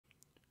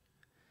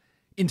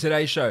In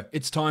today's show,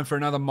 it's time for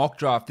another mock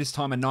draft, this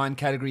time a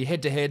 9-category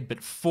head-to-head,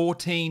 but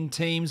 14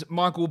 teams.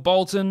 Michael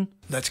Bolton.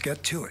 Let's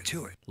get to it.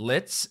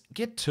 Let's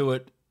get to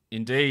it,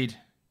 indeed.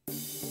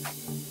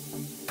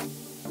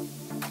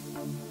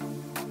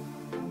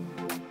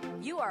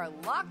 You are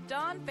Locked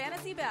On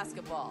Fantasy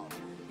Basketball,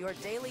 your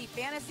daily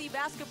fantasy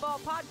basketball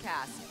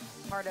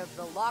podcast, part of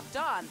the Locked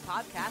On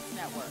Podcast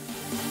Network.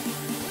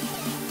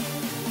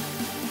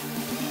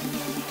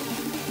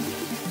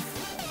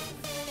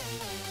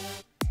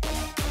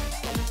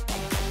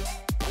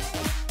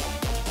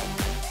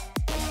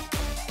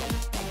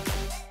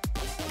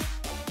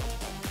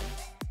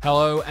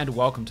 Hello and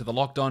welcome to the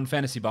Locked On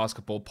Fantasy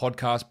Basketball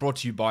podcast brought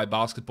to you by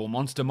Basketball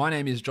Monster. My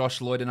name is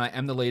Josh Lloyd and I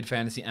am the lead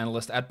fantasy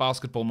analyst at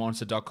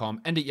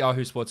basketballmonster.com and at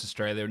Yahoo Sports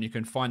Australia, and you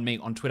can find me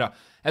on Twitter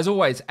as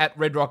always at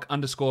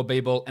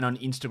redrock_bball and on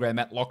Instagram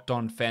at Locked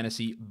On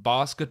Fantasy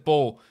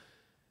Basketball.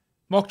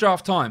 Mock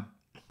draft time.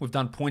 We've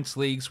done points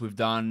leagues, we've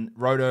done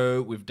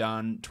roto, we've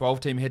done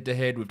 12-team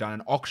head-to-head, we've done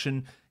an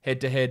auction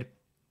head-to-head.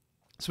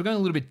 So we're going a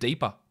little bit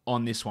deeper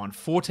on this one.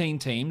 14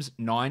 teams,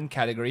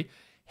 9-category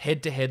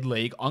head-to-head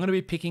league. I'm going to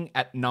be picking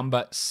at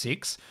number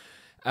 6.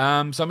 So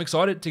I'm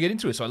excited to get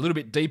into it. So a little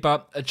bit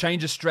deeper, a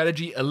change of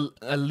strategy a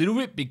little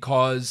bit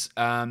because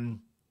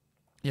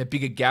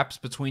bigger gaps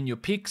between your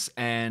picks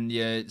and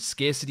your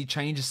scarcity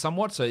changes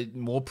somewhat. So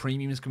more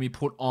premiums can be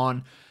put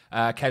on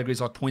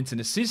categories like points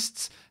and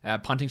assists.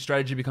 Punting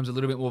strategy becomes a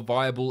little bit more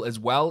viable as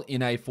well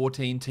in a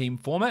 14-team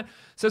format.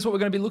 So that's what we're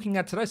going to be looking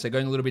at today. So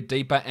going a little bit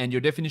deeper, and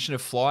your definition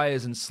of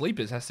flyers and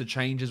sleepers has to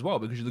change as well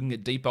because you're looking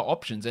at deeper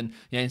options. And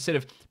instead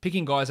of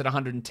picking guys at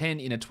 110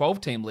 in a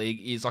 12-team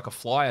league is like a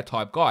flyer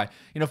type guy.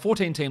 In a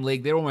 14-team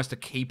league, they're almost a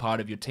key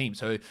part of your team.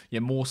 So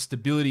more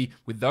stability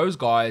with those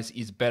guys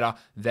is better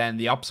than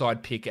the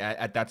upside pick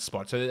at that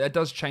spot. So that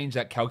does change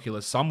that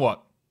calculus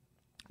somewhat.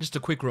 Just a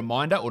quick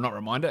reminder, or not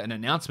reminder, an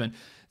announcement.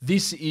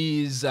 This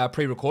is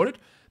pre-recorded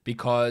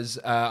because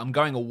I'm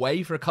going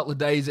away for a couple of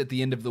days at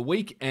the end of the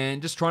week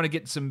and just trying to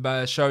get some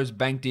shows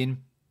banked in.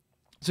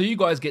 So you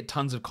guys get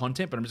tons of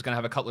content, but I'm just going to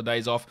have a couple of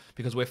days off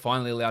because we're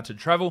finally allowed to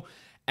travel.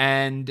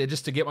 And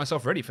just to get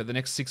myself ready for the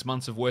next 6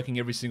 months of working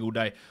every single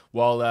day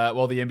while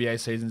the NBA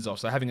season's off.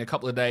 So having a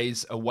couple of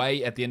days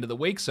away at the end of the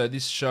week. So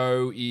this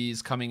show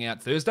is coming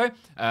out Thursday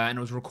and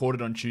it was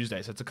recorded on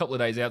Tuesday. So it's a couple of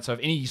days out. So if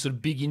any sort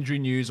of big injury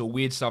news or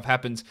weird stuff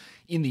happens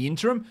in the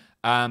interim,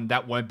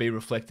 that won't be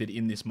reflected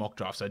in this mock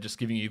draft. So just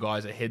giving you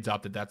guys a heads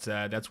up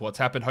that's what's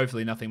happened.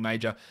 Hopefully nothing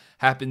major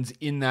happens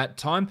in that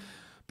time.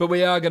 But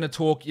we are going to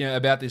talk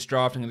about this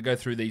draft. I'm going to go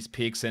through these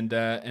picks and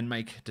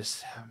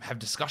have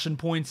discussion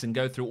points and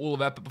go through all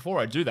of that. But before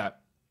I do that,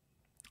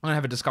 I'm going to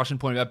have a discussion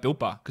point about Built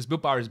Bar because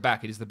Built Bar is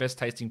back. It is the best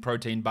tasting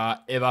protein bar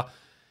ever.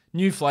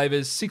 New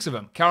flavors, 6 of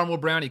them. Caramel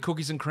brownie,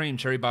 cookies and cream,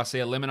 cherry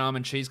barcia, lemon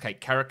almond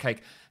cheesecake, carrot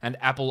cake, and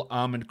apple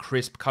almond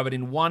crisp. Covered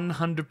in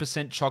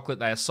 100% chocolate.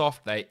 They are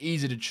soft, they are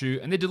easy to chew,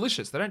 and they're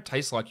delicious. They don't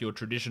taste like your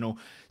traditional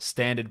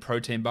standard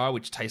protein bar,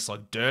 which tastes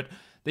like dirt.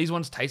 These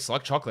ones taste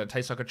like chocolate, it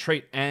tastes like a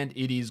treat, and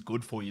it is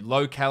good for you.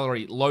 Low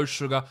calorie, low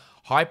sugar,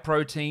 high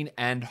protein,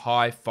 and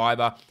high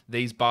fiber.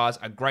 These bars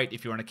are great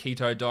if you're on a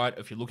keto diet,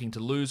 if you're looking to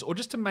lose, or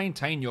just to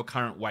maintain your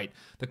current weight.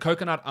 The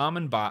coconut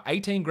almond bar,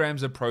 18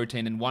 grams of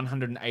protein and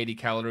 180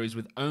 calories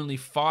with only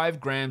 5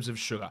 grams of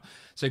sugar.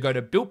 So go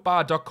to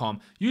BuiltBar.com,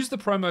 use the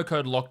promo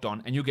code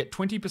LOCKEDON, and you'll get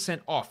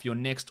 20% off your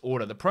next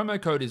order. The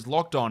promo code is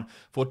LOCKEDON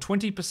for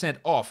 20%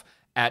 off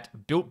at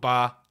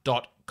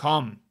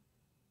BuiltBar.com.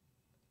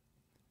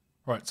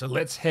 All right, so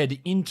let's head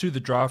into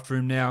the draft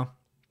room now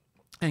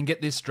and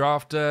get this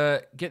draft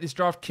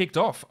kicked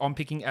off. I'm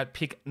picking at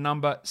pick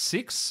number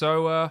 6,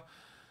 so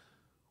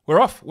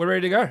we're off. We're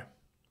ready to go.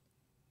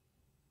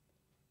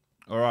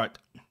 All right,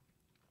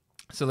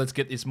 so let's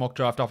get this mock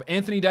draft off.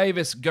 Anthony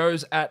Davis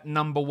goes at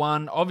number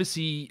 1.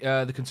 Obviously,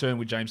 the concern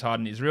with James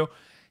Harden is real.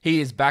 He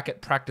is back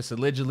at practice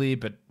allegedly,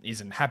 but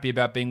isn't happy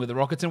about being with the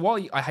Rockets. And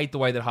while I hate the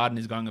way that Harden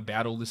is going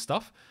about all this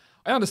stuff,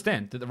 I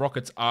understand that the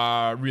Rockets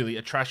are really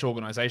a trash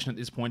organization at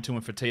this point.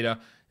 Tuan Fertitta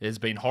has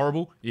been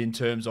horrible in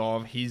terms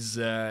of his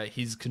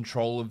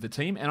control of the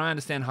team, and I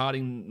understand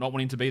Harden not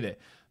wanting to be there.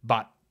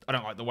 But I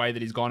don't like the way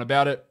that he's gone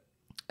about it,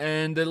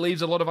 and it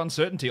leaves a lot of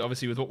uncertainty,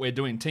 obviously, with what we're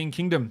doing. Team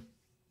Kingdom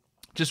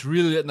just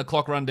really letting the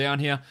clock run down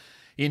here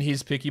in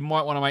his pick. You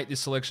might want to make this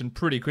selection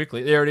pretty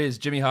quickly. There it is.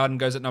 Jimmy Harden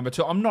goes at number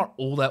 2. I'm not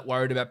all that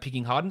worried about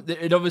picking Harden.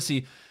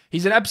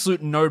 He's an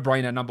absolute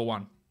no-brainer number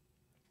 1.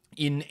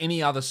 In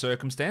any other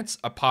circumstance,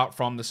 apart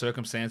from the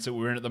circumstance that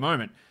we're in at the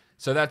moment.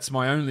 So that's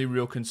my only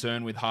real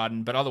concern with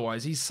Harden. But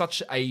otherwise, he's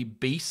such a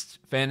beast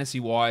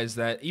fantasy-wise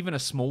that even a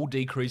small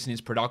decrease in his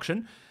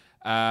production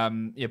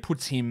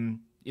puts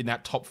him in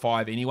that top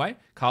 5 anyway.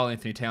 Karl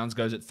Anthony Towns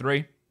goes at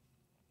 3.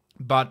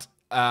 But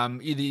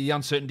the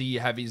uncertainty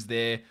you have is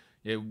there.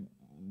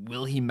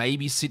 Will he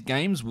maybe sit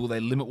games? Will they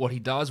limit what he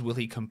does? Will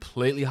he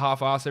completely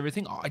half-ass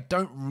everything? I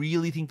don't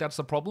really think that's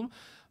the problem.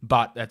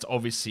 But that's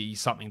obviously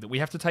something that we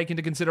have to take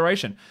into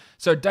consideration.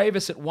 So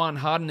Davis at 1,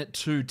 Harden at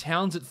 2,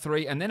 Towns at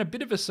 3, and then a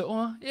bit of a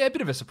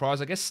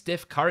surprise, I guess.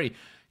 Steph Curry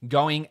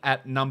going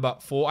at number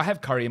 4. I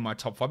have Curry in my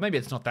top 5. Maybe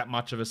it's not that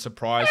much of a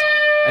surprise.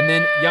 And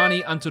then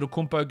Yanni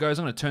Antetokounmpo goes.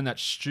 I'm going to turn that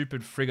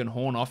stupid friggin'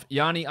 horn off.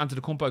 Yanni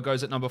Antetokounmpo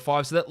goes at number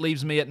 5, so that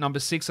leaves me at number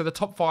 6. So the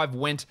top 5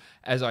 went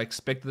as I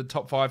expected the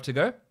top 5 to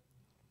go.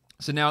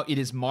 So now it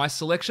is my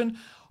selection.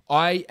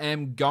 I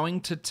am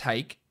going to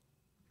take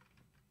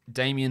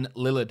Damian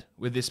Lillard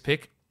with this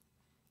pick.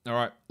 All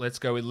right, let's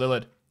go with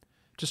Lillard.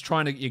 Just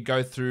trying to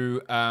go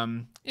through,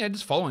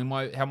 just following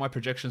how my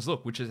projections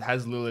look, which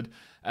has Lillard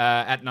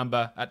at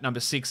number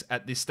 6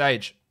 at this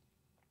stage.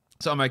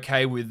 So I'm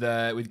okay with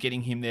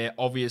getting him there,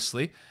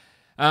 obviously.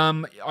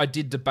 I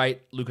did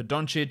debate Luka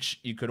Doncic.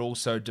 You could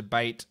also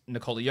debate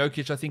Nikola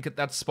Jokic, I think, at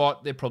that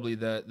spot. They're probably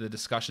the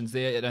discussions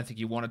there. I don't think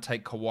you want to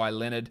take Kawhi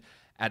Leonard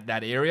at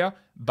that area,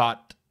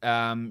 but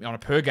on a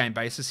per-game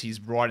basis, he's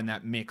right in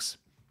that mix.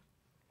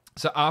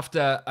 So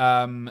after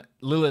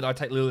Lillard, I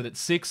take Lillard at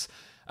 6.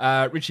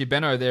 Richie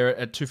Beno there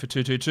at 2 for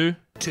 222.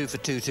 2 for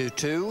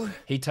 222.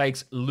 He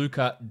takes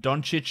Luka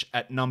Doncic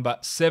at number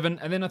 7.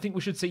 And then I think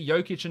we should see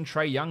Jokic and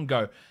Trae Young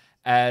go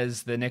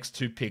as the next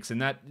 2 picks.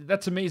 And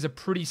that to me is a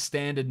pretty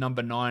standard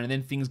number 9. And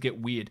then things get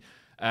weird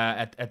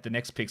at the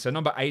next pick. So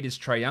number 8 is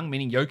Trae Young,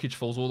 meaning Jokic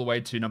falls all the way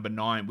to number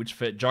 9, which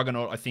for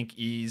Juggernaut I think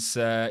is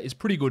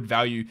pretty good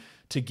value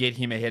to get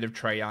him ahead of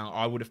Trae Young.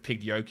 I would have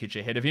picked Jokic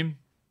ahead of him.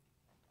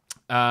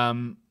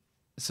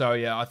 So,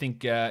 yeah, I think,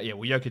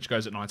 Jokic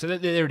goes at 9. So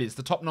there it is.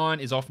 The top 9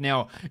 is off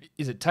now.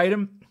 Is it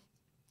Tatum?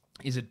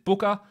 Is it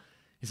Booker?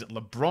 Is it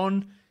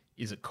LeBron?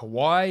 Is it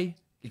Kawhi?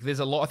 There's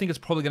a lot. I think it's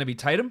probably going to be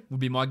Tatum, would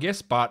be my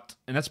guess. And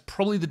that's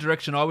probably the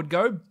direction I would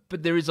go.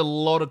 But there is a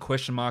lot of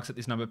question marks at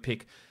this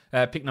pick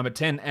number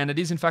 10. And it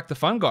is, in fact, the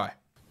fun guy.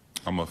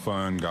 I'm a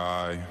fun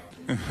guy.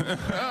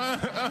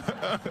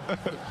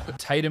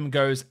 Tatum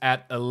goes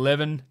at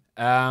 11.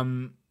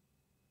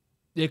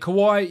 Yeah,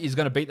 Kawhi is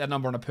going to beat that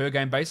number on a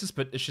per-game basis,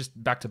 but it's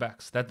just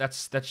back-to-backs.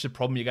 That's the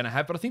problem you're going to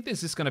have. But I think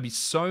there's just going to be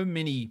so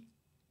many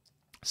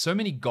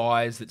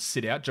guys that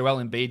sit out. Joel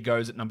Embiid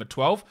goes at number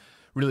 12.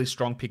 Really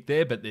strong pick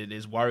there, but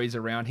there's worries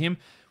around him.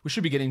 We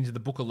should be getting into the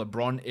Booker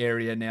LeBron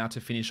area now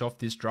to finish off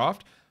this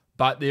draft.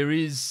 But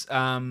there's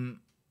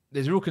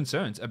real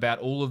concerns about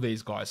all of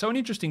these guys. So an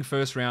interesting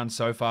first round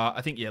so far.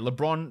 I think,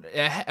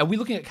 LeBron... Are we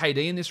looking at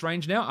KD in this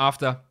range now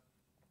after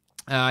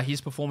his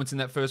performance in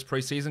that first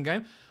preseason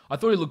game? I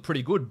thought he looked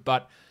pretty good,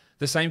 but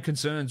the same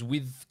concerns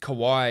with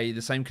Kawhi,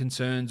 the same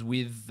concerns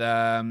with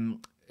even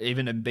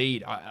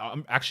Embiid.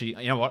 I'm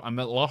actually, you know what? I'm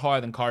a lot higher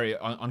than Kyrie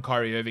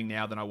Irving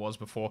now than I was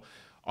before.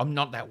 I'm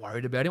not that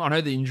worried about him. I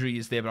know the injury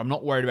is there, but I'm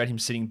not worried about him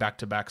sitting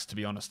back-to-backs, to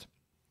be honest.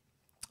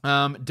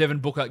 Devin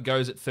Booker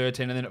goes at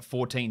 13, and then at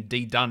 14,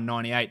 D. Dunn,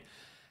 98.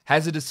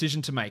 Has a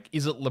decision to make.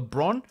 Is it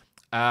LeBron?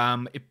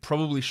 It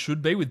probably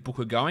should be with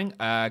Booker going.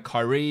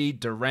 Kyrie,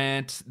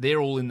 Durant, they're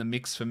all in the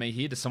mix for me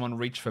here. Does someone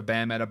reach for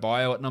Bam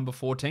Adebayo at number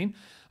 14?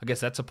 I guess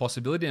that's a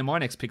possibility. And my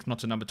next pick's not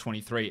to number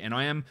 23. And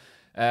I am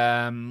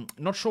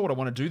not sure what I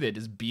want to do there.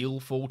 Does Beal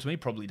fall to me?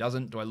 Probably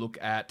doesn't. Do I look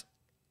at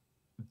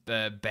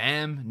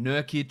Bam,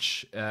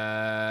 Nurkic,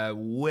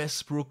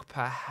 Westbrook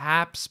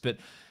perhaps? But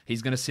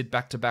he's going to sit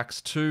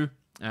back-to-backs too,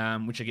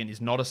 which again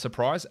is not a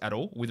surprise at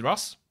all with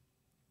Russ.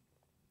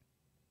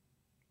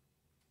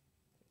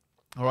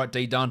 All right,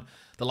 D. Dunn,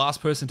 the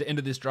last person to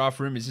enter this draft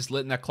room is just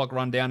letting that clock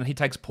run down, and he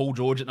takes Paul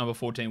George at number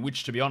 14,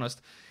 which, to be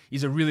honest,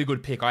 is a really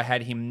good pick. I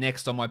had him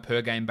next on my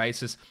per-game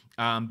basis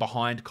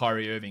behind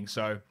Kyrie Irving.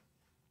 So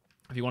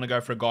if you want to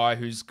go for a guy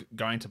who's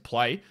going to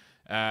play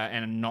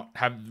and not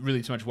have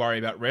really too much worry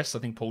about rest, I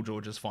think Paul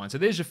George is fine. So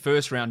there's your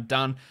first round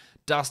done,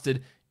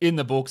 dusted, in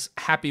the books.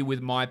 Happy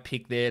with my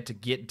pick there to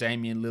get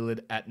Damian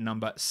Lillard at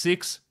number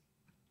 6.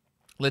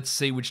 Let's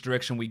see which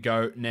direction we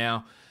go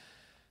now.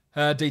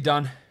 D.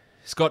 Dunn.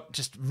 Scott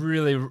just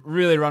really,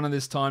 really running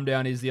this time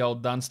down. Is the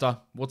old Dunster.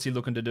 What's he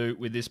looking to do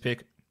with this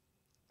pick?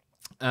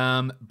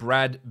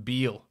 Brad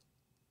Beal.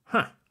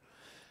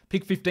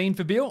 Pick 15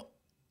 for Beal.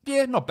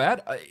 Yeah, not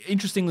bad.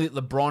 Interestingly,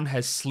 LeBron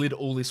has slid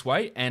all this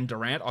way, and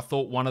Durant. I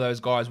thought one of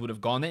those guys would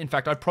have gone there. In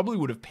fact, I probably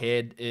would have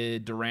paired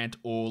Durant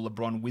or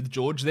LeBron with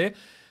George there.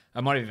 I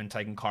might have even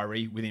taken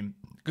Kyrie with him,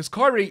 because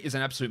Kyrie is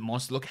an absolute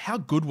monster. Look, how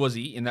good was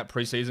he in that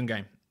preseason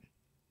game?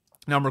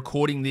 Now, I'm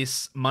recording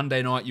this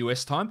Monday night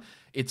US time.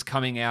 It's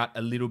coming out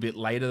a little bit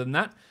later than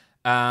that.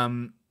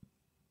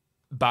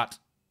 But,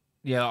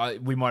 yeah,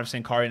 we might have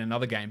seen Kyrie in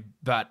another game.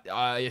 But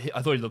I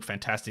thought he looked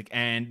fantastic.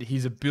 And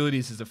his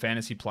abilities as a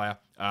fantasy player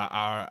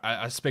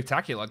are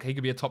spectacular. Like, he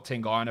could be a top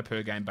 10 guy on a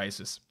per-game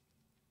basis.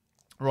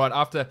 Right,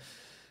 after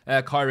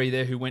Kyrie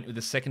there, who went with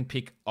the second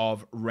pick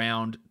of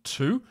round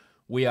 2,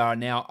 we are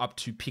now up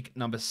to pick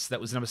number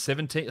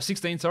 17.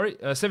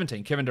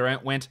 Kevin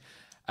Durant went.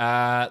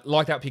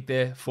 Like that pick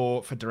there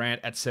for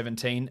Durant at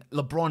 17.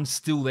 LeBron's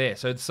still there,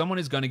 so someone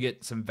is going to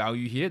get some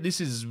value here. This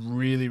is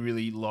really,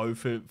 really low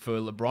for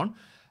LeBron.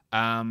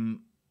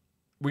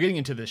 We're getting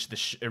into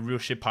the real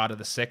shit part of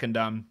the second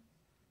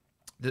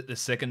the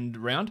second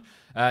round.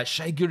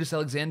 Shai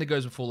Gilgeous-Alexander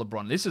goes before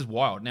LeBron. This is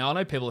wild. Now, I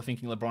know people are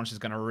thinking LeBron's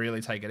just going to really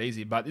take it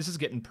easy, but this is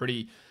getting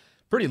pretty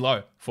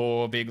low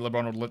for big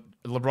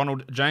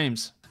LeBron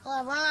James.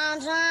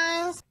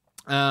 LeBron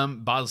James.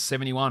 Buzz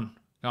 71.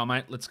 Oh,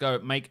 mate, let's go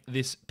make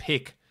this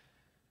pick.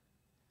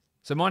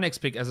 So my next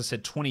pick, as I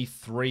said,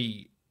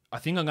 23. I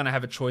think I'm going to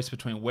have a choice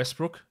between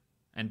Westbrook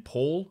and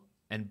Paul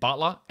and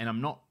Butler, and I'm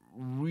not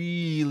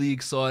really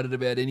excited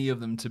about any of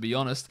them, to be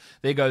honest.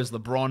 There goes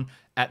LeBron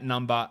at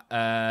number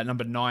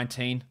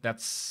 19.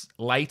 That's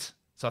late,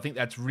 so I think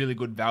that's really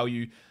good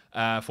value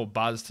for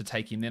Buzz to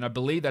take him. Then I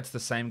believe that's the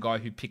same guy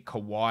who picked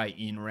Kawhi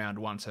in round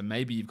 1, so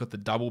maybe you've got the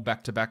double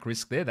back-to-back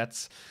risk there.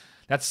 That's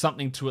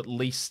something to at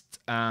least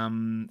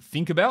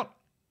think about.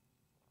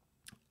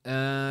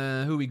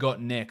 Who we got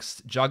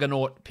next?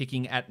 Juggernaut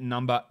picking at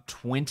number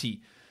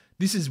 20.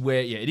 This is where,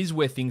 it is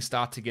where things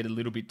start to get a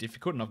little bit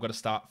difficult, and I've got to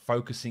start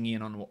focusing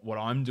in on what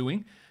I'm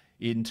doing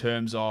in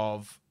terms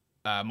of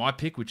my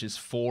pick, which is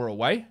 4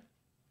 away.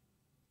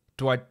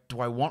 Do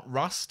I want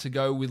Russ to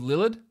go with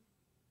Lillard?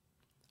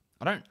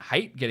 I don't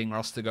hate getting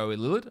Russ to go with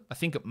Lillard. I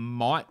think it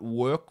might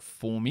work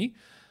for me,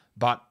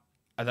 but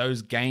are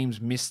those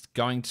games missed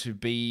going to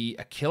be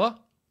a killer?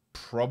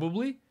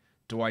 Probably.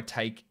 Do I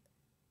take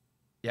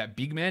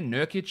big man,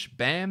 Nurkic,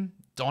 Bam,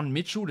 Don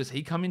Mitchell? Does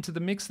he come into the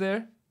mix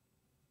there?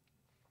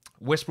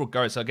 Westbrook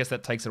goes, so I guess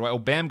that takes it away.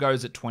 Bam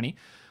goes at 20.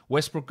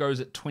 Westbrook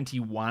goes at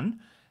 21.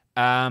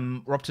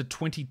 We're up to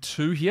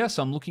 22 here,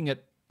 so I'm looking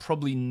at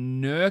probably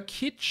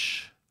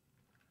Nurkic.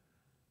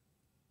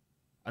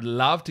 I'd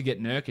love to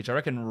get Nurkic. I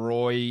reckon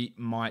Roy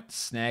might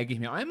snag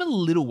him here. I'm a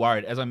little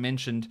worried, as I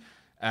mentioned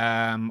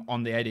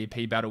on the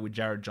ADP battle with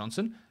Jared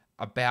Johnson,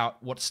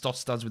 about what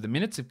Stotts does with the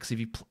minutes, because if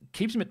he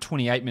keeps him at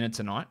 28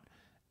 minutes a night,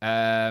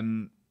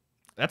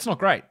 that's not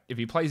great. If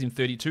he plays him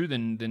 32,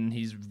 then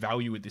he's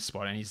value at this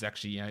spot, and he's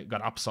actually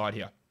got upside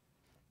here.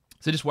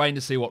 So just waiting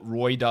to see what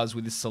Roy does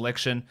with this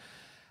selection.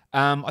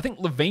 I think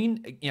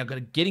Levine,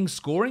 getting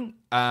scoring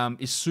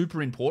is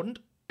super important,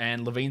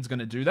 and Levine's going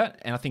to do that,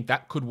 and I think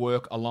that could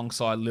work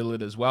alongside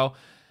Lillard as well.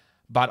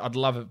 But I'd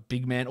love a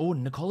big man. Oh,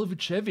 Nikola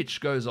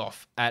Vucevic goes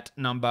off at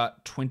number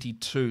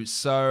 22.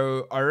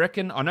 So I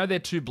reckon, I know they're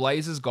 2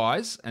 Blazers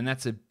guys, and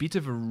that's a bit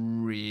of a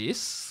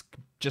risk,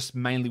 just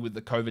mainly with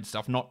the COVID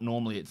stuff. Not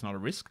normally, it's not a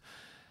risk.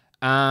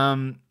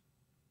 Or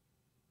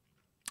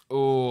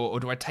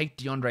do I take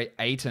DeAndre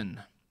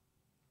Ayton?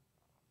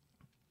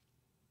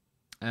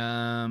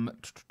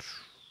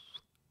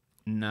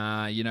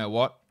 Nah, you know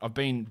what? I've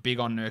been big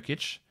on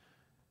Nurkic.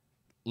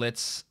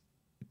 Let's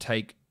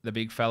take the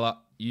big fella,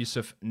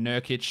 Yusuf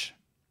Nurkic.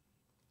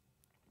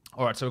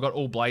 All right, so we've got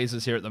all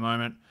Blazers here at the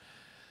moment.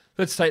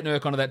 Let's take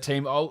Nurk onto that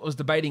team. I was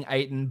debating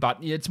Ayton,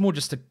 but it's more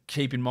just to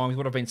keep in mind with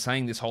what I've been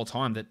saying this whole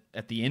time, that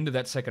at the end of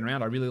that second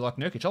round, I really like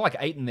Nurkic. I like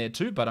Ayton there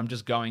too, but I'm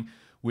just going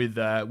with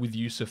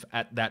Yusuf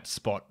at that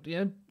spot.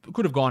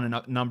 Could have gone in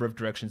a number of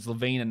directions.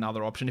 Levine,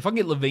 another option. If I can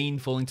get Levine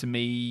falling to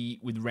me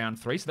with round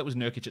 3, so that was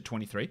Nurkic at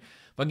 23. If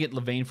I can get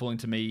Levine falling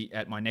to me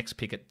at my next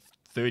pick at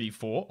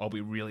 34, I'll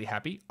be really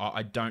happy.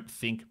 I don't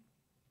think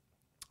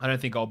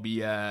I'll be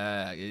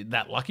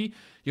that lucky.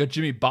 You got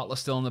Jimmy Butler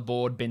still on the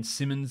board, Ben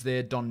Simmons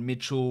there, Don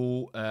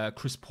Mitchell,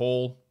 Chris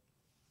Paul,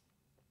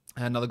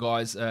 and other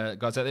guys out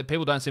there.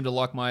 People don't seem to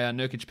like my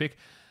Nurkic pick.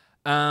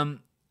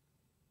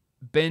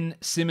 Ben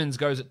Simmons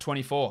goes at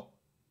 24.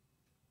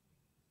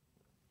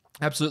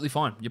 Absolutely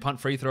fine. You punt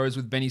free throws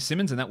with Benny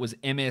Simmons, and that was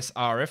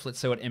MSRF. Let's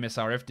see what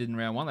MSRF did in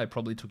round 1. They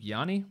probably took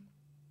Yanni.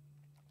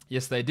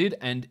 Yes, they did,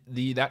 and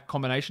that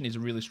combination is a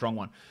really strong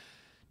one.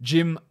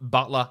 Jim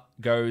Butler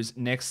goes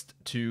next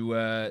to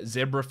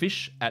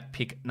Zebrafish at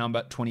pick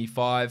number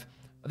 25.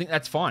 I think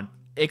that's fine.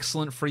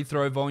 Excellent free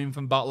throw volume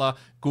from Butler.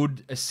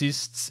 Good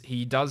assists.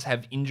 He does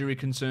have injury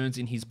concerns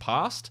in his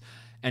past,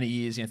 and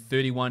he is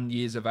 31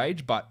 years of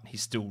age, but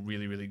he's still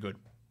really, really good.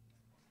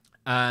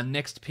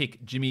 Next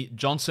pick, Jimmy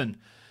Johnson.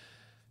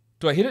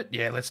 Do I hit it?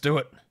 Yeah, let's do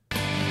it.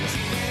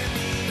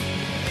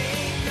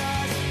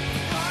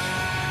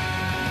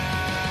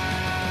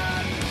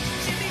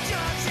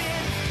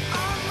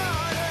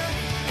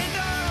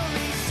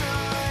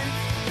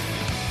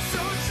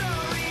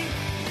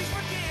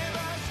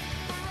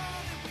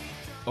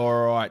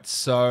 All right,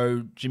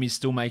 so Jimmy's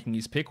still making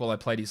his pick while I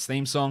played his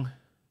theme song.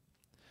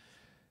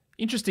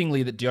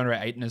 Interestingly, that DeAndre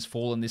Ayton has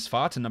fallen this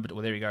far to number 2.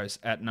 Well, there he goes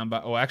at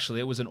number... Oh, actually,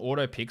 it was an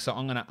auto pick, so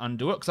I'm going to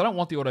undo it because I don't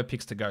want the auto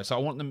picks to go. So I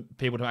want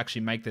people to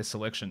actually make their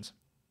selections.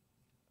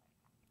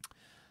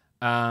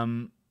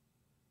 So,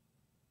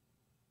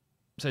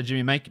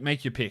 Jimmy,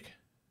 make your pick.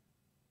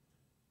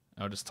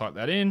 I'll just type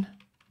that in.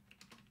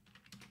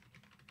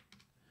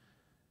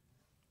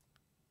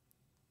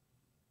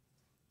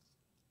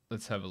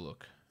 Let's have a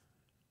look.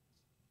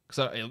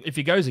 So if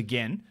he goes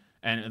again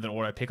and the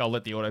auto pick, I'll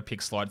let the auto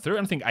pick slide through.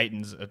 And I think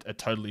Ayton's a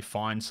totally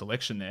fine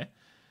selection there.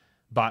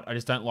 But I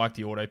just don't like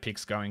the auto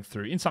picks going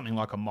through. In something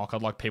like a mock,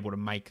 I'd like people to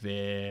make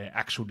their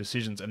actual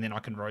decisions, and then I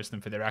can roast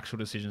them for their actual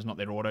decisions, not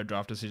their auto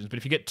draft decisions. But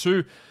if you get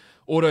 2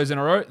 autos in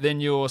a row, then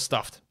you're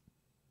stuffed.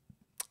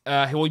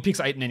 He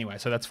picks Ayton anyway,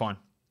 so that's fine.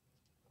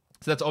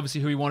 So that's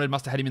obviously who he wanted.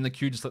 Must have had him in the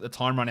queue, just let the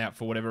time run out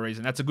for whatever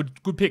reason. That's a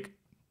good pick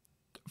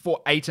for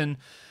Ayton,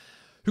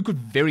 who could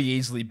very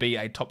easily be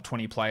a top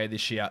 20 player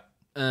this year.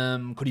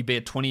 Could he be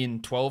a 20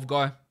 and 12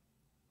 guy?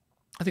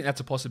 I think that's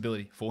a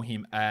possibility for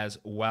him as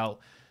well.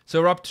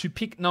 So we're up to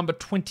pick number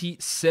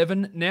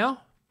 27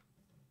 now.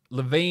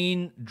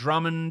 Levine,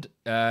 Drummond,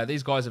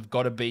 these guys have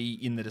got to be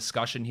in the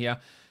discussion here.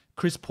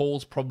 Chris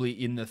Paul's probably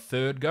in the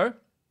third round.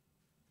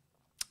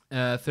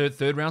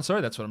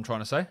 Sorry, that's what I'm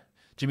trying to say.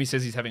 Jimmy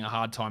says he's having a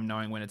hard time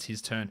knowing when it's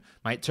his turn.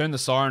 Mate, turn the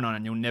siren on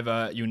and you'll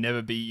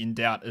never be in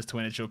doubt as to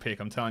when it's your pick.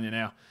 I'm telling you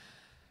now.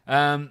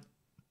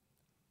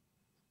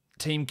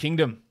 Team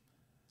Kingdom.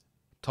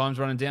 Time's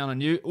running down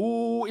on you.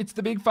 Ooh, it's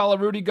the big fella,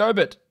 Rudy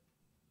Gobert.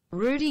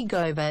 Rudy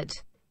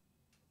Gobert.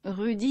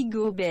 Rudy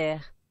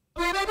Gobert.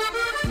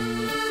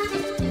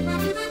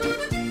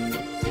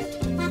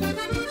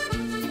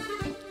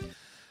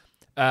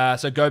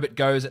 So Gobert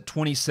goes at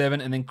 27,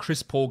 and then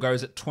Chris Paul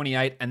goes at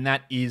 28, and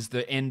that is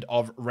the end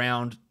of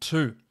round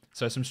 2.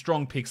 So some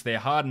strong picks there.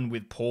 Harden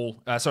with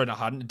Paul.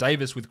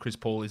 Davis with Chris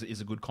Paul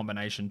is a good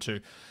combination too.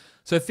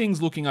 So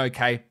things looking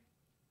okay.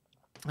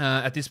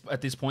 At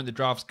this point, the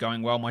draft's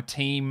going well. My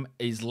team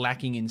is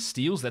lacking in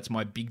steals. That's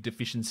my big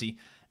deficiency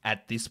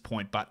at this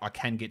point, but I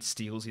can get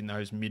steals in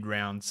those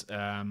mid-rounds.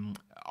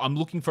 I'm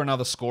looking for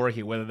another scorer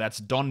here, whether that's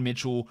Don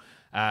Mitchell,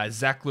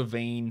 Zach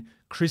LaVine,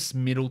 Chris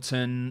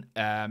Middleton,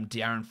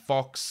 De'Aaron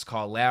Fox,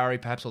 Kyle Lowry,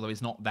 perhaps, although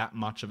he's not that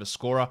much of a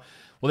scorer.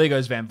 Well, there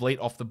goes Van Vliet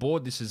off the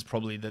board. This is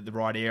probably the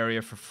right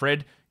area for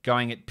Fred,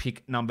 going at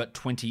pick number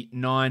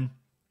 29.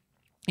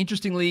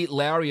 Interestingly,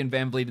 Lowry and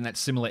Van Vliet in that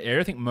similar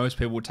area. I think most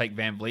people would take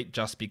Van Vliet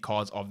just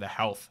because of the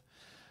health.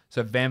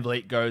 So Van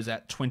Vliet goes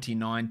at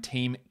 29,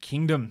 Team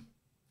Kingdom.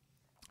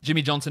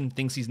 Jimmy Johnson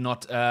thinks he's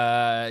not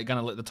going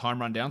to let the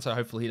time run down, so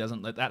hopefully he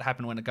doesn't let that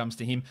happen when it comes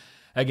to him.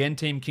 Again,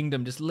 Team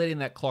Kingdom, just letting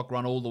that clock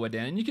run all the way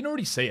down. And you can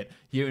already see it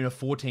here in a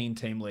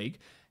 14-team league,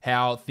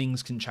 how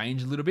things can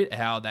change a little bit,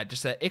 how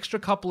that extra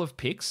couple of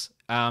picks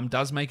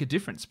does make a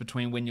difference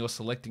between when you're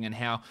selecting and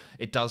how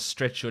it does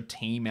stretch your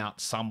team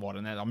out somewhat.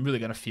 And I'm really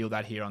going to feel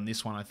that here on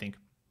this one, I think.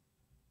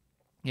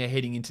 Yeah,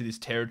 heading into this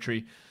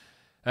territory.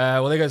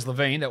 Well, there goes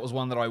Levine. That was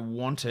one that I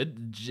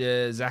wanted.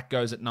 Zach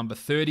goes at number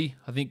 30.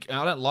 I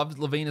don't love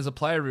Levine as a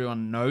player.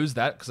 Everyone knows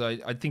that because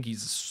I think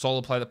he's a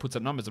solid player that puts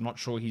up numbers. I'm not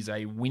sure he's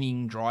a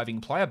winning,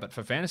 driving player, but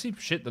for fantasy,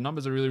 shit, the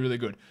numbers are really, really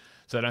good.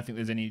 So I don't think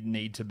there's any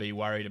need to be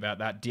worried about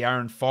that.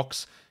 De'Aaron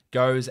Fox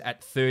goes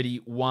at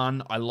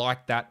 31. I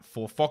like that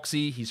for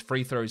Foxy. His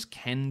free throws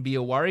can be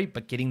a worry,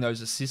 but getting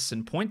those assists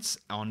and points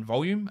on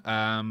volume,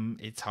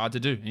 it's hard to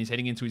do. And he's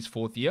heading into his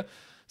 4th year.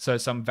 So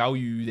some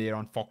value there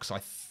on Fox, I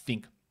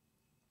think.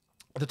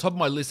 At the top of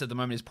my list at the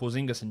moment is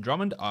Porzingis and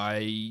Drummond.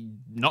 I'm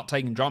not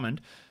taking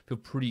Drummond. Feel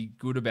pretty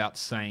good about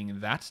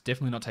saying that.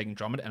 Definitely not taking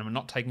Drummond, and I'm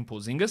not taking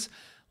Porzingis.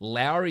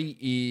 Lowry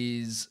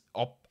is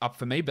up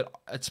for me, but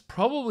it's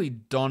probably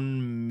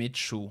Don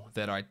Mitchell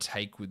that I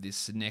take with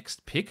this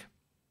next pick.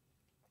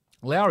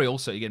 Lowry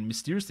also, again,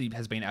 mysteriously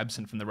has been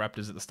absent from the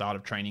Raptors at the start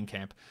of training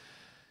camp.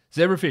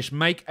 Zebrafish,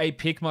 make a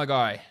pick, my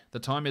guy. The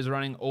time is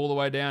running all the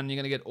way down.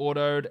 You're going to get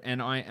autoed,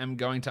 and I am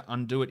going to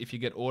undo it if you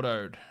get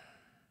autoed.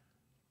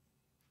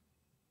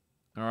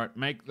 All right,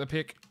 make the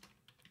pick.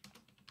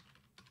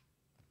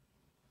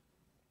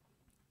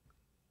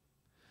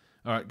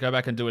 All right, go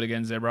back and do it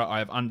again, Zebra. I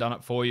have undone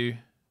it for you.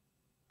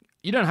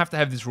 You don't have to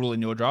have this rule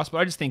in your drafts, but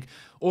I just think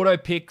auto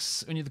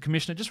picks, when you're the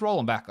commissioner, just roll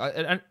them back.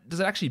 Does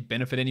it actually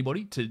benefit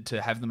anybody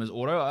to have them as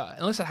auto?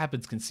 Unless it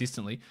happens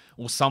consistently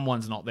or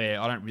someone's not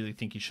there, I don't really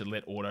think you should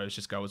let autos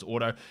just go as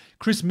auto.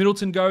 Chris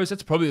Middleton goes.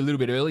 That's probably a little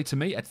bit early to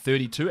me at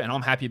 32, and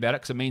I'm happy about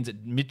it because it means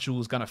that Mitchell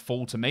is going to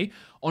fall to me.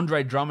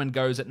 Andre Drummond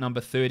goes at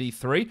number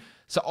 33.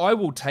 So I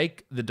will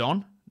take the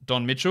Don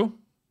Mitchell.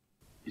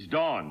 He's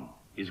Don.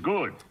 He's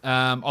good.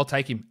 I'll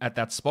take him at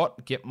that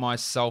spot, get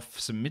myself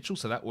some Mitchell,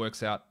 so that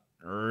works out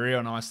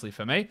real nicely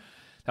for me.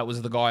 That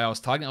was the guy I was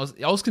targeting.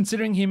 I was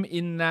considering him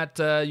in that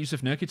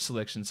Yusuf Nurkic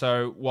selection.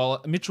 So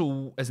while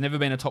Mitchell has never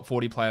been a top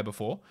 40 player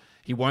before,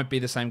 he won't be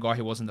the same guy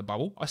he was in the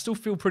bubble. I still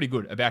feel pretty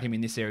good about him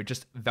in this area,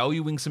 just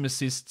valuing some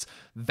assists,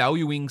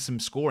 valuing some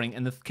scoring,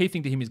 and the key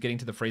thing to him is getting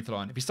to the free throw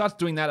line. If he starts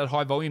doing that at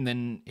high volume,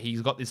 then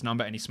he's got this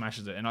number and he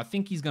smashes it, and I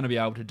think he's going to be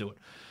able to do it.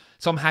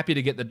 So I'm happy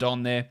to get the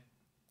Don there.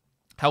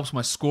 Helps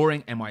my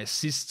scoring and my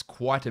assists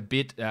quite a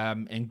bit,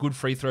 and good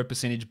free throw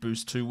percentage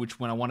boost too, which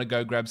when I want to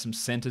go grab some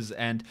centers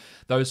and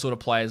those sort of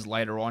players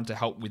later on to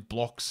help with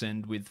blocks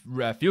and with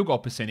field goal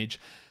percentage,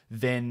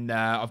 then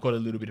I've got a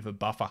little bit of a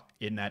buffer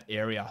in that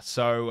area.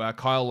 So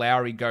Kyle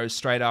Lowry goes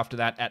straight after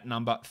that at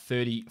number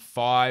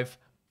 35.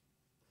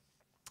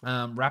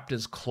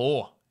 Raptors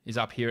Claw is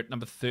up here at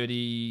number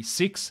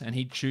 36, and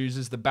he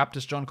chooses the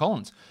Baptist John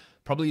Collins.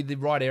 Probably the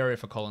right area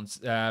for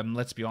Collins.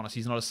 Let's be honest,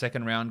 he's not a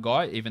second-round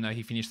guy, even though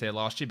he finished there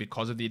last year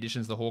because of the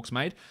additions the Hawks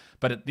made.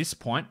 But at this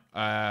point,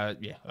 I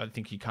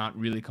think you can't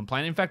really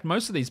complain. In fact,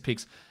 most of these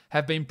picks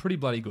have been pretty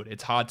bloody good.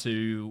 It's hard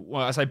to...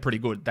 Well, I say pretty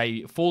good.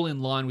 They fall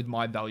in line with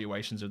my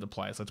valuations of the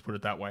players. Let's put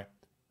it that way.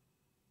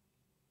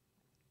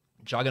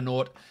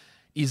 Juggernaut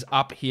is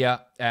up here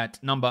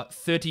at number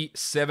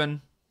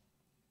 37.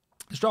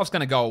 This draft's going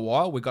to go a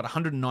while. We've got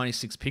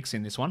 196 picks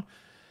in this one.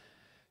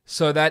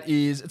 So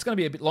it's going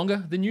to be a bit longer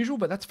than usual,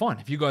 but that's fine.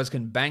 If you guys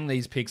can bang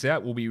these picks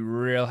out, we'll be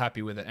real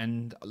happy with it.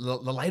 And the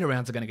later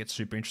rounds are going to get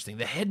super interesting.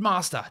 The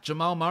headmaster,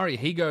 Jamal Murray,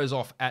 he goes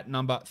off at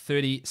number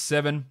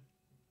 37.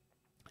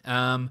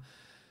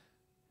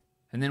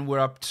 And then we're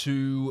up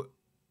to,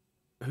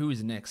 who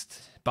is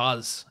next?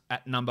 Buzz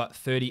at number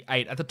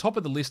 38. At the top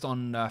of the list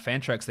on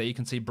Fantrax there, you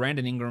can see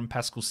Brandon Ingram,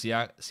 Pascal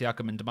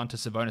Siakam, and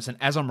Domantas Sabonis. And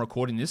as I'm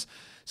recording this,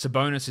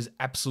 Sabonis is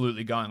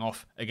absolutely going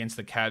off against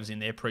the Cavs in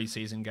their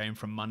preseason game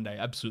from Monday,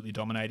 absolutely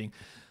dominating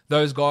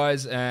those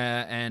guys.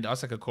 And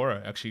Isaac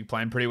Okoro actually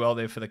playing pretty well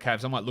there for the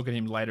Cavs. I might look at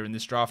him later in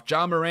this draft.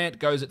 Ja Morant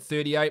goes at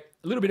 38.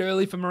 A little bit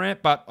early for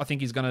Morant, but I think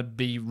he's going to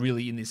be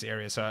really in this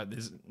area. So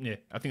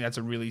I think it's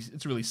a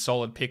really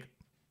solid pick.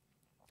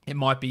 It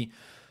might be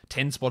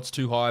 10 spots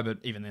too high, but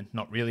even then,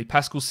 not really.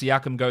 Pascal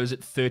Siakam goes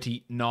at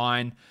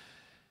 39.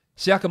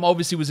 Siakam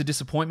obviously was a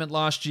disappointment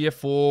last year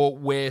for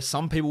where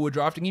some people were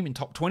drafting him in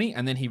top 20,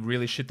 and then he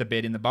really shit the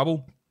bed in the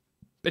bubble.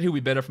 But he'll be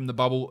better from the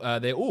bubble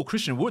there. Oh,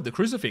 Christian Wood, the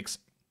crucifix.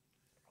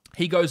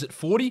 He goes at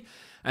 40,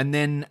 and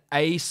then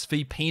Ace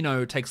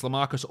Vipino takes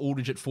LaMarcus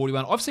Aldridge at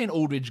 41. I've seen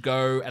Aldridge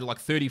go at like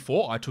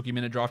 34. I took him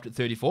in a draft at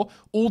 34,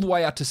 all the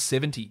way up to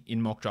 70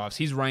 in mock drafts.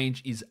 His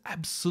range is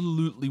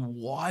absolutely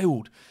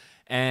wild.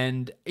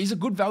 And he's a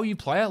good value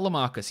player,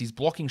 LaMarcus. He's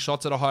blocking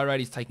shots at a high rate.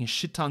 He's taking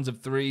shit tons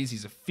of threes.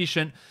 He's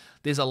efficient.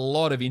 There's a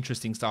lot of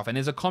interesting stuff. And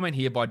there's a comment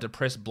here by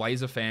Depressed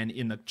Blazer fan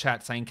in the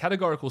chat saying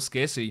categorical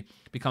scarcity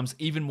becomes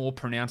even more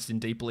pronounced in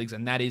deeper leagues.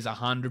 And that is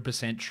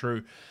 100%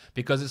 true,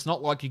 because it's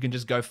not like you can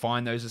just go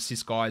find those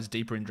assist guys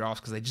deeper in drafts,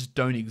 because they just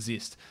don't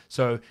exist.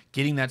 So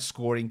getting that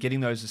scoring,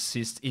 getting those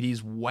assists, it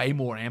is way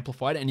more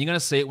amplified. And you're going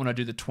to see it when I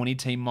do the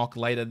 20-team mock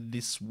later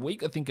this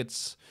week. I don't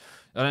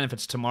know if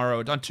it's tomorrow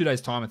or 2 days'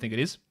 time, I think it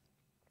is.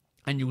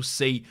 And you'll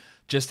see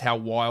just how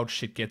wild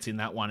shit gets in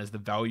that one as the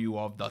value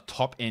of the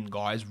top-end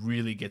guys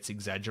really gets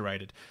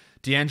exaggerated.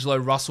 D'Angelo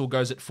Russell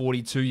goes at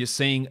 42. You're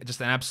seeing just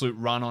an absolute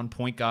run on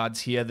point guards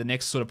here. The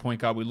next sort of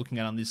point guard we're looking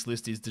at on this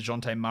list is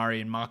DeJounte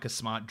Murray and Marcus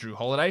Smart, Drew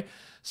Holiday.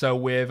 So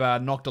we've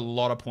knocked a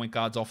lot of point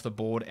guards off the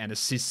board, and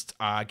assists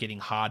are getting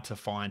hard to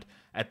find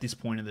at this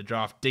point in the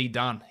draft. D.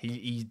 Dunn,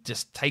 he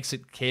just takes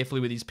it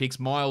carefully with his picks.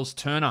 Miles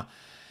Turner.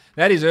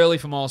 That is early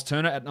for Miles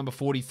Turner at number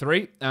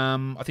 43.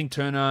 I think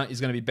Turner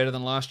is going to be better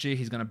than last year.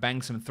 He's going to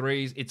bang some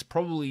threes. It's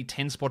probably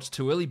 10 spots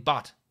too early,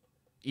 but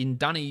in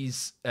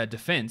Dunny's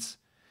defense,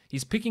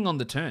 he's picking on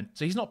the turn.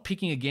 So he's not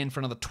picking again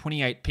for another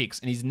 28 picks,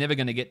 and he's never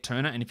going to get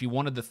Turner. And if you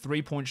wanted the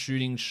three-point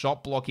shooting,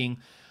 shot blocking,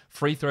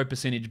 free throw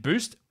percentage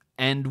boost,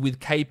 and with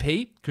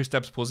KP,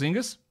 Kristaps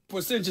Porzingis,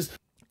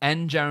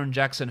 and Jaren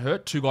Jackson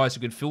hurt, two guys who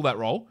could fill that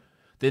role,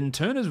 then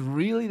Turner's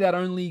really that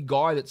only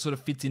guy that sort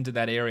of fits into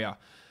that area.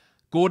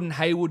 Gordon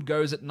Hayward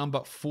goes at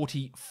number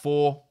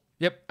 44.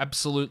 Yep,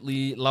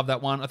 absolutely love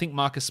that one. I think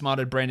Marcus Smart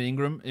and Brandon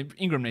Ingram.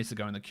 Ingram needs to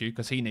go in the queue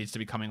because he needs to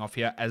be coming off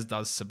here, as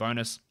does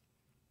Sabonis.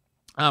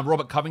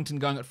 Robert Covington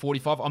going at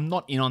 45. I'm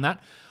not in on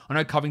that. I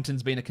know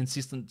Covington's been a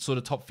consistent sort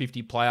of top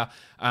 50 player,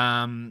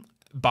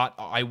 but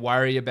I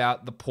worry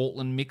about the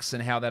Portland mix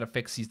and how that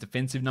affects his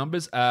defensive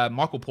numbers.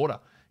 Michael Porter,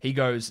 he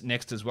goes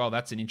next as well.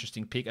 That's an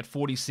interesting pick at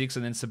 46,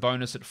 and then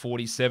Sabonis at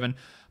 47.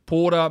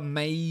 Porter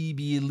may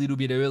be a little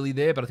bit early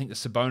there, but I think the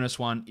Sabonis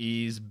one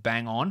is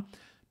bang on.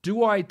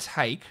 Do I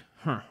take...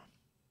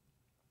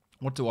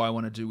 What do I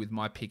want to do with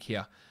my pick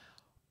here?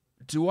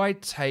 Do I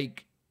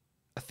take...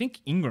 I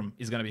think Ingram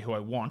is going to be who I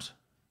want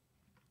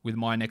with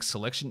my next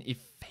selection, if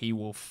he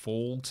will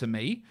fall to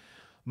me.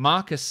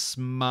 Marcus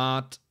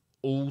Smart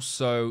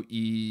also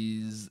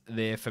is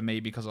there for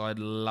me because I'd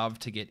love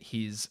to get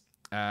his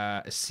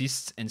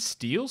assists and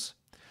steals.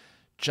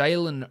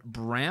 Jaylen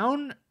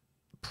Brown...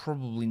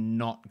 Probably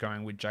not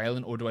going with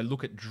Jaylen, or do I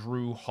look at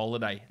Drew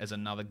Holiday as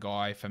another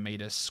guy for me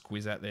to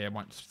squeeze out there? I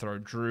might throw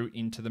Drew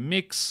into the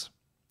mix.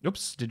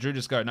 Oops, did Drew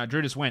just go? No,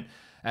 Drew just went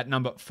at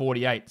number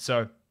 48,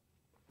 so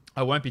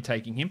I won't be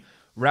taking him.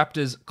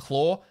 Raptors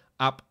Claw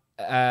up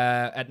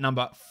at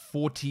number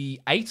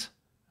 48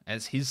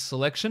 as his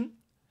selection.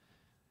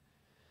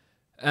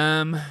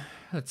 Let's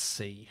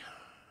see.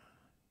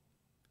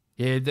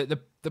 Yeah,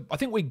 I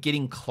think we're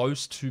getting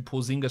close to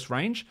Porzingis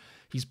range.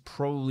 He's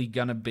probably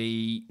going to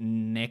be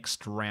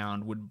next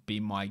round, would be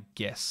my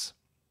guess.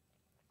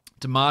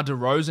 DeMar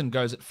DeRozan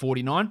goes at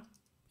 49.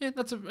 Yeah,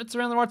 it's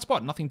around the right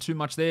spot. Nothing too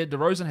much there.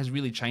 DeRozan has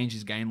really changed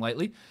his game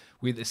lately,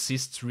 with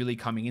assists really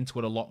coming into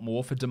it a lot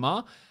more for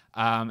DeMar.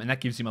 And that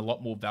gives him a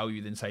lot more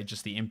value than, say,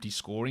 just the empty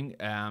scoring.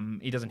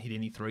 He doesn't hit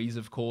any threes,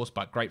 of course,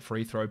 but great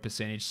free throw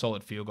percentage,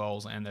 solid field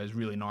goals, and those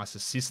really nice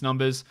assist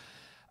numbers.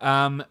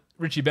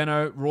 Richie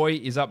Beno, Roy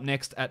is up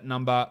next at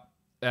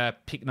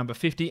pick number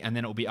 50, and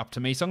then it'll be up to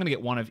me. So I'm going to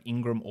get one of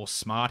Ingram or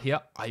Smart here.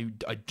 I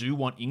do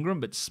want Ingram,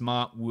 but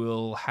Smart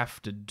will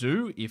have to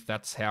do if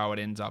that's how it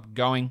ends up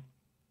going.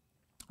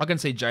 I can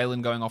see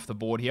Jaylen going off the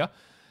board here.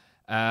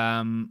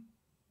 Yeah,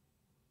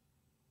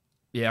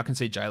 I can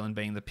see Jaylen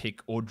being the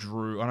pick, or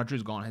Drew. Oh no,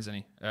 Drew's gone, hasn't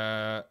he?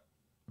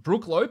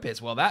 Brook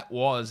Lopez. Well, that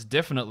was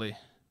definitely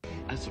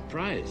a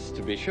surprise,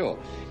 to be sure,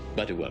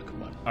 but a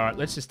welcome one. All right,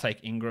 let's just take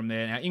Ingram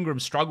there. Now, Ingram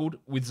struggled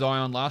with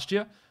Zion last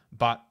year,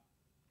 but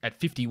at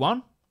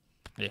 51,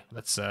 yeah,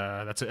 that's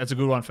a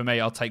good one for me.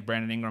 I'll take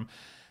Brandon Ingram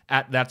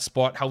at that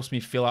spot. Helps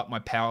me fill up my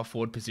power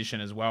forward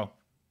position as well.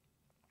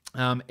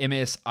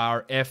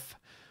 MSRF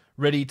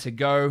ready to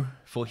go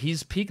for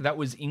his pick. That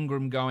was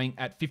Ingram going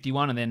at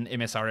 51, and then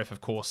MSRF, of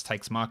course,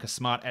 takes Marcus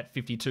Smart at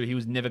 52. He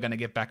was never going to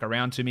get back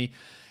around to me,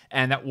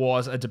 and that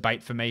was a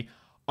debate for me.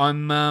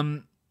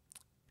 I'm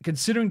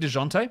considering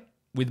DeJounte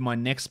with my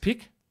next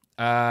pick.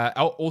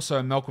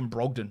 Also, Malcolm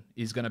Brogdon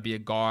is going to be a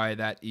guy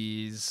that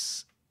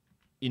is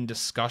in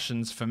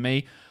discussions for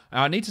me.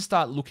 I need to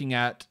start looking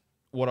at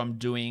what I'm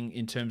doing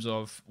in terms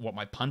of what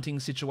my punting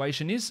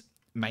situation is.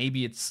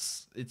 Maybe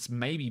it's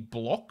maybe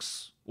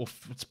blocks, or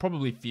it's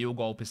probably field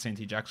goal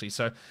percentage, actually.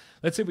 So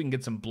let's see if we can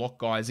get some block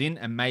guys in,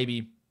 and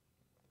maybe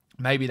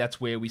that's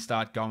where we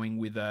start going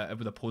with a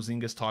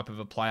Porzingis type of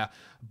a player.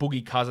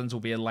 Boogie Cousins will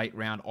be a late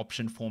round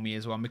option for me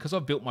as well. And because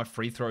I've built my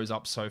free throws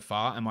up so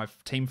far, and my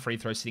team free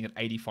throws sitting at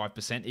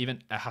 85%,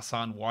 even a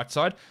Hassan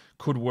Whiteside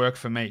could work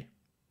for me.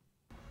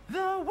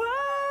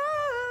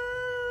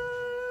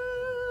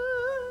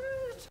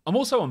 I'm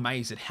also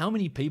amazed at how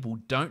many people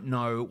don't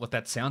know what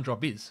that sound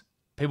drop is.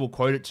 People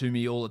quote it to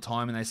me all the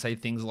time, and they say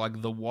things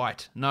like the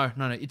white. No,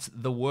 it's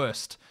the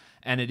worst.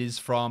 And it is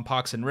from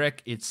Parks and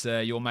Rec. It's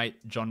your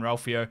mate, John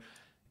Ralphio.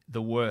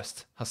 The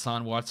worst,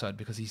 Hassan Whiteside,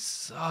 because he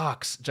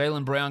sucks.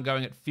 Jaylen Brown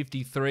going at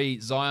 53.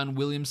 Zion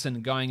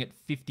Williamson going at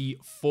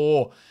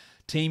 54.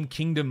 Team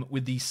Kingdom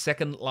with the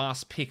second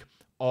last pick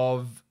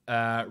of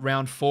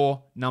round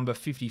 4, number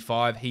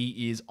 55.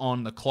 He is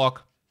on the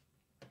clock.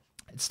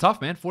 It's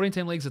tough, man.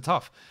 14-team leagues are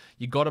tough.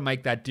 You got to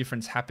make that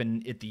difference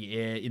happen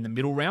in the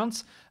middle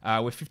rounds.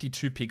 We're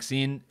 52 picks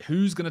in.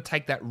 Who's going to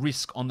take that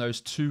risk on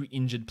those two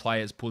injured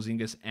players,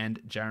 Porzingis and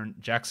Jaren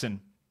Jackson?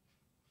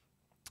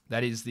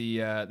 That is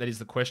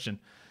the question.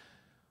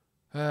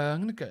 I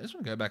just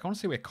want to go back. I want to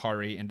see where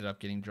Kyrie ended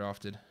up getting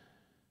drafted.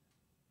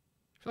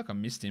 I feel like I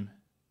missed him.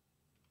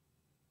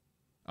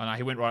 Oh no,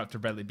 he went right up to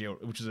Bradley Beal,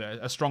 which is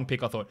a strong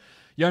pick, I thought.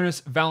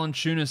 Jonas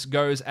Valanciunas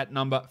goes at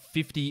number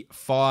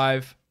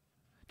 55.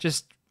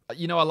 Just, I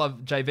love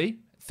JV.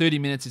 30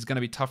 minutes is going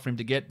to be tough for him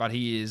to get, but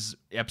he is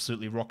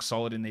absolutely rock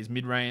solid in these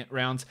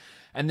mid-rounds.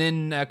 And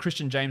then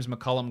Christian James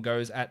McCollum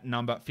goes at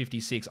number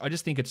 56. I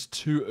just think it's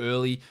too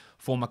early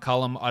for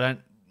McCollum.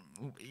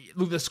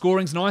 Look, the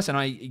scoring's nice,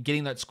 and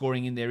getting that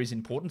scoring in there is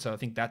important, so I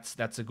think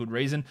that's a good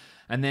reason.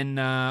 And then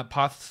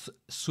Parth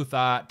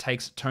Suthar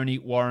takes Tony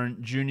Warren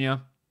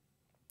Jr.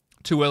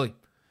 Too early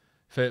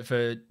for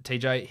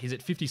TJ. He's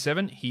at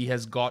 57. He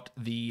has got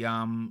the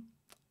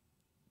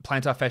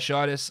plantar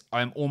fasciitis.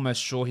 I'm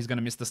almost sure he's going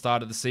to miss the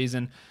start of the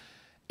season.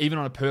 Even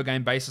on a per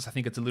game basis, I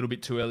think it's a little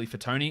bit too early for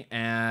Tony.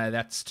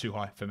 That's too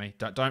high for me.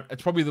 Don't.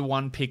 It's probably the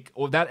one pick,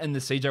 or that and the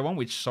CJ one,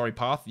 which, sorry,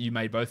 Path, you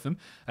made both of them.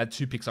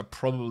 2 picks I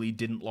probably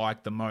didn't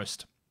like the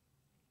most.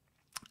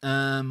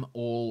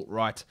 All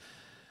right.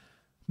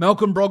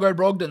 Malcolm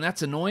Brogdon,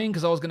 that's annoying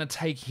because I was going to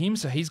take him,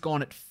 so he's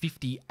gone at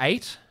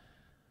 58.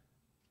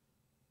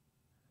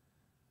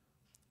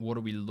 What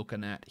are we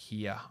looking at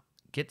here?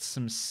 Get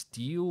some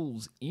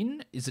steals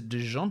in. Is it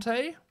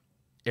DeJounte?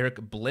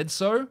 Eric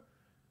Bledsoe?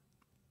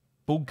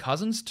 Boog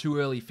Cousins, too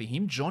early for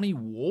him. Johnny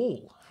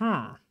Wall.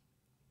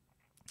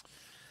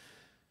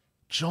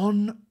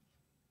 John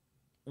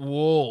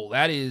Wall.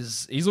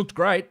 He's looked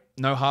great.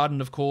 No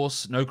Harden, of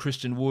course. No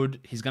Christian Wood.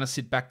 He's going to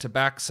sit back to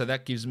back, so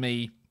that gives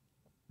me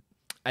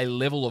a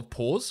level of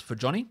pause for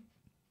Johnny.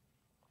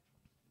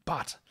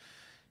 But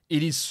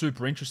it is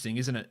super interesting,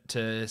 isn't it,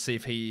 to see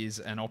if he is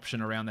an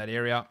option around that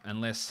area,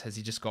 has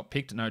he just got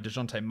picked? No,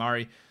 DeJounte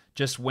Murray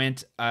just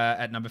went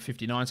at number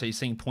 59, so you're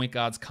seeing point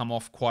guards come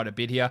off quite a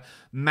bit here.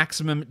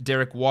 Maximum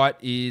Derek White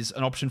is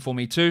an option for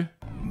me too.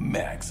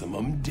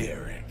 Maximum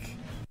Derek.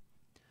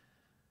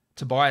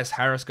 Tobias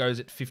Harris goes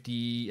at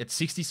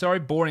 60,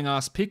 boring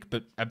ass pick,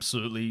 but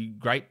absolutely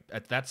great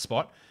at that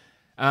spot.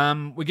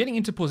 We're getting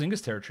into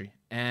Porzingis territory,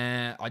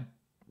 and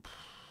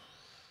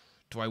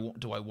do I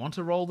want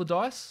to roll the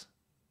dice?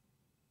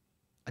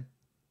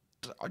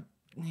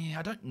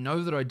 I don't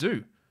know that I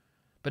do,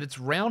 but it's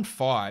round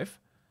 5.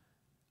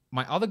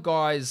 My other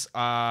guys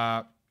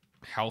are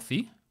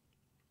healthy.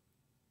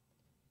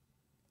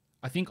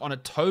 I think on a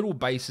total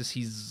basis,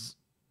 he's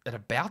at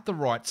about the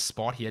right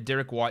spot here.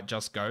 Derek White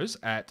just goes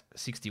at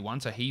 61,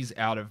 so he's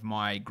out of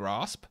my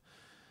grasp.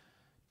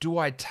 Do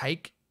I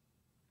take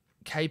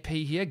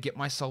KP here, get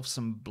myself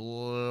some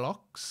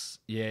blocks?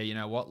 Yeah, you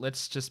know what?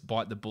 Let's just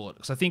bite the bullet.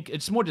 Because I think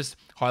it's more just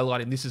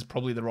highlighting this is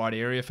probably the right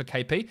area for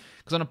KP.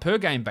 Because on a per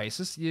game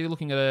basis, you're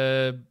looking at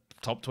a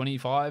top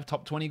 25,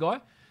 top 20 guy.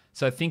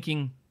 So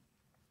thinking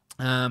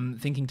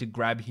to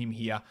grab him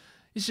here.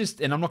 It's just,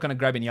 and I'm not going to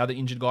grab any other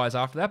injured guys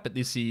after that, but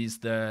this is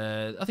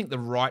I think the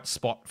right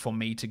spot for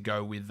me to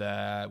go with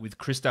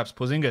Kristaps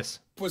Porzingis.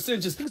 I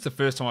think it's the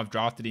first time I've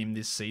drafted him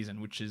this season,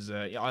 which is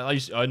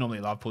I normally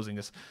love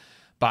Porzingis.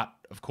 But,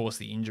 of course,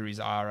 the injuries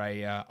are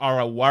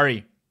a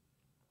worry.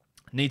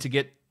 Need to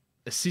get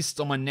assists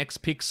on my next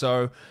pick,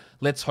 so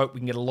let's hope we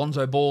can get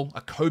Alonzo Ball,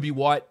 a Kobe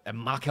White, and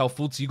Markelle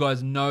Fultz. You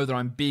guys know that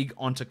I'm big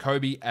onto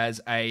Kobe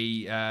as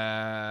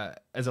a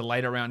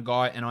later round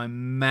guy, and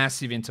I'm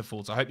massive into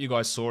Fultz. I hope you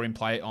guys saw him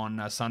play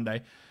on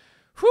Sunday.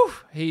 Whew,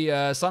 he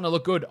starting to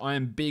look good. I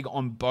am big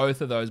on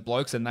both of those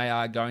blokes, and they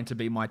are going to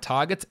be my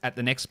targets at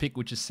the next pick,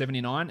 which is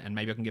 79, and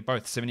maybe I can get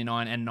both,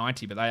 79 and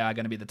 90, but they are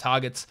going to be the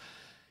targets.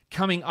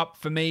 Coming up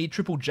for me,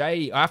 Triple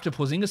J, after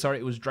Porzingis,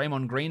 it was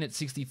Draymond Green at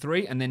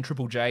 63, and then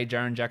Triple J,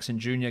 Jaren Jackson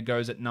Jr.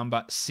 goes at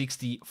number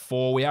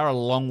 64. We are a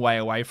long way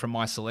away from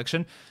my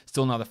selection,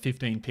 still another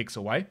 15 picks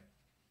away.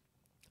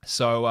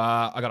 So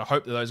I got to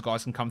hope that those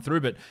guys can come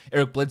through, but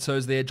Eric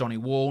Bledsoe's there, Johnny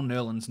Wall,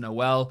 Nerlens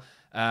Noel.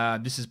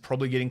 This is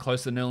probably getting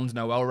close to the Nerlens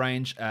Noel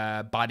range.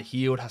 Bud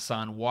Hield,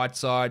 Hassan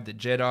Whiteside, the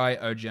Jedi,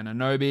 OG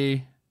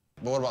Anunoby.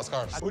 But what about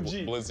scarves?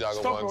 OG.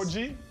 Stop OG.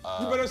 You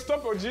better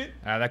stop OG.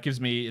 That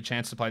gives me a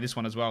chance to play this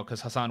one as well,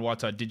 because Hassan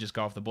Whiteside did just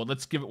go off the board.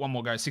 Let's give it one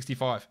more go.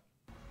 65.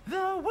 The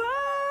world.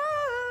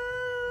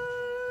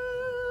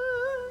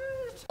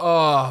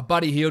 Oh,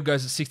 Buddy Hield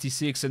goes at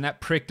 66, and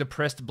that prick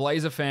depressed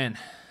Blazer fan,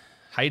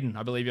 Hayden,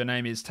 I believe your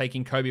name is,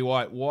 taking Kobe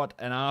White. What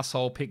an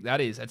asshole pick that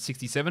is at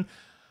 67.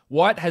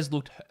 White has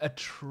looked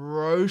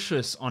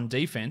atrocious on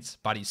defense,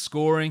 but he's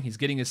scoring, he's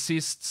getting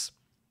assists.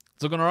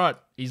 It's looking all right.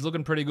 He's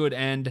looking pretty good,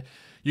 and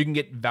you can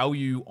get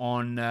value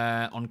on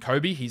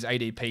Kobe. His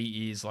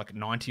ADP is like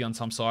 90 on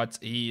some sites.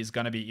 He is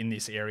going to be in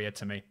this area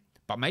to me.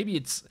 But maybe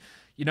it's,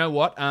 you know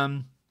what?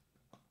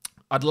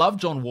 I'd love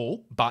John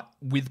Wall, but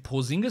with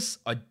Porzingis,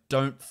 I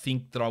don't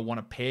think that I want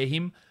to pair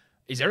him.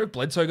 Is Eric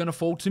Bledsoe going to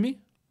fall to me?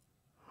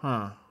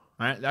 All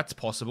right, that's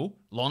possible.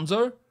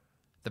 Lonzo,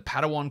 the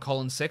Padawan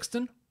Colin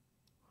Sexton.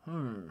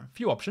 A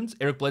few options.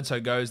 Eric Bledsoe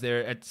goes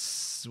there at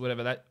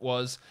whatever that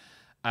was.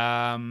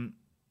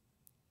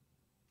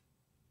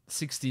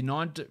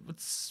 69.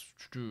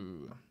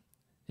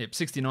 Yep,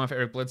 69 for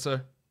Eric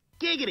Bledsoe.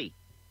 Giggity.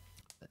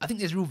 I think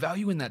there's real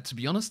value in that, to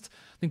be honest.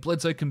 I think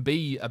Bledsoe can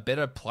be a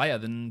better player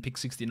than pick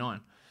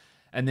 69.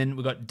 And then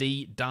we've got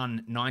D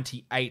Dunn,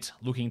 98,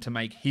 looking to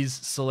make his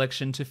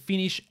selection to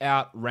finish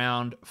out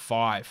round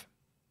 5.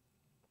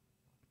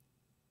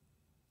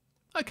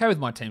 Okay with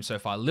my team so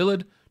far.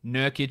 Lillard,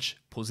 Nurkic,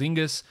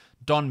 Porzingis,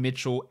 Don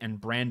Mitchell,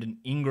 and Brandon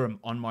Ingram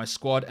on my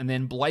squad. And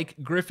then Blake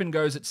Griffin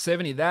goes at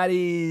 70. That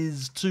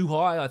is too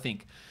high, I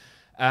think.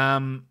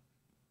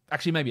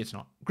 Actually, maybe it's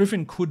not.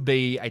 Griffin could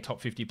be a top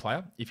 50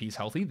 player if he's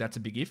healthy. That's a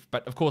big if.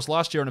 But of course,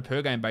 last year on a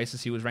per-game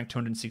basis, he was ranked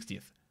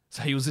 260th.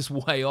 So he was just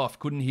way off.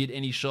 Couldn't hit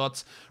any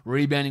shots.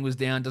 Rebounding was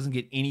down. Doesn't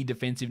get any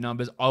defensive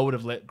numbers. I would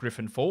have let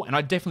Griffin fall. And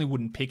I definitely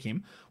wouldn't pick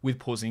him with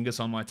Porzingis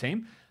on my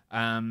team.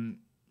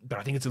 But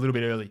I think it's a little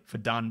bit early for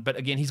Dunn. But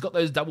again, he's got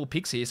those double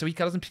picks here, so he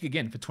doesn't pick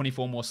again for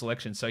 24 more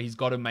selections. So he's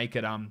got to make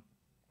it.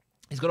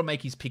 He's got to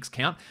make his picks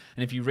count.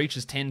 And if he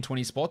reaches 10,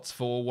 20 spots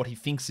for what he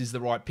thinks is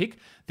the right pick,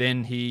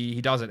 then he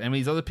does it. And with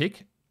his other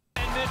pick,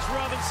 and Mitch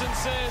Robinson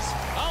says,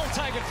 "I'll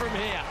take it from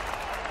here."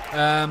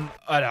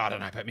 I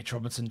don't know about Mitch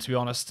Robinson, to be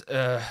honest.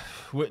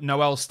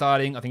 Noel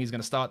starting. I think he's going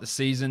to start the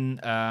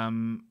season.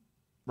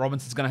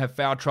 Robinson's going to have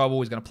foul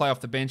trouble. He's going to play off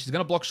the bench. He's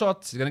going to block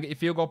shots. He's going to get your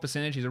field goal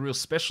percentage. He's a real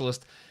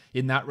specialist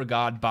in that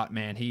regard. But,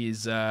 man,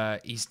 he's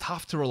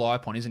tough to rely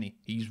upon, isn't he?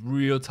 He's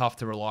real tough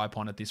to rely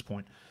upon at this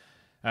point,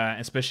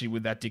 especially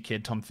with that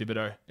dickhead Tom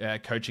Thibodeau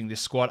coaching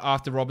this squad.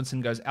 After Robinson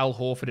goes Al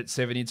Horford at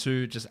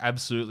 72, just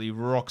absolutely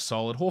rock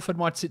solid. Horford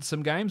might sit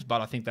some games,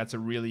 but I think that's a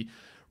really,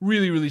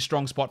 really, really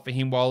strong spot for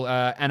him, while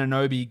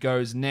Anunoby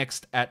goes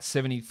next at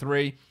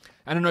 73.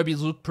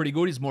 Anunoby's looked pretty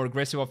good. He's more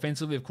aggressive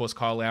offensively. Of course,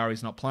 Kyle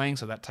Lowry's not playing,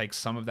 so that takes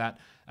some of that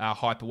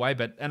hype away.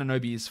 But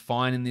Anunoby is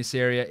fine in this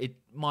area. It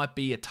might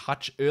be a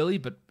touch early,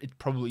 but it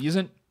probably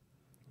isn't.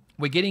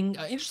 We're getting...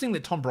 interesting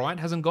that Tom Bryant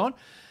hasn't gone.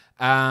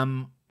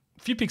 A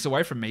few picks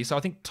away from me, so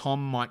I think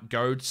Tom might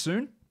go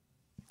soon.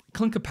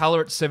 Clint Capella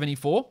at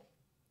 74.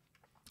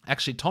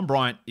 Actually, Tom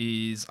Bryant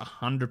is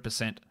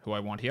 100% who I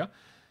want here.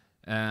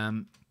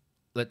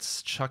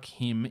 Let's chuck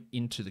him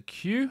into the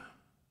queue.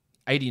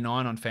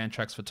 89 on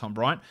Fantrax for Tom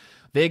Bryant.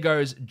 There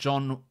goes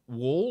John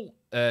Wall.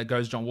 At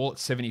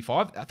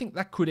 75. I think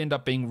that could end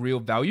up being real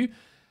value.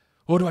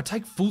 Or do I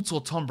take Fultz or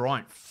Tom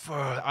Bryant?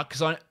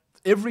 Because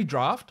every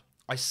draft,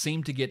 I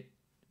seem to get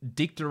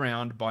dicked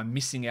around by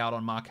missing out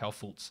on Markelle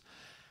Fultz.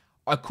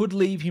 I could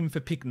leave him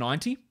for pick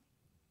 90.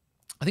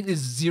 I think there's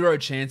zero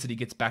chance that he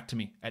gets back to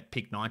me at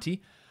pick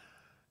 90.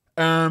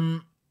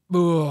 There's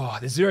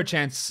zero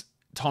chance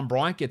Tom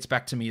Bryant gets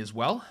back to me as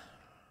well.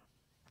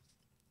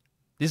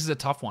 This is a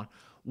tough one.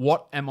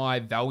 What am I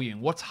valuing?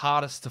 What's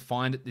hardest to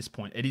find at this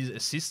point? It is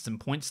assists and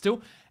points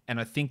still, and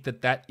I think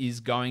that is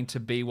going to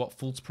be what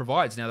Fultz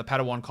provides. Now, the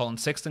Padawan Colin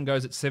Sexton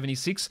goes at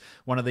 76,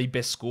 one of the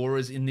best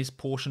scorers in this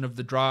portion of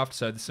the draft,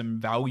 so there's some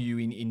value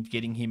in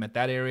getting him at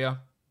that area.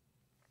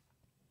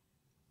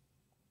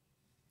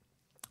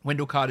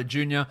 Wendell Carter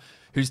Jr.,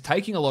 who's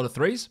taking a lot of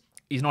threes.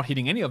 He's not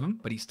hitting any of them,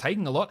 but he's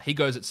taking a lot. He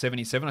goes at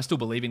 77. I still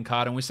believe in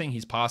Carter, and we're seeing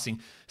his passing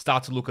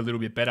start to look a little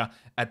bit better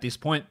at this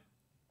point.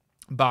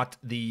 But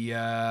the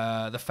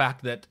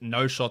fact that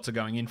no shots are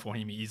going in for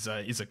him is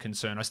a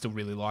concern. I still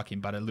really like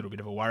him, but a little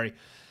bit of a worry.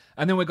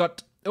 And then we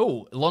got,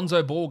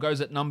 Lonzo Ball goes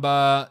at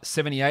number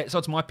 78. So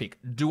it's my pick.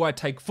 Do I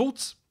take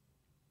Fultz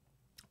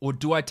or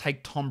do I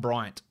take Tom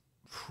Bryant?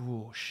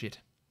 Oh, shit.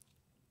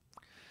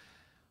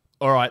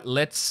 All right,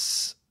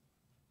 let's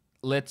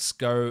let's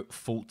go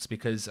Fultz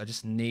because I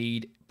just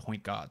need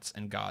point guards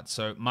and guards.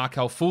 So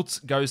Markel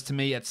Fultz goes to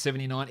me at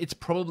 79. It's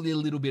probably a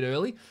little bit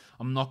early.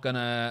 I'm not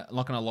gonna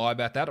lie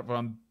about that, but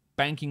I'm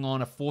banking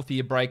on a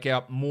fourth-year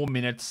breakout, more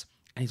minutes,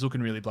 and he's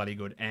looking really bloody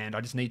good. And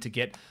I just need to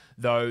get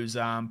those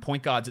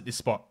point guards at this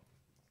spot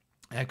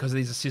because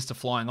these assists are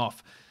flying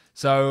off.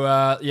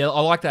 So, yeah,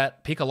 I like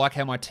that pick. I like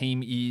how my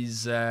team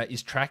is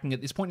tracking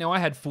at this point. Now, I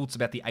had Fultz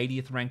about the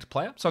 80th ranked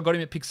player, so I got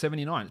him at pick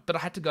 79. But I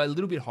had to go a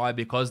little bit higher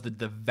because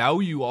the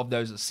value of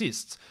those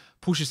assists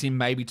pushes him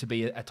maybe to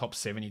be a top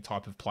 70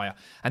 type of player.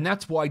 And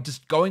that's why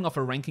just going off a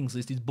rankings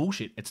list is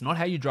bullshit. It's not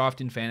how you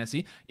draft in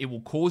fantasy. It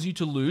will cause you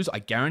to lose, I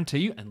guarantee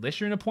you, unless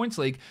you're in a points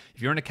league.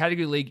 If you're in a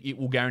category league, it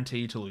will guarantee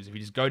you to lose. If you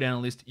just go down a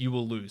list, you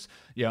will lose.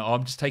 Yeah,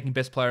 I'm just taking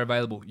best player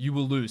available. You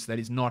will lose. That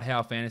is not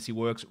how fantasy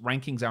works.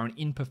 Rankings are an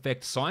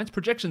imperfect science.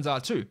 Projections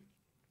are too.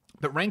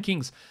 But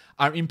rankings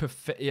are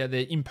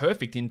they're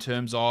imperfect in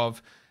terms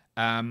of,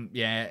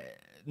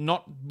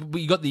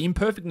 you got the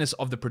imperfectness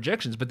of the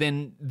projections, but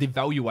then the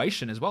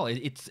valuation as well.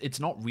 It's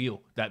not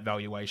real, that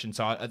valuation.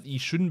 So you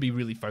shouldn't be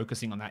really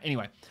focusing on that.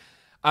 Anyway,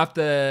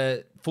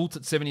 after Fultz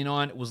at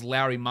 79, it was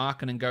Lowry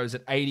Markkinen goes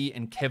at 80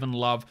 and Kevin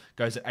Love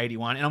goes at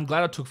 81. And I'm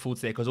glad I took Fultz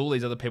there because all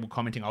these other people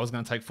commenting I was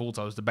going to take Fultz.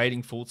 I was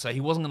debating Fultz, so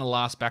he wasn't going to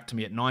last back to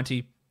me at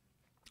 90.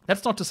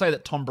 That's not to say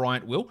that Tom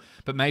Bryant will,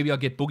 but maybe I'll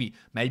get Boogie.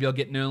 Maybe I'll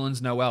get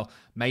Nerlens Noel.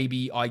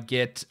 Maybe I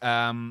get...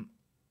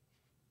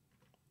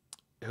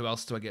 who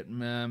else do I get?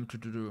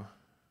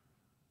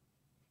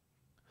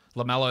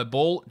 LaMelo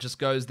Ball just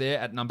goes there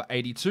at number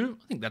 82.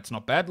 I think that's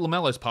not bad.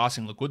 LaMelo's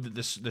passing look good.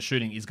 The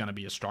shooting is going to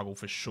be a struggle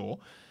for sure.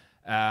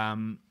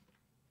 It's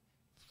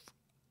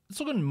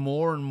looking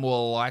more and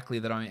more likely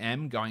that I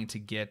am going to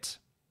get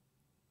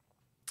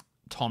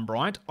Tom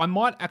Bryant. I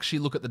might actually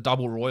look at the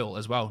double royal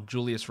as well.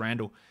 Julius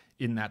Randle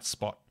in that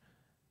spot.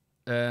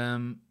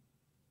 Where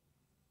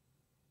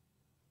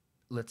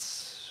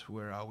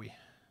are we?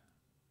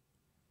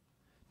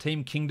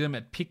 Team Kingdom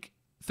at pick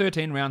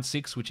 13, round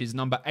 6, which is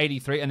number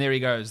 83. And there he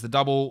goes. The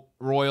double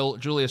royal,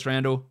 Julius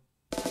Randle.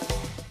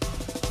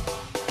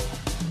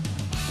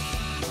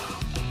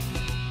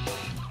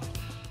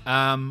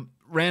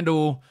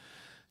 Randle,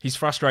 he's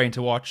frustrating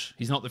to watch.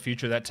 He's not the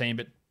future of that team,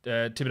 but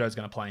Thibodeau's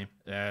going to play him.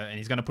 And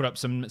he's going to put up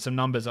some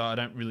numbers. I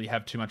don't really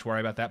have too much worry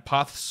about that.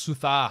 Path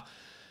Suthar.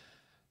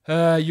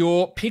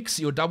 Your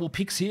double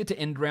picks here to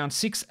end round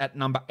 6 at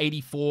number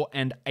 84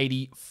 and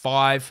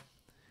 85.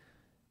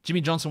 Jimmy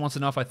Johnson wants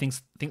to know if I think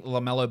the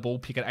LaMelo Ball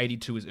pick at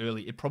 82 is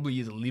early. It probably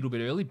is a little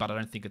bit early, but I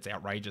don't think it's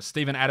outrageous.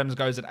 Steven Adams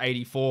goes at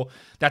 84.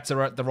 That's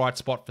the right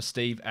spot for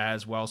Steve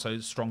as well. So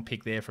strong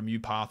pick there from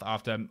you, Path,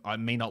 after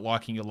me not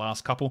liking your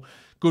last couple.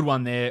 Good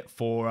one there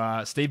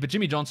for Steve. But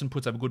Jimmy Johnson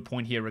puts up a good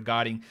point here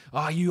regarding,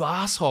 you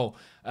asshole.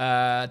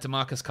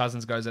 DeMarcus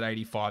Cousins goes at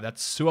 85.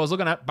 That's who I was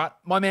looking at. But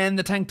my man,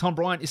 the tank Tom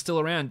Bryant is still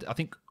around. I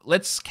think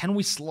can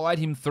we slide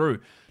him through?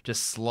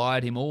 Just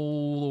slide him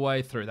all the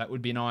way through. That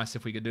would be nice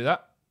if we could do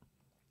that.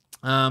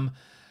 I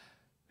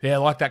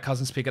like that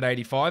Cousins pick at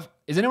 85.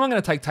 Is anyone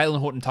going to take Taylor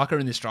Horton-Tucker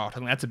in this draft? I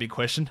think that's a big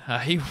question.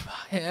 How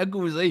good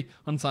was he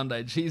on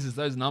Sunday? Jesus,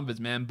 those numbers,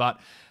 man.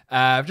 But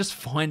just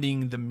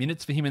finding the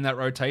minutes for him in that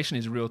rotation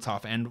is real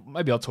tough. And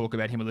maybe I'll talk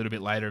about him a little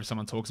bit later if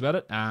someone talks about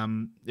it,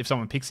 if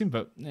someone picks him.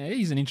 But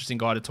he's an interesting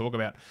guy to talk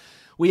about.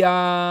 We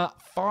are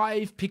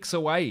 5 picks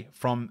away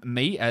from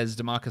me as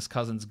DeMarcus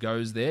Cousins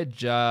goes there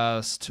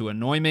just to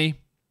annoy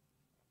me.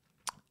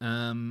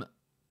 No,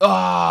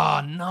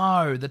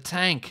 the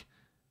tank.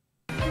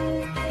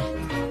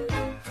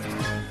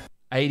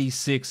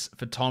 86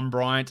 for Tom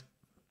Bryant.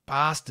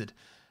 Bastard.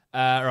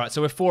 All right,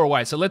 so we're 4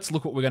 away. So let's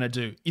look what we're going to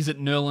do. Is it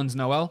Nerlens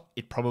Noel?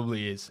 It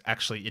probably is.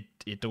 Actually,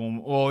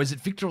 or is it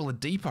Victor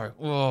Oladipo?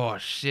 Oh,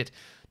 shit.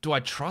 Do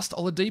I trust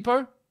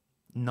Oladipo?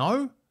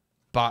 No.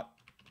 But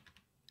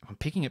I'm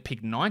picking at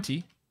pick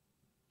 90.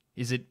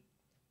 Is it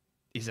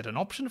an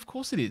option? Of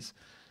course it is.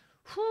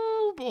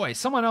 Whew, boy.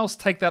 Someone else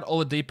take that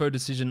Oladipo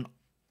decision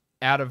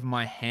out of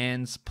my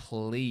hands,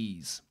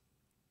 please.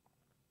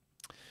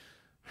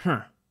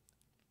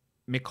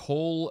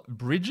 McCall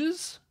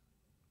Bridges?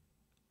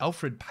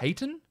 Alfred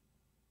Payton?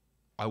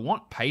 I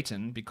want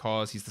Payton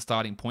because he's the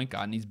starting point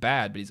guard and he's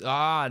bad, but he's...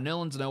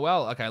 Nerlens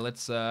Noel. Okay,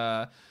 let's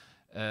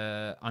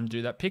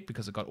undo that pick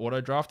because it got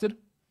auto-drafted.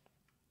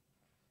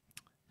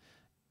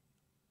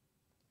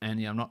 And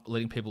yeah, I'm not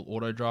letting people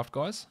auto-draft,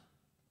 guys.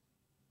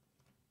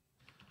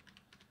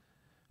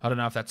 I don't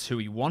know if that's who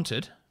he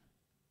wanted.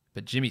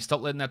 But Jimmy,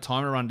 stop letting that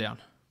timer run down.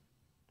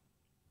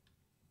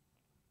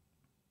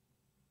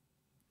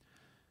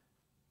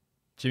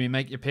 Jimmy,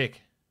 make your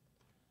pick.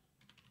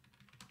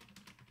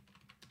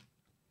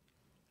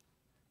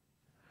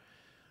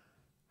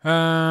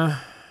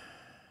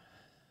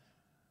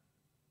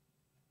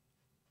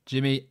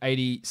 Jimmy,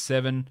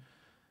 87.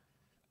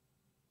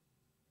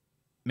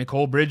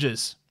 McCall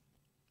Bridges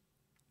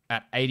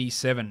at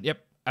 87.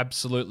 Yep,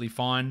 absolutely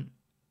fine.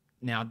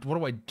 Now, what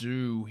do I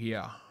do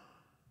here?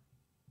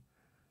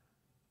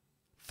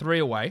 3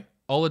 away.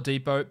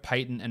 Oladipo,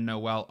 Payton, and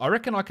Noel. I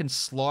reckon I can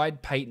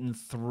slide Payton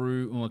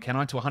through... Or can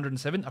I to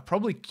 107? I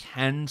probably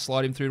can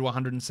slide him through to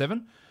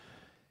 107.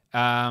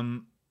 I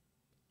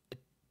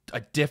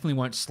definitely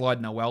won't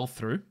slide Noel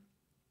through.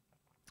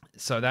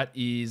 So that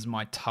is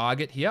my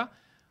target here.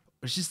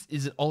 It's just,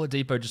 is it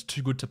Oladipo just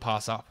too good to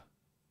pass up?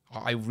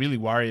 I really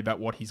worry about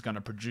what he's going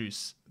to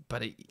produce.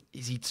 But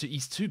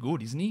he's too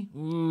good, isn't he?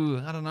 Ooh,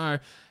 I don't know.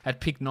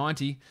 At pick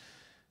 90,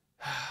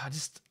 I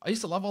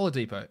used to love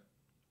Oladipo.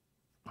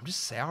 I'm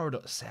just soured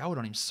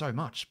on him so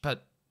much.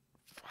 But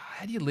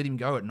how do you let him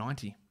go at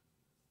 90?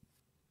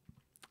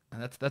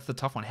 And that's the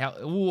tough one.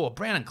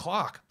 Brandon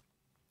Clark.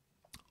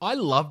 I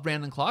love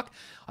Brandon Clark.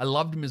 I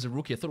loved him as a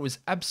rookie. I thought it was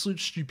absolute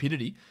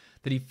stupidity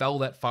that he fell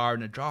that far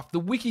in a draft. The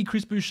wiki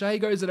Chris Boucher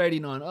goes at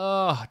 89.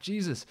 Oh,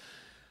 Jesus.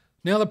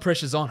 Now the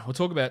pressure's on. We'll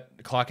talk about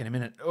Clark in a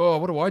minute. Oh,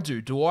 what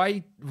do?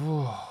 I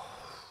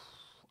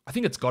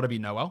think it's got to be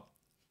Noel.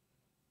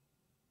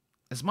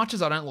 As much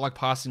as I don't like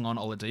passing on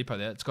Oladipo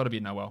there, it's got to be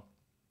Noel.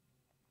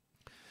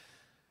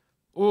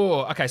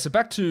 Oh, okay. So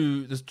back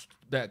to this,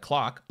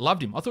 Clark.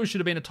 Loved him. I thought he should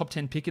have been a top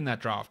 10 pick in that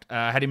draft.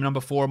 Had him number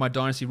 4 on my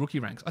Dynasty rookie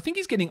ranks. I think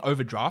he's getting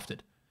overdrafted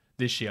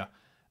this year.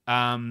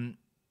 I'm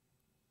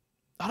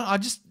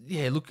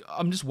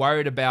just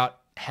worried about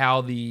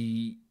how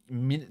the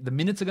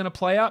minutes are going to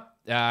play out.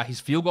 His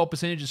field goal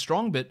percentage is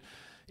strong, but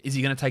is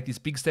he going to take this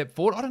big step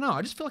forward? I don't know.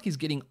 I just feel like he's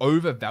getting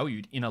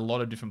overvalued in a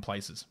lot of different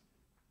places.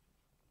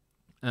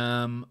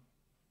 Richie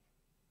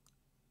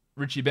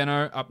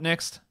Beno up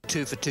next.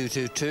 2 for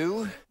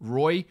 2.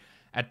 Roy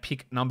at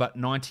pick number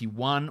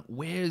 91.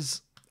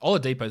 Where's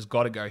Oladipo's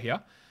got to go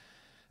here.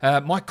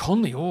 Mike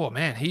Conley. Oh,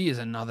 man, he is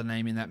another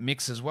name in that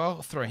mix as well.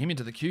 I'll throw him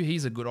into the queue.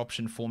 He's a good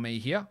option for me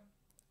here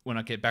when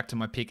I get back to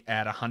my pick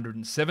at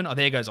 107. Oh,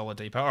 there goes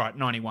Oladipo. All right,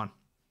 91.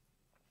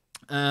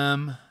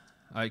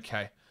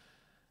 Okay.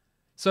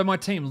 So my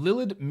team,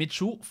 Lillard,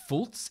 Mitchell,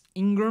 Fultz,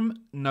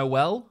 Ingram,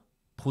 Noel,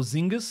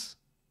 Porzingis,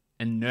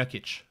 and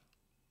Nurkic.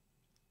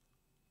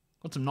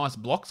 Got some nice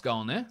blocks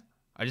going there.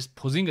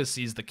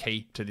 Porzingis is the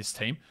key to this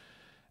team.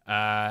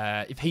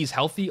 If he's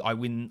healthy, I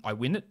win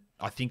it.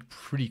 I think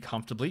pretty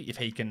comfortably if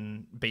he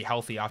can be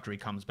healthy after he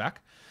comes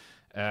back.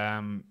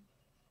 I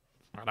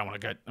don't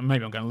want to go.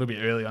 Maybe I'm going a little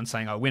bit early on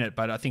saying I win it,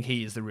 but I think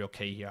he is the real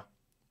key here.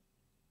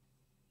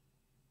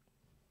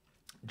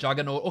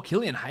 Juggernaut or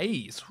Killian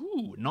Hayes.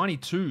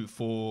 92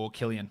 for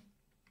Killian.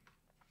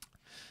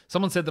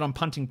 Someone said that I'm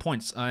punting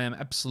points. I am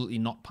absolutely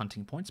not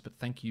punting points, but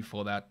thank you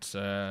for that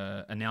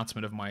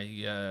announcement of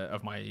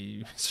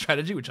my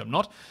strategy, which I'm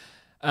not.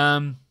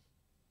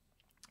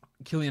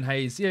 Killian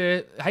Hayes,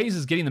 yeah, Hayes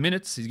is getting the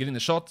minutes. He's getting the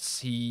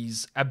shots.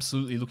 He's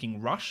absolutely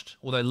looking rushed,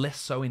 although less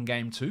so in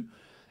game 2.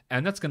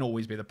 And that's going to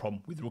always be the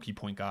problem with rookie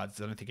point guards.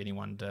 I don't think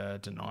anyone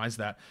denies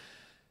that.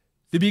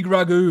 The big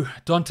ragu,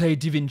 Dante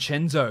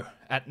DiVincenzo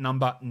at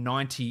number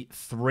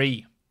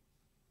 93.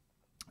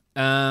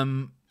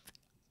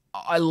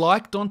 I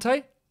like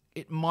Dante.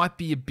 It might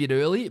be a bit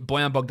early.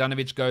 Bojan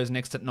Bogdanovic goes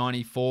next at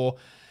 94.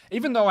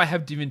 Even though I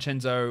have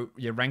DiVincenzo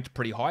ranked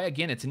pretty high,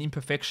 again, it's an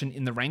imperfection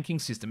in the ranking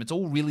system. It's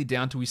all really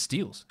down to his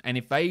steals. And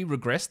if they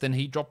regress, then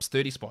he drops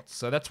 30 spots.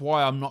 So that's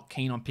why I'm not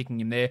keen on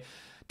picking him there.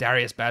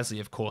 Darius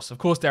Bazley, of course. Of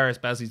course, Darius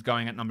Bazley's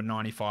going at number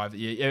 95.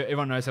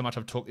 Everyone knows how much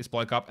I've talked this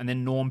bloke up. And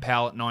then Norm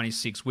Powell at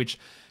 96, which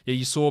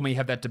you saw me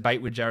have that debate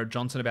with Jared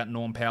Johnson about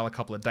Norm Powell a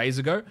couple of days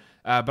ago.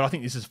 But I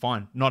think this is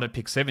fine. Not at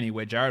pick 70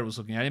 where Jared was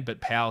looking at him, but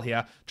Powell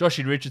here.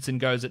 Joshie Richardson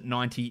goes at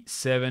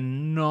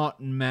 97.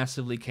 Not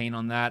massively keen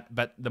on that.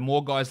 But the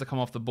more guys that come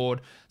off the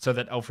board so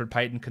that Alfred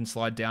Payton can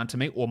slide down to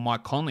me, or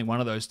Mike Conley, one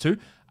of those two,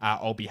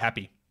 I'll be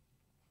happy.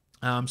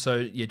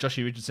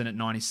 Joshie Richardson at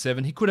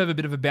 97. He could have a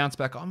bit of a bounce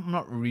back. I'm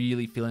not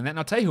really feeling that. And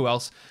I'll tell you who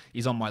else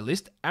is on my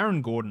list.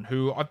 Aaron Gordon,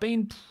 who I've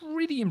been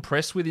pretty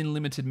impressed with in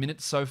limited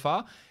minutes so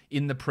far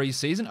in the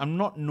preseason. I'm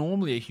not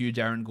normally a huge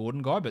Aaron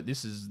Gordon guy, but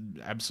this is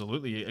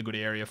absolutely a good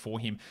area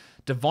for him.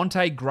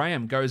 Devontae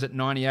Graham goes at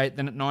 98,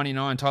 then at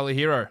 99, Tyler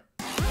Hero.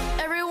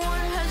 Everyone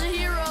has a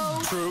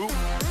hero. True.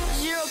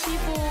 0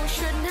 people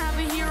shouldn't have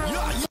a hero.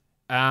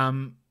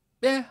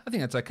 Yeah, I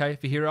think that's okay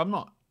for Hero. I'm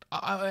not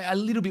a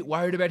little bit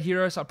worried about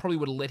Hero, so I probably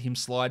would have let him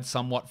slide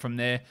somewhat from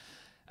there.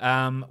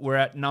 We're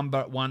at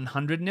number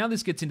 100. Now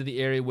this gets into the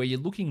area where you're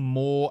looking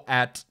more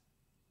at,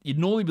 you'd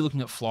normally be looking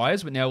at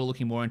flyers, but now we're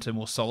looking more into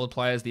more solid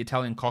players. The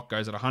Italian cock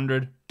goes at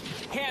 100.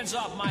 Hands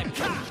off my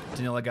cock!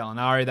 Danilo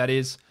Gallinari, that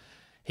is.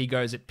 He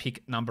goes at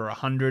pick number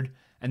 100.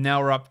 And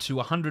now we're up to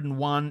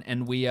 101,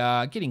 and we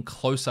are getting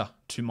closer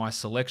to my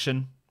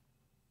selection.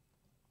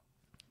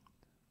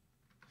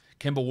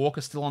 Kemba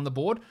Walker still on the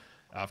board.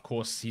 Of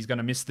course, he's going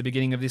to miss the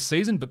beginning of this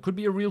season, but could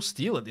be a real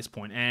steal at this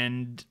point.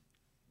 And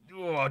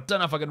I don't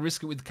know if I can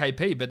risk it with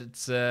KP, but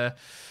it's...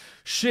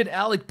 shit,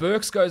 Alec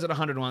Burks goes at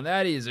 101.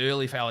 That is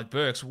early for Alec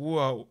Burks.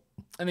 Whoa.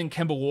 And then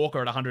Kemba Walker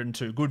at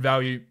 102. Good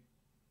value.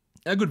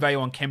 A good value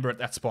on Kemba at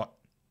that spot.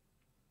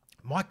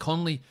 Mike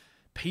Conley,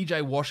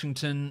 PJ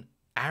Washington,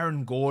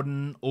 Aaron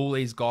Gordon, all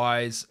these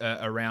guys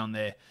around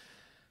there.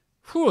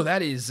 Whew,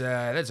 that's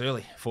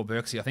early for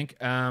Burksy, I think.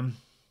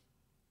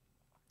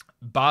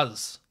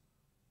 Buzz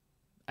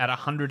at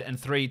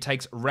 103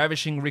 takes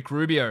Ravishing Rick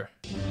Rubio.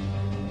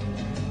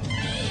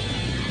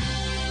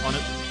 On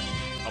it.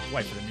 I'll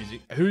wait for the music.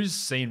 Who's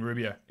seen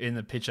Rubio in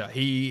the picture?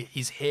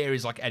 His hair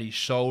is like at his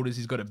shoulders.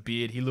 He's got a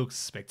beard. He looks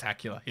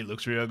spectacular. He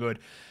looks real good.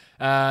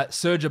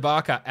 Serge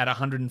Ibaka at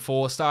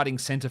 104, starting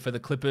center for the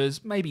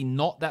Clippers. Maybe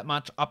not that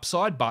much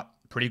upside, but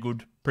pretty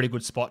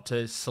good spot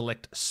to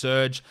select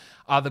Serge.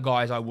 Other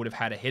guys I would have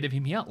had ahead of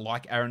him here,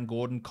 like Aaron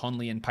Gordon,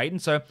 Conley, and Payton.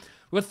 So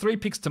we've got 3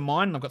 picks to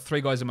mine, and I've got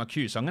 3 guys in my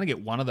queue. So I'm going to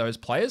get one of those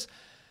players.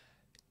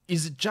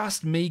 Is it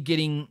just me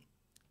getting...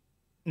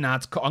 Nah,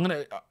 I'm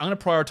going to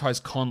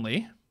prioritize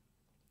Conley,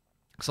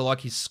 because I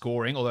like his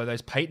scoring, although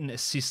those Payton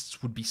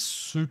assists would be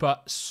super,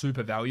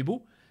 super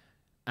valuable.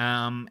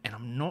 And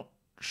I'm not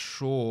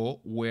sure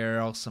where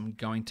else I'm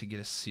going to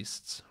get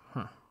assists.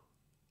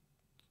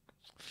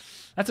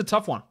 That's a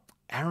tough one.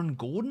 Aaron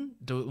Gordon?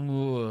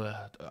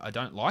 I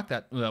don't like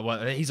that.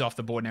 Well, he's off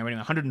the board now anyway.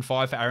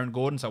 105 for Aaron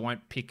Gordon, so I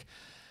won't pick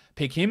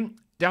him.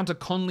 Down to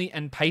Conley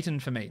and Payton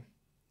for me.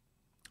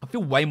 I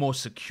feel way more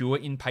secure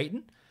in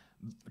Payton.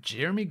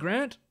 Jeremy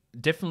Grant?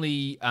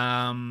 Definitely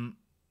fallen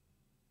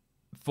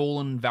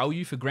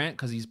value for Grant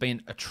because he's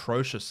been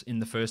atrocious in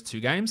the first 2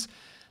 games.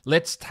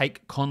 Let's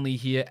take Conley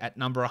here at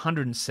number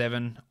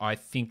 107. I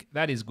think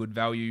that is good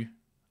value.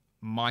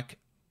 Mike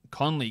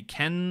Conley.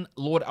 Can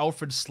Lord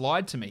Alfred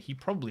slide to me? He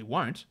probably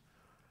won't,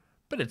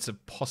 but it's a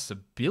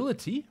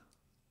possibility.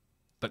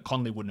 But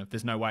Conley wouldn't have.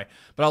 There's no way.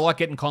 But I like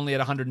getting Conley at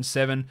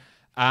 107.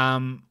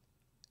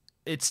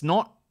 It's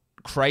not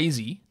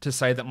crazy to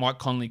say that Mike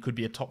Conley could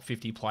be a top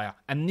 50 player.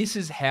 And this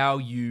is how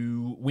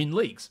you win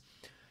leagues.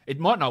 It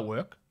might not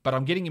work, but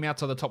I'm getting him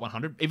outside the top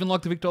 100. Even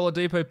like the Victor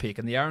Oladipo pick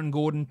and the Aaron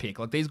Gordon pick.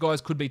 Like these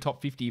guys could be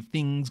top 50 if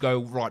things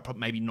go right, but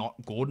maybe not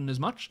Gordon as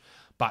much.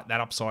 But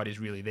that upside is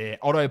really there.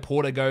 Otto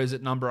Porter goes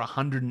at number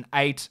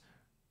 108.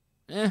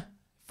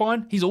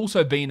 Fine. He's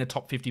also been a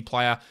top 50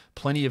 player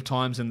plenty of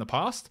times in the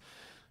past.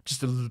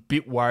 Just a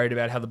bit worried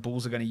about how the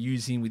Bulls are going to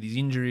use him with his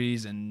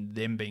injuries and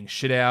them being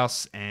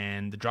shithouse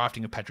and the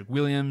drafting of Patrick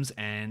Williams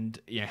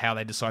and how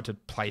they decide to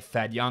play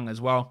Thad Young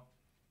as well.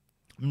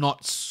 I'm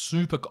not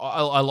super...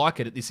 I like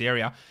it at this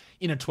area.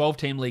 In a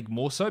 12-team league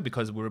more so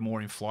because we're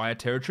more in flyer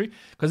territory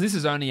because this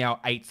is only our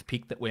 8th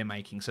pick that we're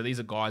making. So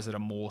these are guys that are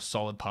more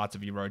solid parts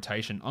of your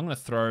rotation. I'm going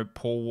to throw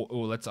Paul...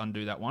 Oh, let's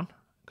undo that one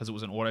because it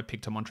was an auto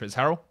pick to Montrezl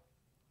Harrell.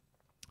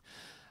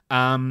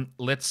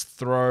 Let's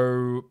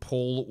throw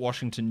Paul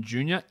Washington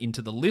Jr.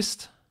 into the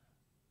list,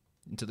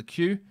 into the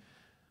queue.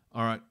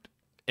 All right.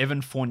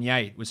 Evan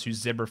Fournier was who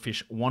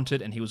Zebrafish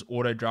wanted, and he was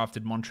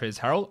auto-drafted Montrezl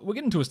Harrell. We're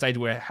getting to a stage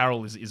where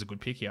Harrell is a good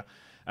pick here.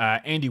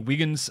 Andy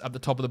Wiggins at the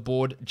top of the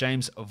board.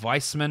 James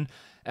Weissman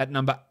at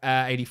number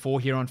 84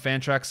 here on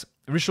Fantrax.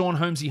 Richaun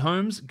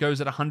Holmes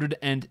goes at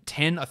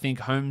 110. I think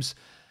Holmes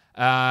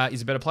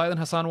is a better player than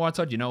Hassan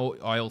Whiteside.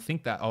 I'll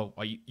think that.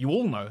 You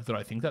all know that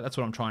I think that. That's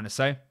what I'm trying to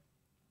say.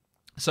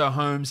 So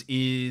Holmes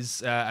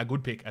is a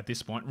good pick at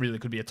this point. Really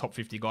could be a top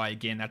 50 guy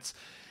again.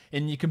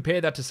 And you compare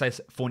that to, say,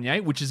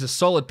 Fournier, which is a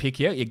solid pick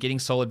here. You're getting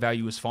solid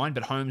value is fine,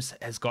 but Holmes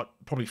has got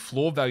probably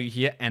floor value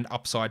here and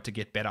upside to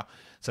get better.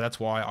 So that's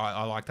why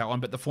I like that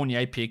one. But the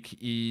Fournier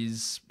pick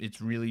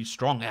it's really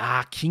strong.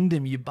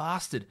 Kingdom, you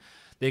bastard.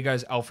 There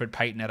goes Alfred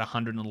Payton at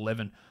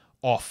 111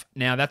 off.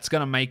 Now, that's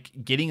going to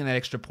make getting that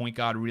extra point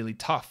guard really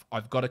tough.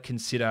 I've got to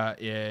consider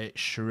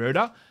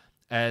Schroeder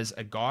as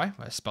a guy.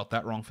 I spelt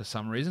that wrong for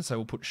some reason, so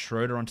we'll put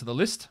Schroeder onto the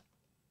list.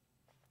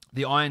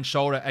 The Iron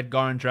Shoulder at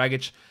Goran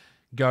Dragic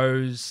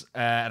goes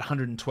at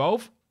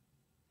 112.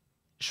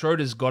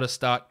 Schroeder's got to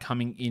start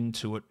coming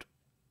into it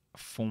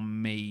for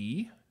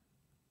me.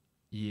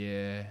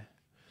 Yeah.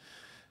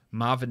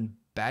 Marvin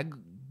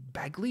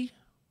Bagley?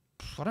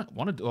 I don't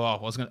want to do...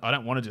 I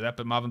don't want to do that,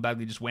 but Marvin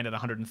Bagley just went at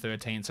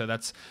 113, so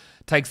that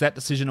takes that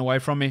decision away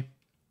from me.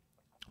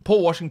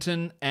 Paul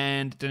Washington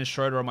and Dennis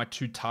Schroeder are my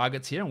 2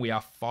 targets here, and we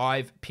are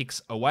 5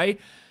 picks away.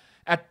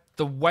 At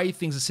the way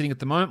things are sitting at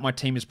the moment, my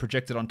team is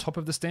projected on top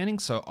of the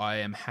standings, so I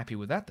am happy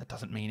with that. That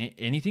doesn't mean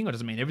anything. It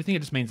doesn't mean everything. It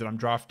just means that I'm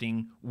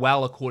drafting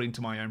well according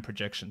to my own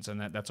projections,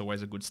 and that's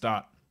always a good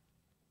start.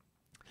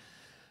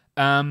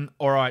 All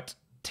right,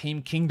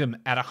 Team Kingdom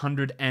at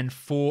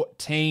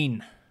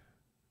 114.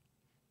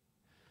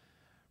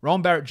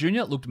 Ron Barrett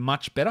Jr. looked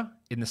much better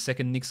in the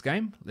second Knicks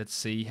game. Let's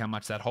see how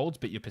much that holds,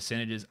 but your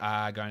percentages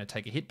are going to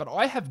take a hit. But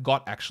I have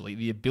got, actually,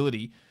 the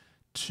ability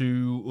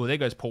to... Well, there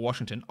goes Paul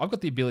Washington. I've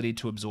got the ability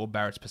to absorb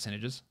Barrett's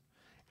percentages,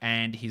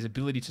 and his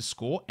ability to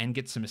score and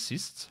get some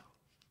assists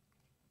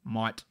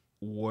might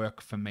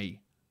work for me.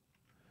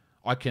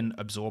 I can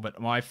absorb it.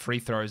 My free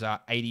throws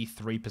are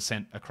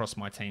 83% across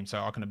my team,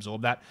 so I can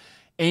absorb that.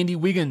 Andy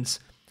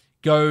Wiggins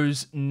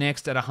goes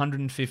next at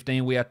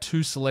 115. We are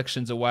 2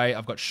 selections away.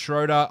 I've got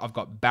Schroeder. I've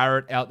got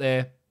Barrett out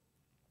there.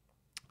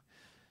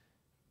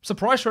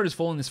 Surprised Schroeder's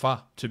fallen this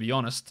far, to be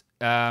honest.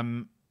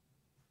 Harrell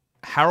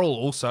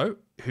also,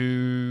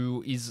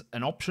 who is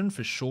an option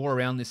for sure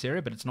around this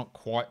area, but it's not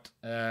quite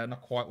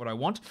what I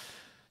want.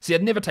 See,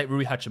 I'd never take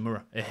Rui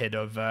Hachimura ahead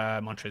of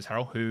Montrezl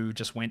Harrell, who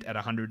just went at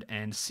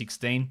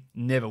 116.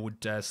 Never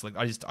would select.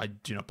 I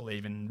do not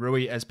believe in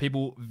Rui, as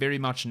people very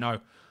much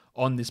know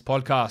on this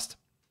podcast.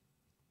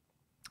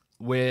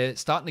 we're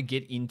starting to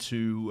get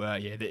into,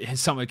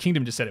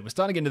 Kingdom just said it. We're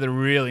starting to get into the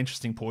real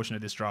interesting portion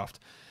of this draft.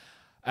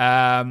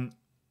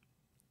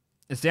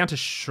 It's down to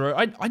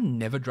Schroeder. I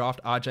never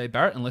draft RJ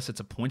Barrett unless it's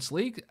a points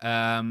league.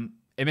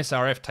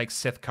 MSRF takes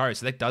Seth Curry,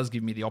 so that does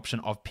give me the option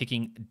of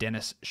picking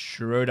Dennis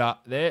Schroeder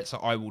there, so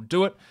I will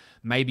do it.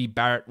 Maybe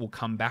Barrett will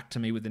come back to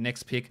me with the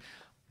next pick.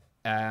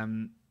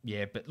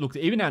 But look,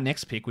 even our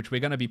next pick, which we're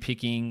going to be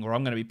picking, or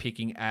I'm going to be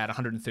picking at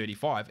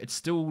 135, it's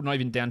still not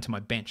even down to my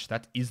bench.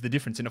 That is the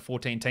difference in a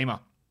 14-teamer.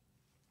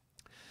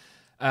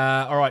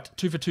 All right,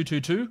 2 for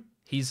 222.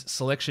 His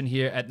selection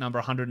here at number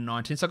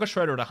 119. So I got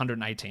Schroeder at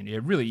 118. Yeah,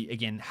 really,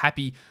 again,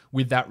 happy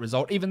with that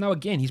result. Even though,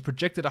 again, he's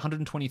projected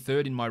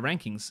 123rd in my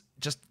rankings.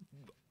 Just,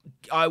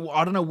 I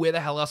don't know where the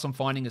hell else I'm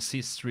finding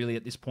assists, really,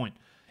 at this point.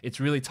 It's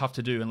really tough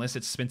to do, unless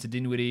it's Spencer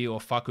Dinwiddie or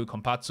Facu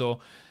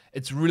Campazzo.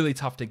 It's really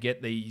tough to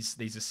get these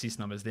assist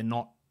numbers. They're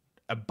not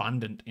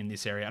abundant in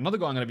this area. Another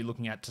guy I'm going to be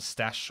looking at to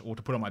stash or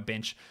to put on my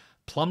bench,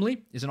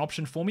 Plumlee is an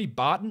option for me.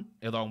 Barton,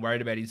 although I'm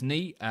worried about his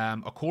knee.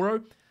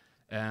 Okoro.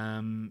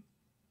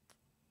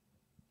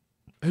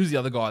 Who's the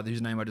other guy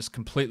whose name I just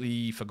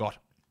completely forgot?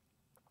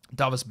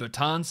 Davis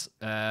Bertans.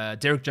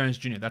 Derek Jones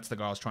Jr. That's the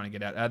guy I was trying to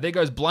get at. There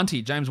goes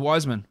Blunty, James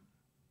Wiseman.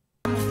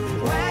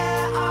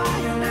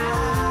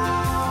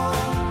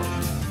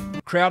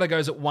 Crowder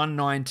goes at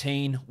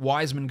 119.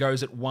 Wiseman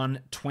goes at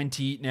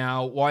 120.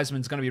 Now,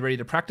 Wiseman's going to be ready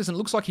to practice, and it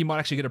looks like he might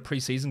actually get a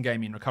preseason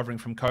game in recovering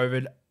from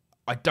COVID.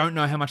 I don't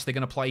know how much they're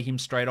going to play him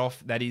straight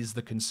off. That is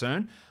the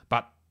concern.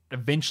 But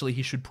eventually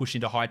he should push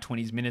into high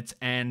 20s minutes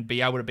and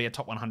be able to be a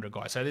top 100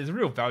 guy. So there's a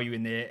real value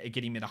in there,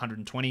 getting him at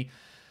 120.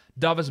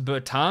 Davis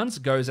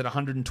Bertans goes at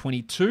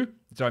 122.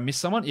 Did I miss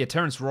someone? Yeah,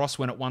 Terrence Ross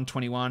went at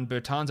 121,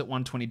 Bertans at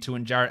 122,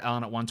 and Jarrett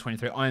Allen at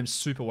 123. I am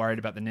super worried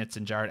about the Nets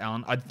and Jarrett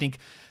Allen. I think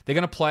they're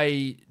going to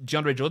play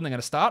DeAndre Jordan. They're going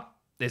to start.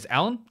 There's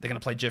Allen. They're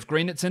going to play Jeff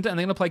Green at center, and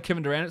they're going to play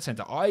Kevin Durant at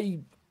center. I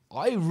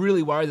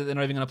really worry that they're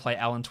not even going to play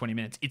Allen 20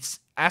 minutes. It's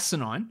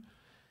asinine,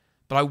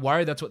 but I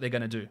worry that's what they're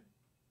going to do.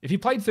 If he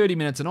played 30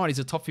 minutes a night, he's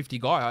a top 50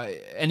 guy.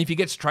 And if he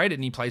gets traded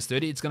and he plays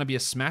 30, it's going to be a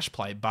smash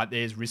play, but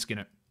there's risk in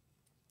it.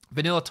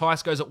 Vanilla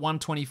Tice goes at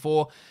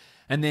 124,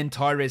 and then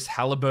Tyrese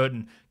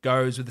Halliburton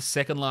goes with the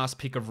second last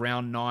pick of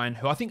round 9,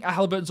 who I think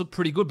Halliburton's look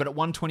pretty good, but at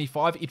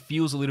 125, it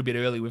feels a little bit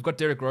early. We've got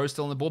Derrick Rose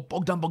still on the board.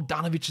 Bogdan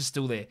Bogdanovic is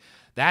still there.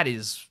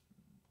 That's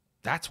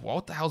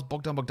what the hell's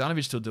Bogdan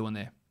Bogdanovic still doing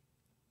there?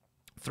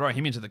 Throw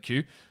him into the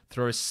queue.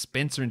 Throw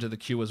Spencer into the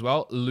queue as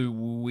well. Lou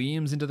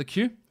Williams into the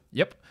queue.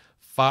 Yep.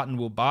 Farton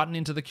Will Barton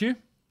into the queue.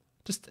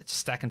 Just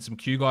stacking some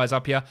queue guys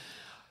up here.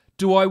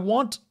 Do I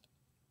want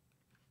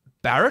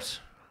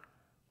Barrett?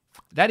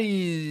 That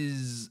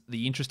is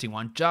the interesting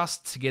one,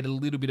 just to get a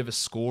little bit of a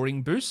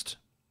scoring boost.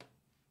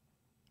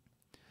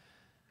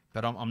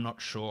 But I'm not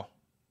sure.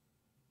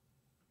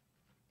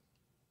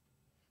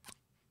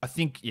 I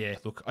think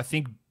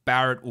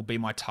Barrett will be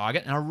my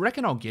target, and I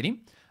reckon I'll get him.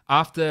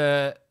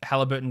 After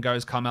Halliburton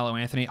goes Carmelo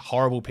Anthony,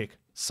 horrible pick.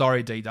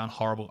 Sorry, D-Dunn,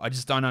 horrible. I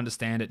just don't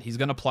understand it. He's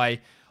going to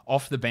play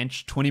off the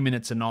bench 20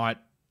 minutes a night.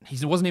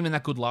 He wasn't even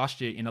that good last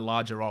year in a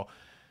larger role.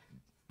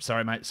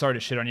 Sorry, mate. Sorry to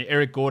shit on you.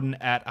 Eric Gordon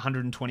at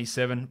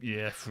 127.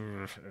 Yeah,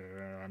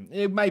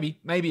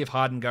 maybe if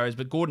Harden goes,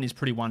 but Gordon is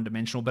pretty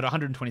one-dimensional. But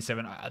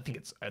 127, I think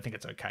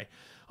it's okay.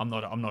 I'm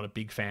not a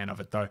big fan of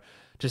it though.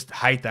 Just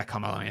hate that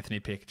Carmelo Anthony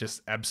pick.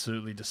 Just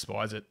absolutely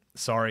despise it.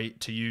 Sorry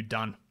to you,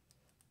 done.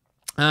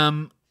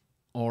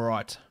 All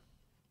right.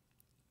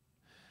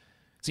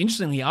 So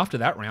interestingly, after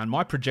that round,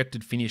 my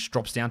projected finish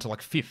drops down to like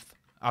 5th.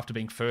 After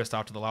being first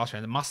after the last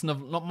round. It must not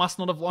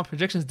have liked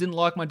projections. Didn't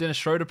like my Dennis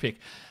Schroeder pick.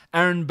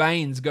 Aaron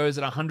Baines goes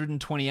at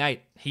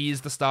 128. He is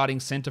the starting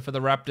center for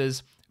the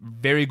Raptors.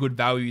 Very good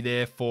value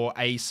there for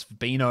a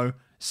Svino.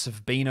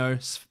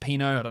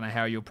 I don't know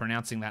how you're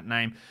pronouncing that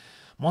name.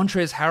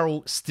 Montrezl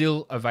Harrell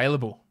still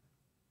available.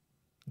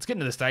 It's getting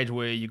to the stage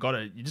where you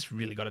just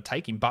really got to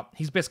take him. But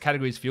his best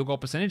category is field goal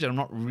percentage, and I'm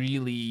not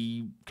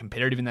really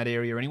competitive in that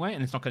area anyway.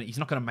 And he's not going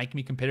to make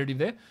me competitive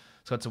there.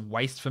 So it's a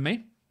waste for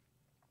me.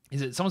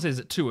 Someone says, is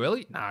it too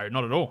early? No,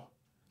 not at all.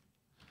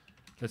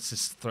 Let's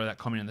just throw that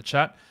comment in the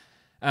chat.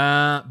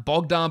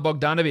 Bogdan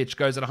Bogdanovic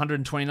goes at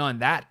 129.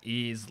 That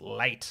is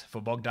late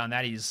for Bogdan.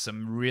 That is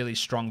some really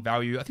strong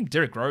value. I think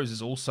Derrick Rose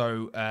is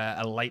also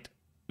a late.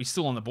 He's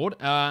still on the board.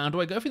 Do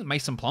I go for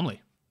Mason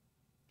Plumlee?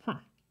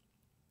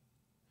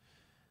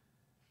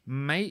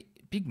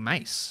 Big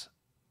Mace.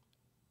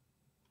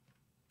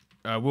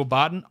 Will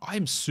Barton, I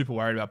am super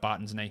worried about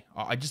Barton's knee.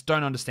 I just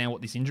don't understand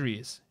what this injury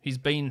is. He's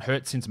been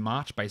hurt since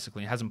March,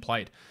 basically, and hasn't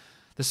played.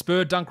 The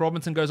Spur, Dunk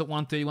Robinson, goes at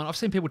 131. I've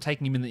seen people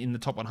taking him in the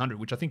top 100,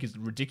 which I think is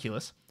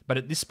ridiculous. But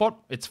at this spot,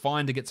 it's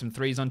fine to get some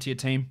threes onto your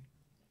team.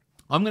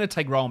 I'm going to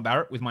take Rowan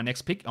Barrett with my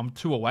next pick. I'm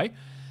 2 away.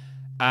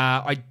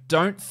 I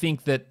don't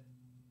think that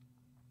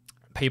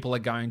people are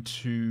going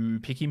to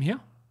pick him here.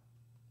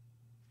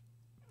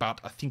 But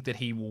I think that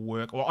he will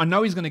work. Well, I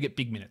know he's going to get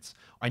big minutes.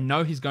 I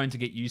know he's going to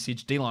get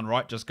usage. Delon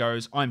Wright just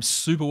goes. I'm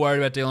super worried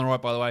about Delon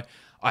Wright, by the way.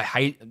 I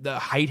hate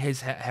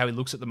how he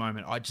looks at the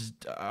moment.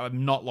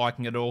 I'm not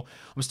liking it at all.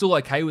 I'm still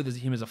okay with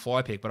him as a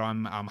fly pick, but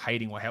I'm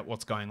hating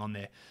what's going on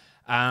there.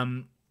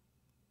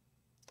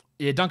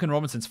 Yeah, Duncan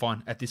Robinson's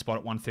fine at this spot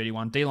at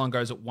 131. D-line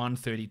goes at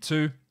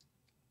 132.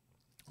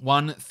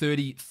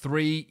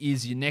 133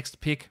 is your next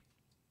pick.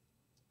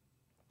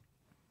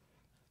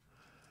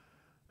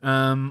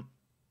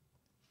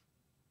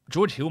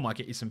 George Hill might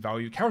get you some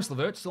value. Karis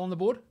LeVert still on the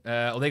board.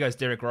 There goes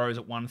Derek Rose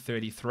at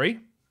 133,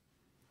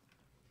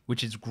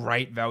 which is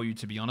great value,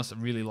 to be honest. I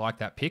really like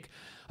that pick.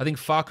 I think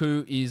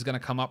Faku is going to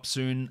come up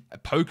soon.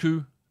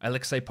 Poku,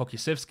 Alexei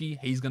Pokusevsky,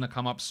 he's going to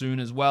come up soon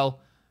as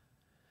well.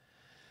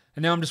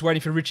 And now I'm just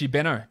waiting for Richie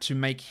Beno to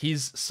make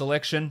his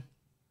selection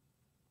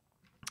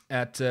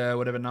at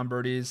whatever number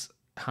it is,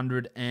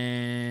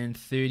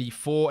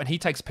 134. And he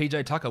takes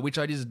PJ Tucker, which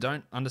I just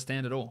don't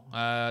understand at all.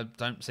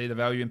 Don't see the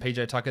value in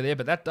PJ Tucker there,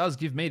 but that does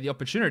give me the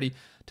opportunity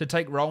to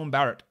take Rowan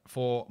Barrett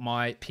for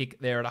my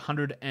pick there at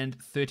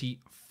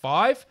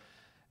 135.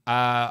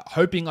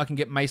 Hoping I can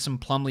get Mason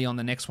Plumlee on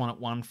the next one at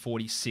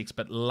 146,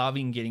 but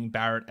loving getting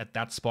Barrett at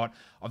that spot.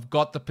 I've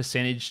got the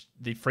percentage,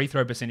 the free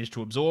throw percentage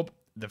to absorb.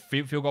 The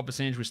field goal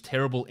percentage was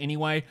terrible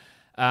anyway,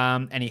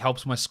 and he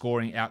helps my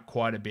scoring out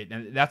quite a bit.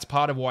 And that's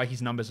part of why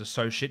his numbers are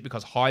so shit,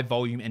 because high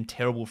volume and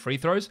terrible free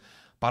throws,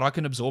 but I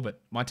can absorb it.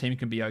 My team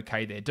can be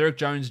okay there. Derek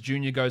Jones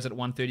Jr. goes at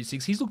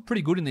 136. He's looked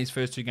pretty good in these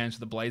first two games for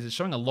the Blazers,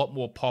 showing a lot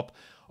more pop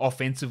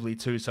offensively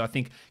too, so I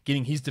think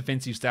getting his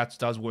defensive stats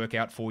does work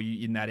out for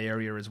you in that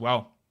area as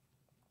well.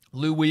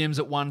 Lou Williams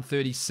at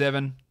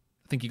 137.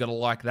 I think you got to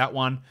like that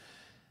one.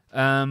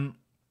 I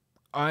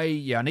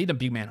need a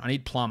big man. I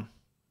need Plum.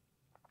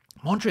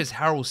 Montrezl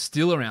Harrell's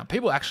still around.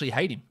 People actually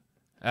hate him.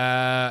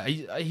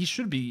 He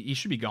should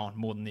be going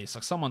more than this.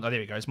 Like someone, there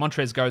he goes.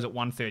 Montrez goes at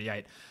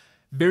 138.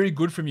 Very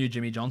good from you,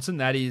 Jimmy Johnson.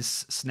 That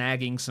is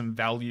snagging some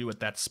value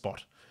at that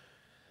spot.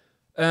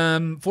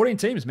 14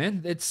 teams,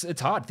 man.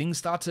 It's hard. Things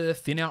start to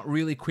thin out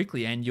really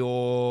quickly, and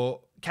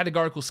your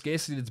categorical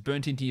scarcity that's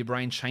burnt into your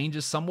brain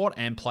changes somewhat,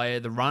 and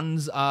the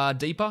runs are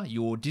deeper.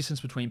 Your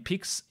distance between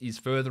picks is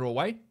further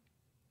away.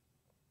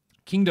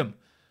 Kingdom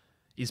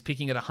is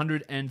picking at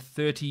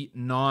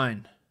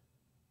 139.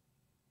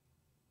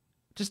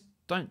 Just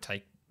don't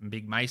take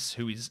Big Mace,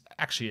 who is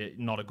actually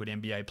not a good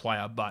NBA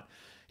player, but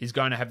he's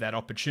going to have that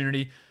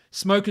opportunity.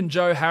 Smokin'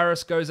 Joe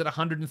Harris goes at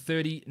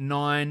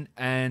 139,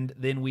 and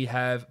then we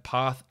have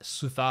Parth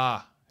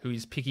Suthar, who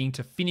is picking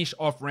to finish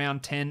off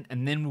round 10,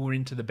 and then we're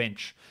into the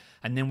bench.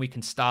 And then we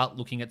can start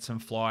looking at some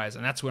flyers.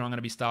 And that's where I'm going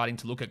to be starting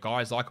to look at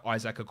guys like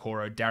Isaac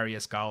Okoro,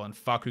 Darius Garland,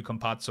 Facu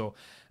Campazzo,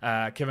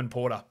 Kevin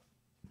Porter.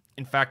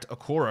 In fact,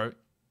 Okoro,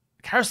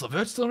 Karis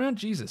LeVert's still around?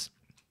 Jesus.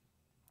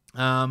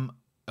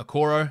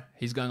 Okoro,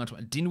 he's going on to...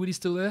 Dinwiddie's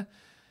still there?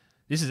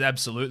 This is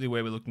absolutely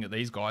where we're looking at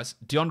these guys.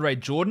 DeAndre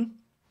Jordan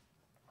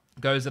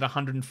goes at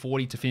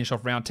 140 to finish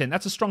off round 10.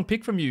 That's a strong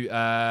pick from you,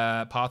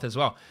 Parth, as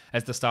well.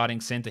 As the starting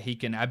center, he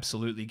can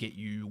absolutely get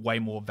you way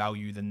more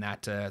value than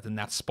that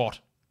spot.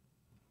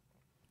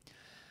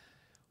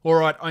 All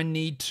right, I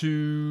need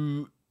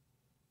to...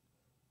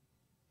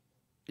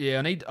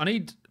 Yeah, I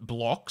need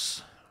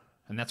blocks,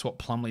 and that's what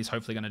Plumlee's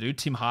hopefully going to do.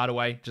 Tim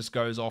Hardaway just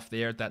goes off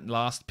there at that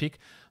last pick.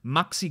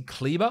 Maxi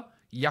Kleber,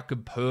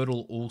 Jakob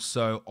Poeltl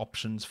also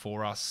options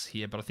for us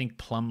here, but I think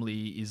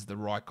Plumlee is the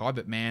right guy.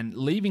 But man,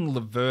 leaving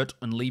LeVert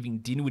and leaving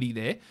Dinwiddie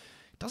there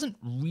doesn't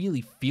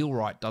really feel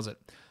right, does it?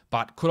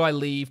 But could I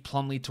leave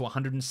Plumlee to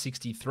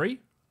 163?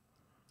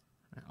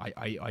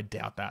 I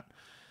doubt that.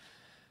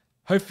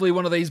 Hopefully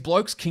one of these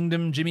blokes,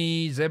 Kingdom,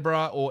 Jimmy,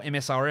 Zebra, or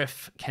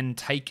MSRF, can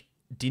take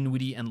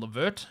Dinwiddie and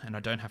LeVert, and I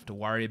don't have to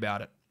worry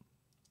about it.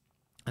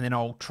 And then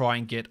I'll try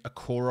and get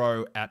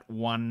Okoro at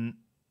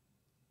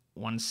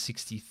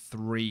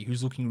 163,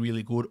 who's looking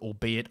really good,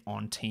 albeit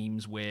on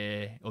teams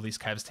where, or these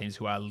Cavs teams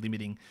who are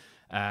limiting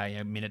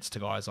minutes to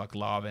guys like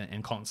Love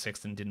and Colin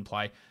Sexton didn't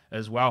play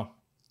as well.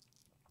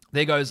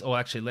 There goes,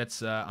 actually,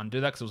 let's undo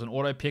that because it was an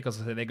auto pick.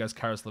 As I said, there goes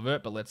Karis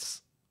LeVert, but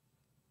let's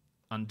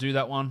undo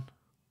that one.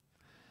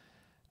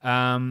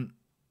 Someone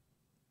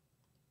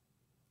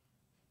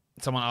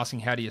asking,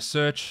 how do you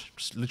search?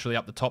 Just literally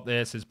up the top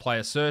there, it says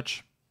player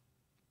search.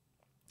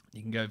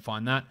 You can go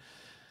find that.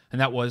 And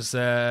that was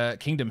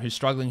Kingdom, who's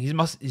struggling. He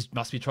must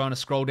be trying to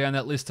scroll down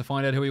that list to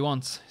find out who he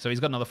wants. So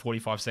he's got another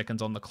 45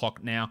 seconds on the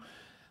clock now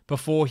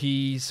before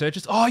he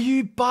searches. Oh,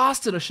 you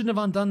bastard. I shouldn't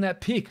have undone that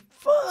pick.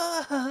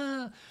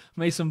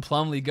 Mason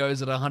Plumlee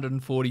goes at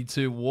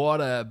 142.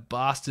 What a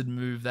bastard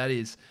move that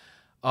is.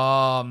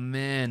 Oh,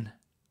 man.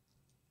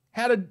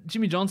 How did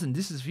Jimmy Johnson,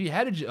 this is for you.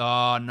 How did you...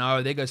 Oh,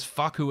 no, there goes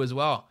Facu as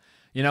well.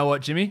 You know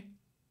what, Jimmy?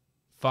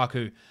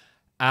 Facu.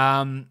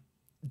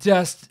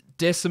 Just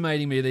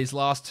decimating me these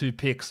last two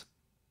picks.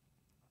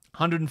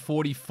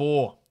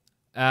 144.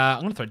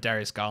 I'm going to throw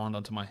Darius Garland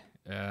onto my...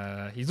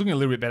 he's looking a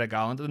little bit better,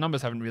 Garland. The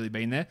numbers haven't really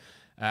been there.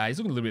 He's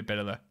looking a little bit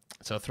better, though.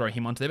 So I'll throw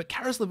him onto there. But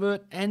Karis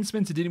LeVert and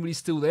Spencer Dinwiddie's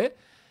still there.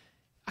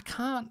 I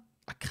can't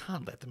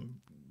let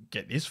them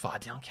get this far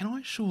down, can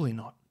I? Surely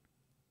not.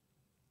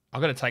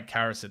 I've got to take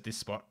Karis at this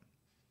spot.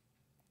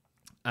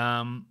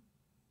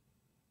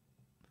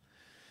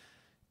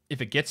 If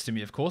it gets to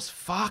me, of course.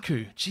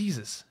 Facu,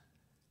 Jesus.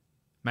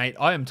 Mate,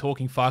 I am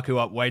talking Facu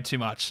up way too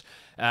much.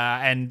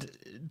 And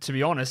to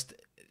be honest,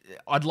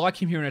 I'd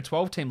like him here in a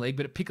 12-team league,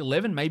 but at pick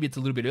 11, maybe it's a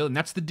little bit early. And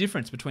that's the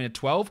difference between a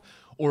 12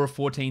 or a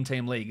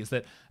 14-team league, is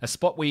that a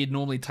spot where you'd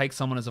normally take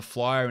someone as a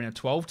flyer in a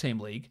 12-team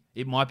league,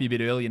 it might be a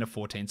bit early in a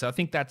 14. So I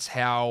think that's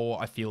how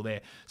I feel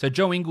there. So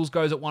Joe Ingles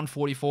goes at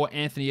 144,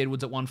 Anthony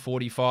Edwards at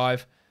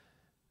 145.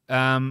 All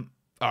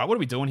right, what are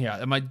we doing here?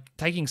 Am I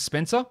taking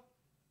Spencer?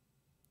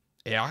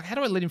 Yeah, how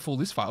do I let him fall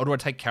this far? Or do I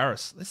take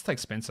Karras? Let's take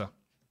Spencer.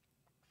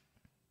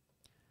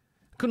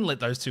 Couldn't let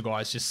those two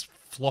guys just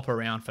flop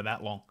around for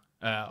that long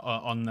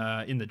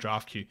in the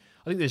draft queue.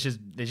 I think there's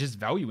just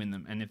value in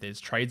them, and if there's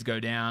trades go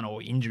down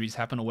or injuries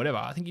happen or whatever,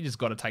 I think you just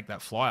got to take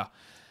that flyer.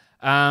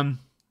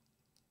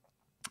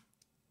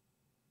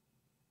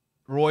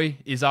 Roy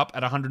is up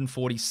at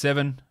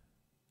 147.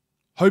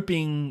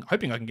 Hoping I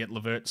can get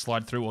Levert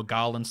slide through or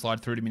Garland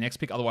slide through to my next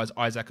pick. Otherwise,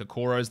 Isaac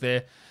Okoro's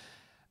there.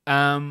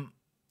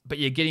 But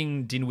you're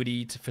getting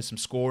Dinwiddie for some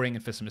scoring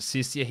and for some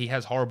assists. Yeah, he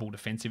has horrible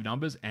defensive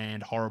numbers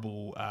and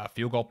horrible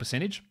field goal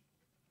percentage.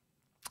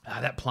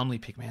 That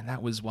Plumlee pick, man,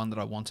 that was one that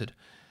I wanted.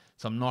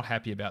 So I'm not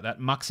happy about that.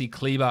 Muxie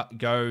Kleber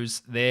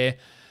goes there.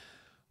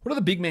 What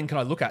other big men can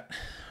I look at?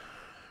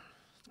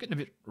 It's getting a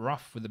bit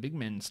rough with the big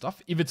men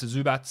stuff. Ivica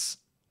Zubats,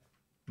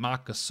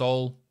 Marc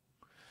Gasol.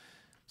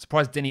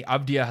 Surprised Denny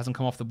Avdia hasn't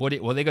come off the board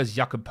yet. Well, there goes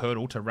Jakob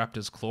Poeltl to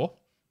Raptors Claw,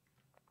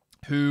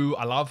 who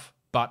I love,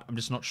 but I'm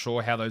just not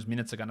sure how those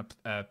minutes are going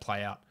to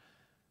play out.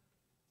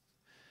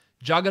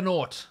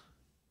 Juggernaut,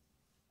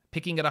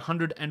 picking at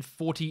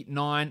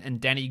 149,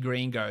 and Danny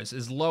Green goes.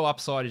 As low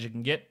upside as you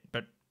can get,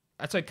 but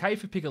that's okay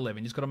for pick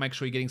 11. You just got to make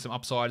sure you're getting some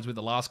upsides with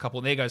the last couple.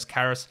 And there goes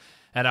Karras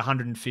at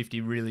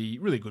 150. Really,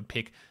 really good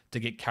pick to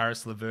get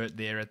Karras Levert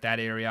there at that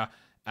area.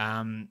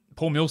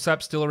 Paul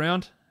Millsap still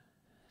around.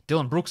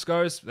 Dylan Brooks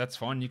goes. That's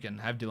fine. You can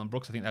have Dylan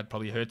Brooks. I think that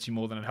probably hurts you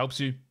more than it helps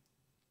you.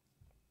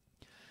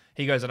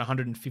 He goes at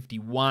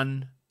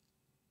 151.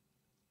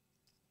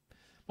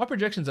 My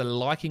projections are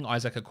liking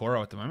Isaac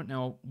Okoro at the moment.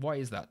 Now, why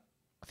is that?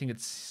 I think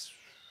it's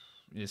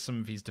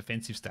some of his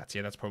defensive stats.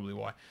 Yeah, that's probably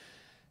why.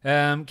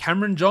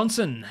 Cameron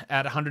Johnson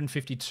at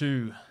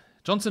 152.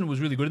 Johnson was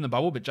really good in the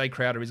bubble, but Jay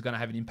Crowder is going to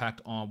have an impact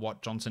on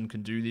what Johnson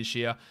can do this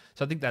year.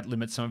 So I think that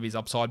limits some of his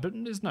upside, but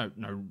there's no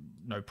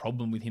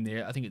problem with him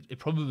there. I think it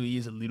probably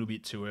is a little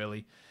bit too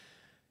early.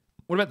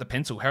 What about the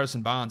pencil?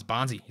 Harrison Barnes.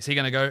 Barnesy. Is he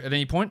going to go at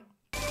any point?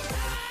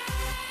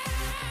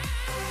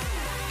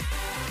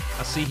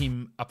 I see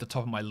him up the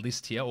top of my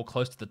list here, or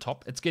close to the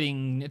top. It's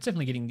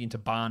definitely getting into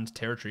Barnes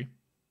territory.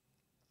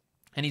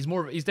 And he's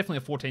definitely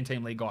a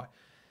 14-team league guy,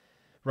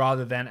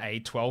 rather than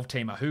a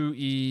 12-teamer. Who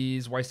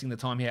is wasting the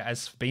time here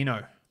as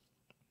Spino?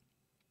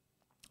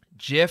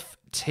 Jeff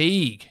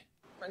Teague.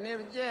 My name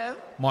is Jeff.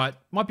 Might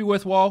be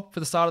worthwhile for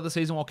the start of the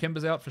season while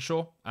Kemba's out, for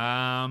sure.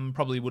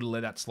 Probably would have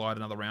let that slide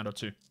another round or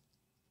two.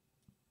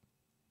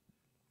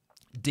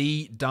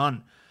 D.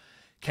 Dunn.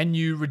 Can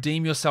you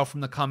redeem yourself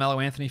from the Carmelo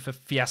Anthony for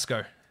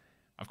fiasco?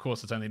 Of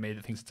course, it's only me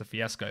that thinks it's a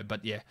fiasco,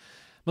 but yeah.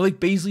 Malik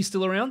Beasley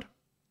still around.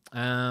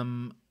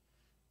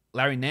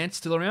 Larry Nance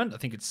still around. I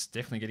think it's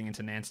definitely getting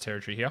into Nance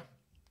territory here.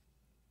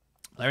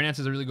 Larry Nance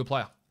is a really good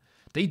player.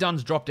 D.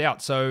 Dunn's dropped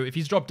out. So if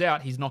he's dropped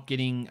out, he's not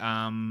getting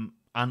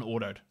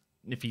unautoed.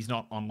 If he's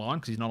not online,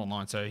 because he's not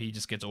online. So he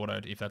just gets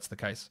autoed if that's the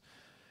case.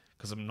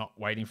 Because I'm not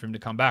waiting for him to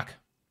come back.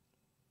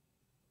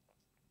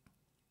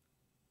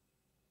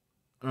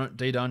 All right,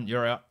 D. Dunn,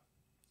 you're out.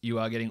 You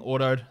are getting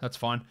autoed. That's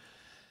fine.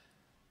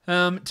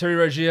 Terry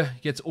Rozier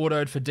gets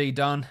autoed for D.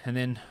 Dunn, and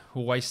then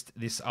we'll waste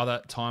this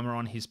other timer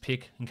on his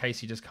pick in case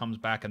he just comes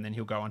back, and then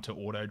he'll go on to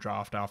auto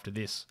draft after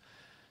this.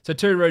 So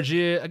Terry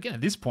Rozier, again, at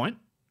this point,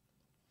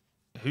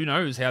 who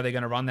knows how they're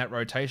going to run that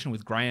rotation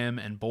with Graham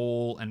and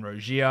Ball and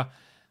Rozier.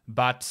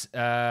 But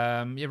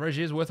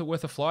Rozier's worth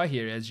a fly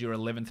here as your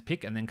 11th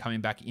pick, and then coming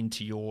back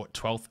into your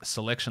 12th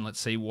selection. Let's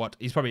see what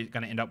he's probably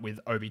going to end up with.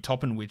 Obi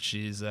Toppin, which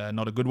is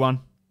not a good one.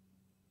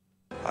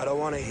 I don't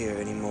want to hear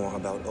any more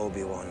about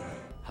Obi-Wan.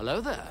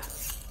 Hello there.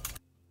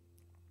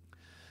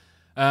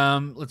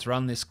 Let's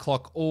run this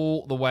clock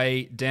all the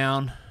way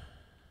down.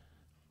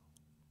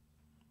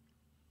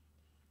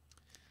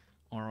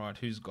 All right,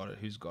 who's got it?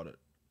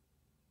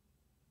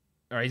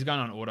 All right, he's going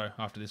on auto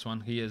after this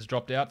one. He has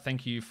dropped out.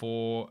 Thank you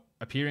for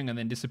appearing and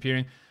then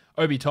disappearing.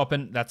 Obi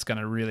Toppin, that's going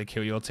to really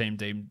kill your team,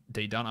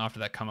 D. Dunn, after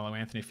that Carmelo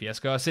Anthony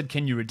fiasco. I said,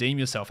 can you redeem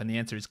yourself? And the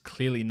answer is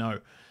clearly no.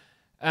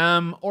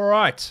 All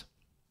right.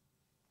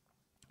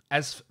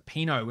 As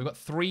Pino, we've got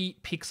 3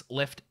 picks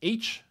left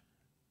each.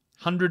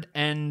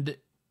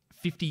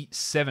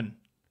 157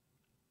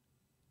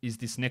 is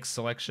this next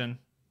selection.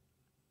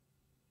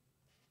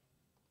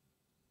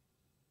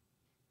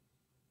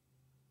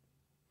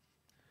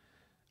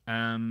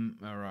 All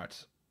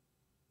right.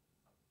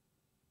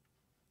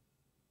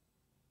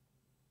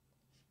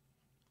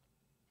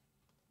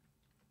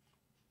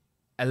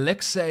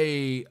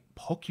 Alexei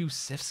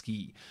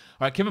Pokusevsky.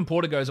 All right, Kevin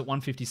Porter goes at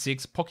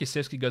 156.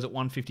 Pokusevsky goes at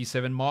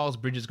 157. Miles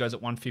Bridges goes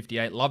at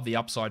 158. Love the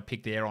upside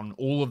pick there on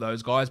all of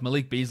those guys.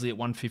 Malik Beasley at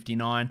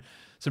 159.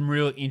 Some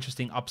real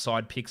interesting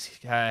upside picks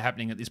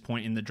happening at this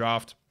point in the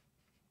draft.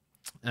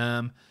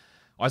 Isaac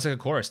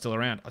Okoro is still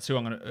around. I see who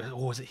I'm going to...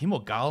 Oh, is it him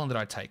or Garland that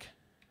I take?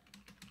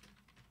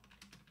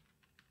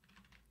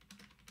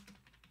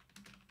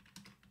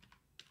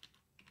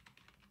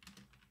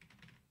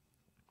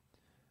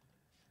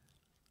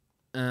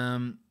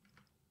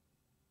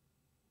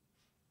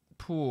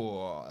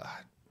 Poor.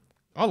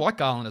 I like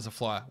Garland as a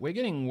flyer. We're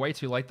getting way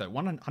too late, though.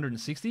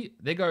 160.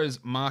 There goes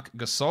Mark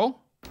Gasol.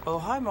 Oh,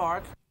 hi,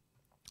 Mark.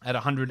 At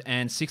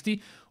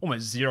 160.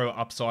 Almost zero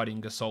upside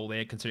in Gasol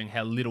there, considering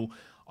how little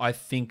I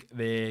think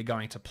they're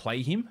going to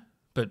play him.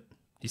 But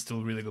he's still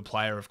a really good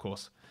player, of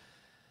course.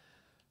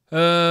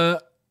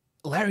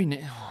 Larry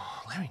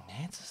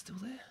Nance is still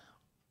there?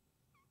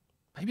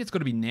 Maybe it's got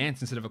to be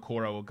Nance instead of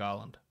Okoro or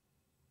Garland.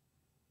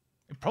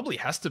 It probably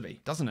has to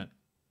be, doesn't it?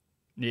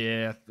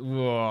 Yeah.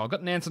 I've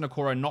got Nance and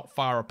Okoro not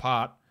far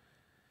apart.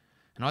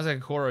 And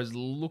Isaac Okoro is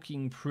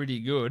looking pretty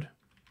good.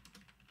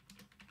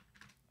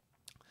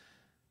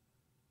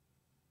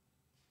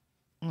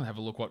 I'm going to have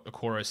a look what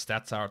Okoro's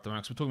stats are at the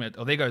moment. We're talking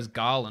about, there goes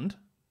Garland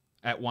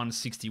at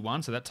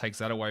 161, so that takes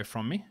that away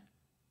from me.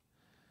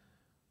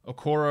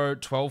 Okoro,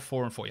 12,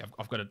 4, and 4. Yeah,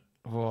 I've got to...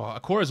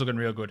 Okoro's looking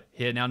real good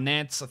here. Now,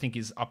 Nance, I think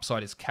his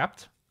upside is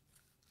capped.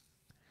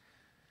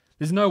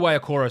 There's no way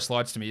Okoro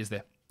slides to me, is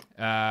there?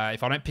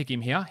 If I don't pick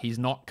him here, he's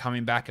not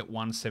coming back at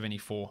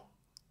 174.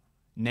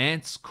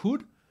 Nance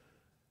could.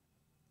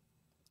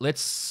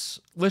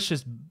 Let's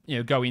just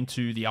go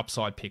into the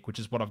upside pick, which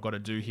is what I've got to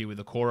do here with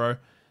Okoro.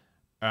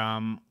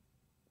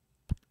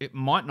 It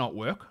might not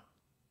work,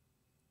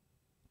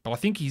 but I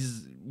think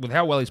with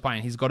how well he's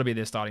playing, he's got to be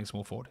their starting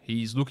small forward.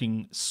 He's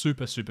looking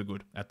super, super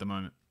good at the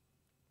moment.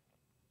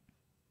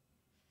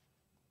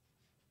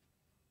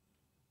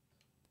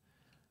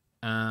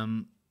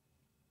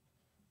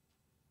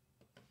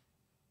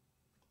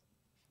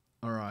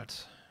 All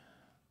right.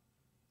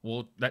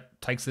 Well, that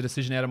takes the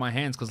decision out of my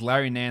hands because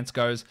Larry Nance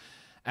goes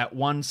at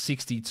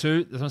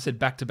 162. As I said,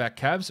 back-to-back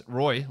Cavs.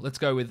 Roy, let's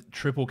go with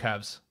triple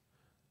Cavs.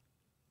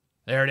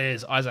 There it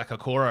is, Isaac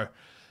Okoro.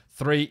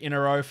 3 in a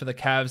row for the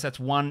Cavs. That's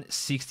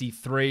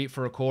 163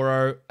 for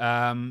Okoro.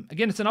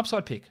 Again, it's an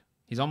upside pick.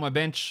 He's on my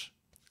bench.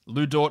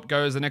 Lou Dort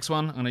goes the next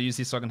one. I'm going to use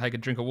this so I can take a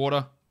drink of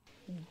water.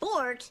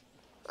 Bort?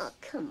 Oh,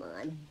 come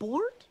on,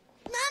 Bort?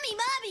 Mommy,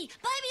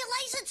 buy me a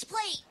license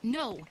plate.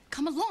 No,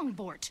 come along,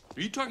 Bort.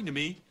 Are you talking to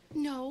me?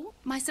 No,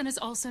 my son is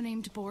also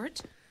named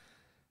Bort.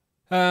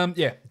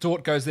 Yeah,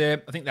 Dort goes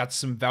there. I think that's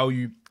some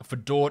value for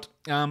Dort.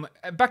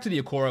 Back to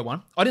the Okoro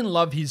one. I didn't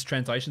love his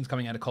translations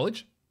coming out of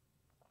college,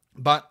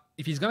 but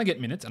if he's going to get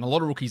minutes, and a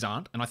lot of rookies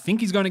aren't, and I think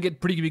he's going to get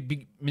pretty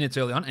big minutes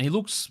early on, and he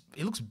looks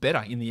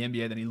better in the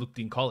NBA than he looked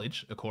in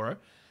college, Okoro.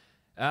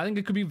 I think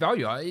it could be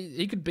value.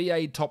 He could be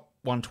a top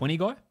 120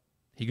 guy.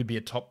 He could be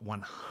a top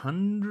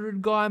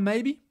 100 guy,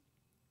 maybe.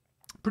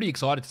 Pretty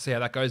excited to see how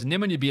that goes.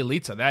 Nemanja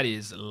Bjelica, that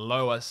is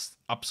lowest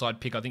upside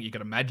pick I think you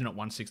could imagine at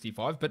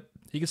 165, but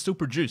he can still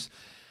produce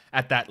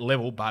at that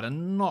level, but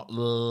I'm not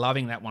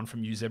loving that one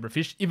from you,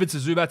 Zebrafish. If it's a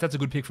Zubat, that's a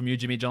good pick from you,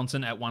 Jimmy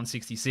Johnson, at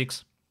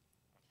 166.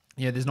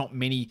 Yeah, there's not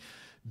many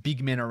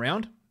big men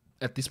around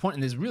at this point,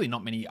 and there's really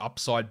not many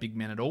upside big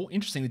men at all.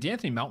 Interestingly,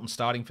 D'Anthony Melton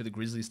starting for the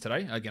Grizzlies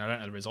today. Again, I don't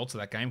know the results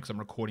of that game because I'm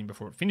recording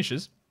before it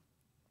finishes.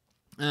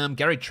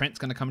 Gary Trent's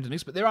going to come into the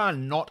mix, but there are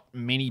not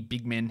many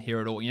big men here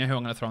at all. You know who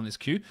I'm going to throw in this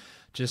queue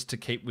just to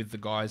keep with the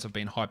guys I've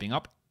been hyping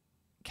up?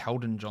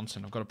 Keldon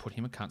Johnson. I've got to put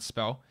him. I can't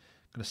spell.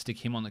 I've got to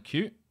stick him on the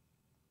queue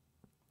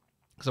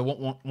because I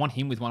want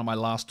him with one of my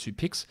last 2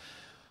 picks.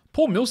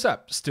 Paul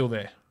Millsap still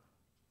there.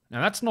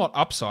 Now, that's not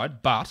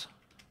upside, but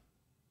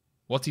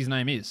what's his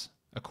name is?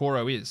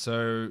 Okoro is.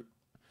 So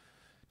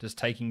does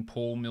taking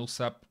Paul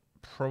Millsap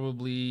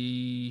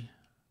probably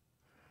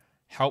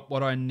help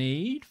what I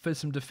need for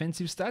some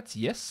defensive stats?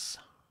 Yes.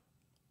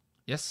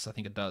 Yes, I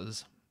think it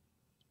does.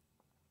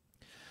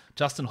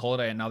 Justin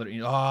Holiday, another...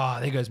 Oh,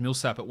 there goes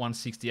Millsap at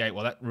 168.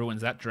 Well, that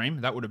ruins that dream.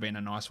 That would have been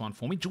a nice one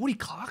for me. Jordy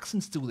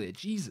Clarkson's still there.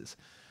 Jesus.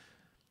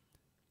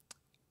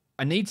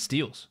 I need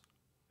steals.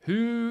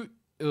 Who...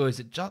 Oh, is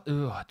it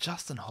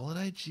Justin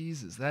Holiday?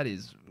 Jesus, that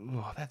is...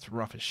 Oh, that's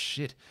rough as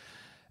shit.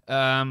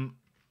 Or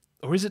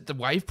is it the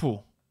wave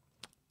pool?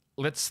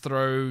 Let's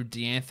throw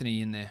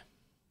D'Anthony in there.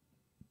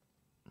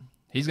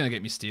 He's going to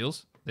get me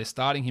steals. They're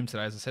starting him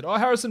today, as I said. Oh,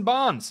 Harrison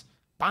Barnes.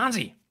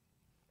 Barnesy.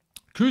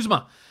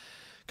 Kuzma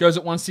goes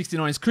at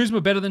 169. Is Kuzma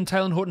better than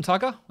Taylor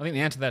Horton-Tucker? I think the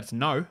answer to that is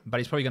no,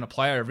 but he's probably going to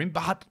play over him.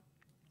 But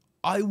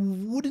I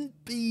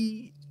wouldn't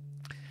be...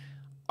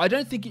 I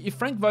don't think... If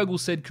Frank Vogel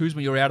said,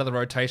 Kuzma, you're out of the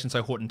rotation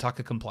so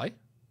Horton-Tucker can play,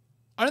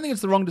 I don't think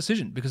it's the wrong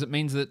decision because it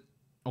means that...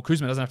 Well,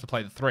 Kuzma doesn't have to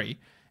play the 3,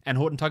 and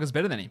Horton-Tucker's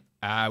better than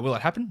him. Will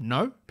it happen?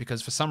 No,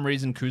 because for some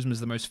reason, Kuzma's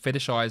the most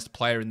fetishized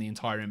player in the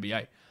entire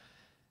NBA.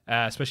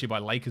 Especially by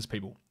Lakers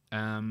people.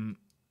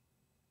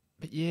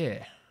 But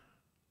yeah,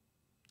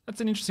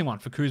 that's an interesting one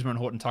for Kuzma and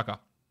Horton-Tucker.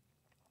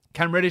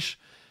 Cam Reddish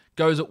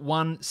goes at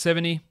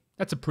 170.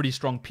 That's a pretty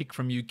strong pick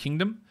from you,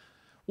 Kingdom.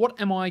 What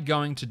am I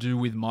going to do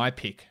with my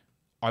pick?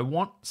 I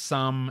want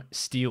some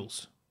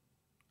steals.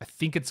 I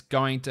think it's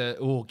going to...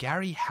 Oh,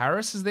 Gary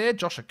Harris is there.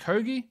 Josh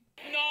Okogie.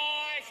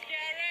 Nice,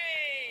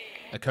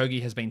 Gary!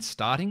 Okogie has been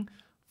starting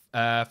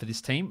for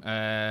this team,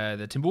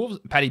 the Timberwolves.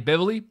 Paddy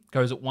Beverly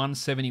goes at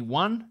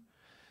 171.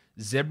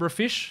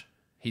 Zebrafish,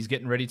 he's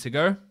getting ready to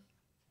go.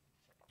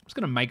 I'm just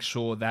going to make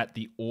sure that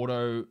the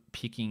auto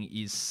picking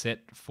is set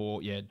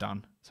for,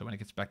 done. So when it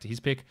gets back to his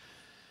pick.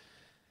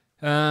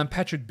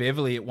 Patrick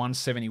Beverley at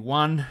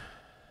 171.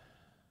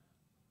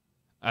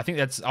 I think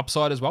that's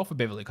upside as well for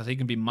Beverley because he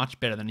can be much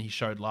better than he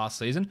showed last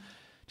season.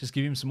 Just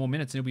give him some more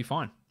minutes and he'll be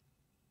fine.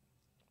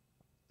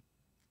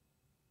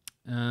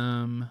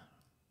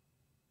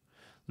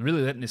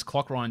 Really letting this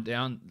clock wind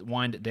down,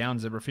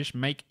 Zebrafish.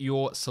 Make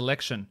your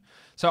selection.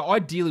 So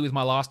ideally with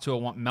my last two, I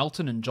want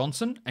Melton and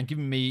Johnson and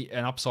giving me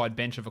an upside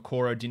bench of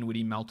Okoro,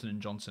 Dinwiddie, Melton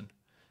and Johnson.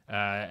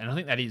 And I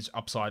think that is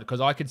upside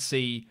because I could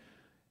see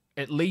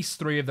at least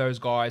three of those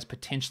guys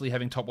potentially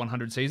having top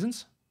 100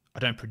 seasons. I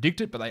don't predict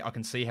it, but I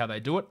can see how they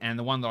do it. And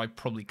the one that I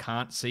probably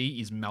can't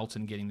see is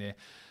Melton getting there.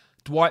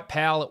 Dwight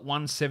Powell at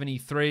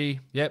 173.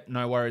 Yep,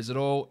 no worries at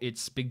all.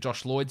 It's Big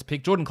Josh Lloyd's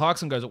pick. Jordan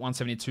Clarkson goes at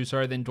 172,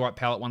 sorry. Then Dwight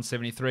Powell at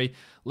 173.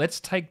 Let's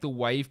take the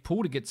wave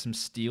pool to get some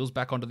steals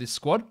back onto this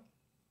squad.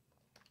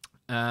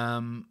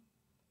 And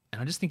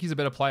I just think he's a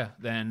better player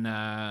than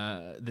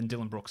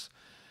Dylan Brooks.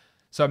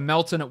 So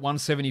Melton at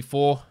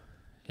 174.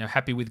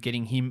 Happy with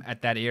getting him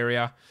at that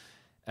area.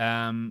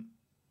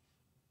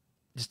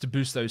 Just to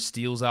boost those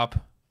steals up.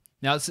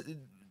 Now,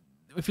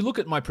 if you look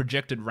at my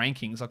projected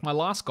rankings, like my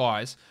last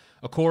guys,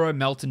 Okoro,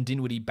 Melton,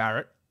 Dinwiddie,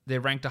 Barrett,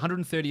 they're ranked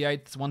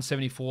 138th,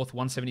 174th,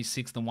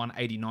 176th, and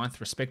 189th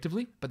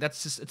respectively. But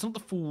that's just, it's not the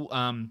full,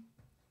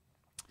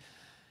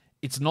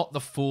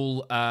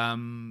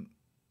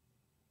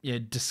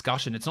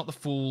 discussion. It's not the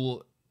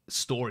full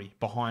story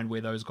behind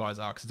where those guys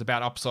are because it's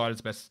about upside,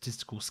 it's about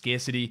statistical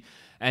scarcity.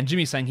 And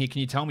Jimmy's saying here,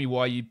 can you tell me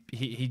why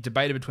he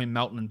debated between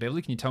Melton and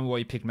Beverley? Can you tell me why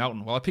you picked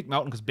Melton? Well, I picked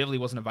Melton because Beverley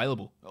wasn't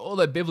available.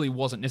 Although Beverley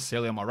wasn't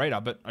necessarily on my radar,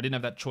 but I didn't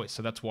have that choice,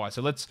 so that's why.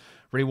 So let's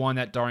rewind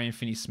that Dorian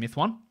Finney-Smith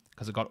one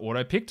because it got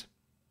auto-picked.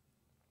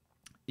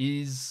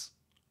 Is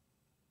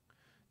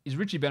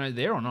Richie Bennett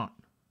there or not?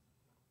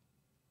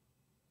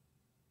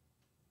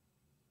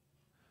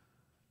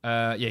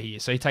 Yeah, he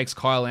is. So he takes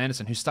Kyle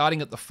Anderson, who's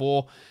starting at the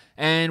 4.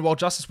 And while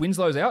Justice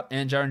Winslow's out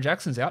and Jaren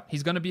Jackson's out,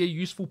 he's going to be a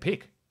useful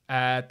pick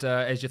at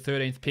as your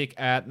 13th pick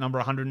at number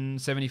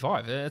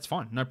 175. That's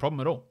fine. No problem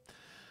at all.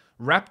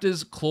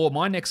 Raptors Claw,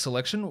 my next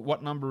selection.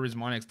 What number is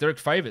my next? Derek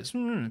Favors.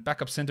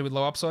 Backup center with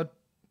low upside.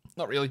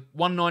 Not really.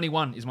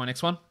 191 is my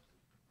next one.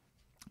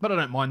 But I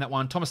don't mind that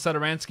one. Thomas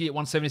Satoransky at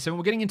 177.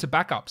 We're getting into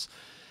backups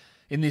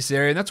in this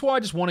area. And that's why I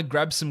just want to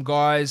grab some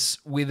guys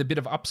with a bit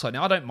of upside.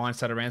 Now, I don't mind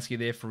Satoransky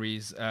there for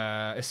his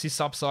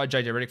assists upside.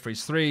 JJ Redick for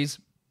his threes.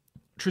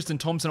 Tristan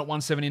Thompson at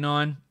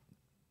 179.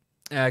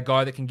 A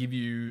guy that can give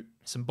you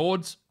some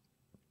boards.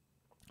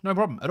 No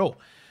problem at all.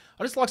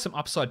 I just like some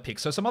upside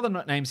picks. So some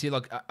other names here,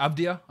 like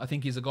Avdia, I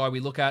think is a guy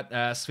we look at.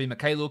 Svi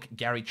Mikhailuk,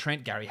 Gary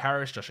Trent, Gary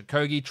Harris, Josh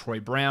Okogie, Troy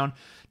Brown,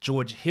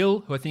 George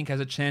Hill, who I think has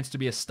a chance to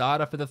be a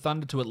starter for the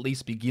Thunder to at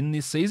least begin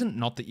this season.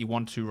 Not that you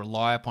want to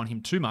rely upon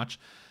him too much.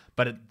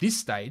 But at this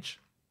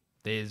stage,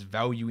 there's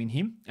value in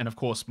him. And of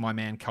course, my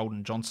man,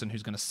 Keldon Johnson,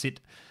 who's going to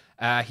sit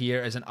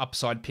here as an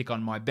upside pick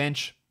on my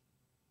bench.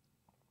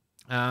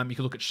 You can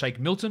look at Shake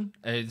Milton.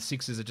 The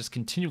Sixers are just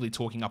continually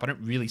talking up. I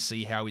don't really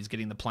see how he's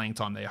getting the playing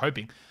time they're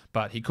hoping,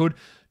 but he could.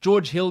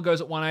 George Hill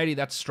goes at 180.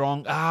 That's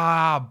strong.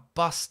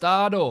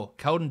 Bastardo.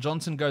 Keldon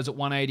Johnson goes at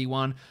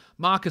 181.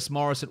 Marcus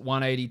Morris at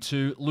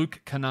 182.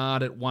 Luke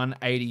Kennard at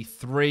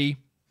 183.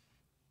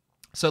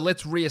 So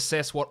let's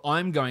reassess what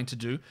I'm going to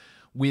do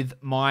with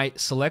my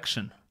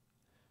selection.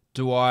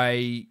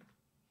 I'm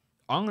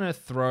going to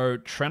throw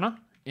Trenner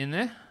in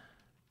there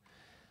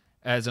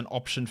as an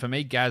option for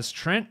me. Gaz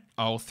Trent.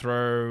 I'll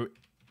throw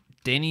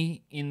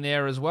Denny in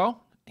there as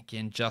well.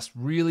 Again, just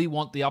really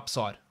want the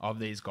upside of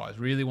these guys.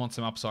 Really want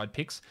some upside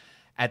picks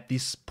at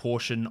this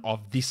portion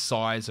of this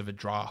size of a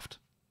draft.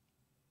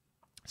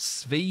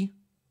 Svi,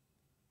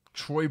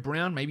 Troy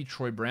Brown. Maybe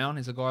Troy Brown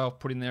is a guy I'll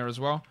put in there as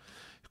well.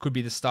 Could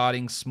be the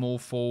starting small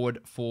forward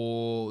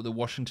for the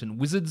Washington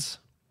Wizards.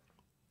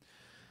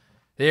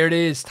 There it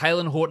is,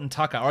 Talen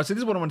Horton-Tucker. All right, so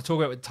this is what I want to talk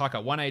about with Tucker,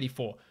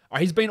 184. All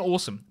right, he's been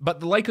awesome, but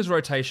the Lakers'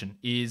 rotation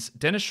is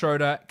Dennis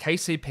Schroeder,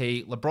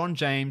 KCP, LeBron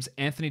James,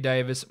 Anthony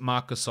Davis,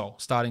 Marc Gasol,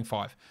 starting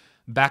 5.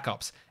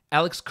 Backups,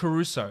 Alex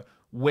Caruso,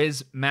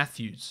 Wes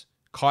Matthews,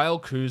 Kyle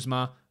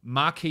Kuzma,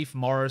 Markieff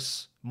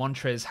Morris,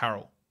 Montrezl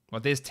Harrell.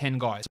 Well, there's 10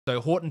 guys.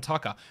 So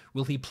Horton-Tucker,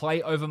 will he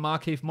play over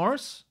Markieff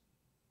Morris?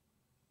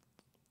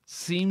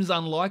 Seems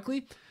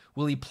unlikely.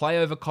 Will he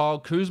play over Kyle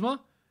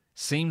Kuzma?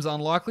 Seems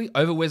unlikely.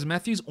 Over Wes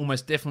Matthews?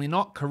 Almost definitely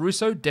not.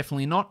 Caruso?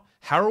 Definitely not.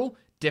 Harrell?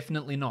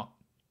 Definitely not.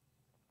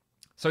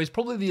 So he's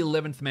probably the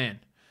 11th man.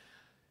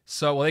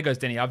 So, well, there goes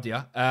Denny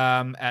Avdia.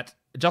 At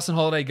Justin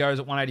Holiday goes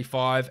at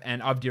 185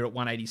 and Avdia at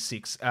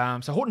 186.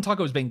 So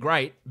Horton-Tucker has been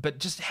great, but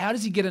just how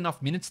does he get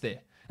enough minutes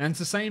there? And it's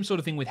the same sort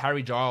of thing with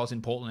Harry Giles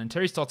in Portland. And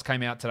Terry Stotts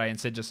came out today and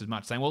said just as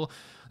much, saying, well,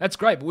 that's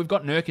great, but we've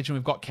got Nurkic and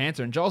we've got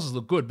Cantor, and Giles has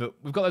looked good, but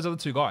we've got those other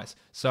two guys.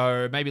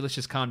 So maybe let's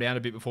just calm down a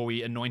bit before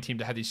we anoint him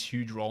to have this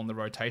huge role in the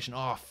rotation.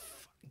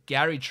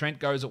 Gary Trent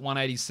goes at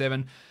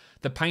 187.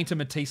 The painter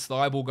Matisse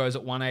Thybulle goes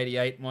at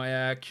 188.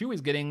 My queue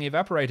is getting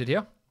evaporated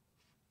here.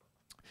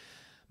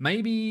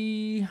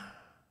 Maybe...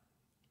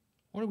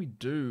 what do we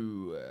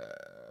do?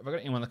 Have I got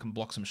anyone that can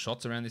block some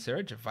shots around this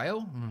area?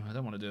 JaVale? I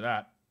don't want to do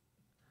that.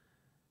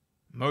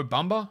 Mo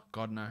Bamba?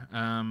 God,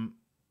 no.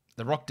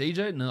 The Rock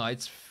DJ? No,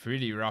 it's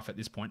pretty rough at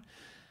this point.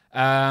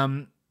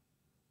 Svi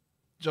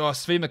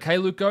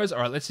McKay goes.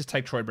 All right, let's just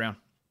take Troy Brown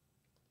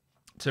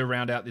to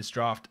round out this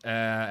draft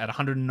at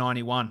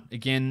 191.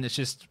 Again, it's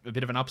just a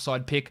bit of an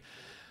upside pick.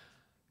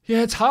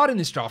 Yeah, it's hard in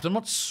this draft. I'm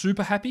not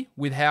super happy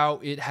with how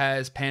it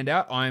has panned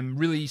out. I'm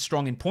really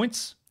strong in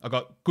points. I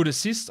got good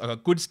assists. I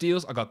got good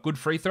steals. I got good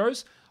free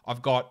throws.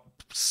 I've got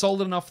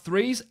solid enough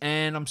threes,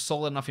 and I'm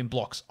solid enough in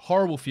blocks.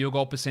 Horrible field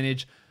goal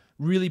percentage,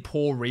 really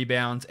poor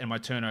rebounds, and my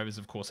turnovers,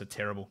 of course, are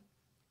terrible.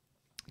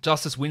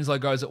 Justice Winslow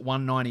goes at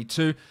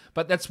 192,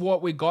 but that's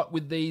what we got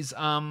with these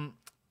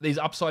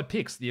upside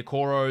picks, the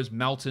Okoros,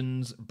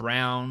 Meltons,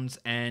 Browns,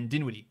 and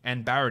Dinwiddie,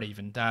 and Barrett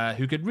even,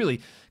 who could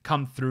really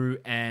come through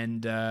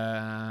and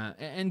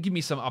give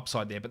me some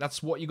upside there. But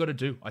that's what you got to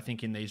do, I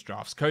think, in these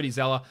drafts. Cody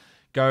Zeller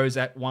goes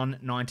at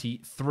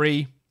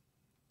 193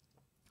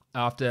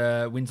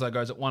 after Winslow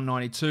goes at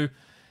 192.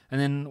 And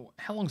then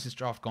how long has this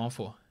draft gone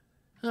for?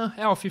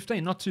 Hour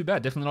 15, not too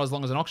bad. Definitely not as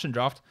long as an auction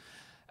draft.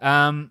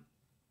 And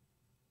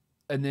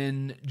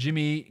then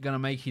Jimmy going to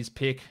make his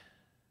pick.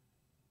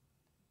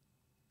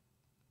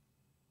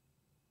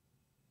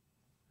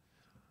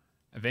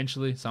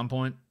 Eventually, some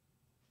point.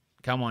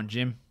 Come on,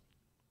 Jim.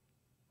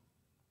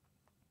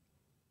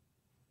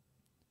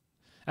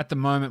 At the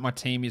moment, my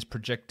team is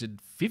projected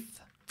 5th.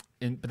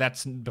 But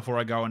that's before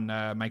I go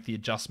and make the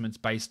adjustments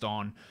based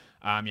on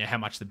how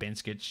much the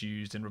bench gets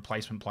used and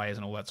replacement players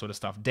and all that sort of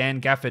stuff.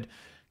 Dan Gafford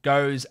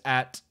goes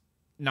at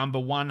number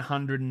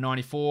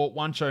 194.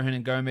 Juancho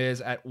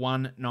Hernan-Gomez at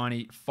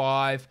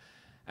 195.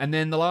 And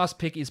then the last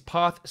pick is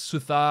Parth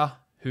Suthar,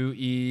 who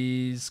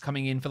is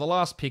coming in for the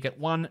last pick at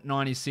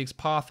 196.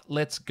 Parth,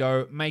 let's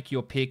go. Make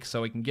your pick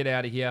so we can get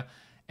out of here.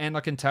 And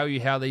I can tell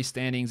you how these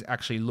standings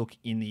actually look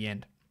in the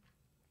end.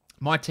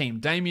 My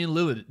team, Damian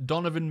Lillard,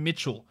 Donovan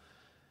Mitchell,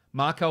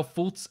 Markel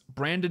Fultz,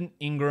 Brandon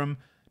Ingram,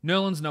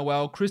 Nerlens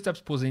Noel,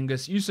 Kristaps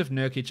Porzingis, Yusuf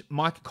Nurkic,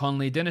 Mike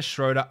Conley, Dennis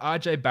Schroeder,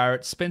 RJ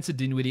Barrett, Spencer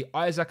Dinwiddie,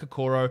 Isaac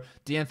Okoro,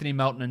 DeAnthony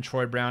Melton, and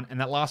Troy Brown. And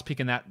that last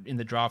pick in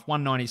the draft,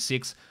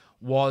 196,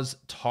 was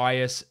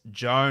Tyus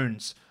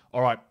Jones.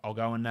 All right, I'll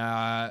go and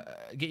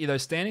get you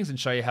those standings and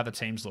show you how the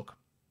teams look.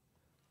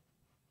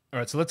 All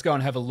right, so let's go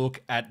and have a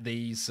look at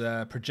these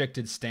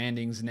projected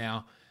standings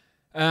now.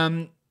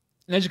 And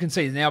as you can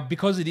see, now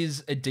because it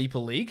is a deeper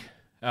league,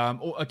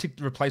 or I took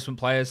replacement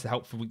players to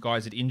help for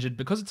guys that injured.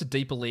 Because it's a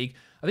deeper league,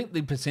 I think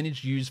the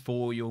percentage used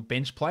for your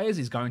bench players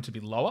is going to be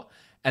lower.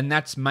 And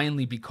that's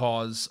mainly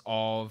because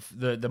of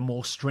the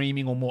more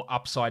streaming or more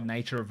upside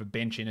nature of a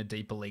bench in a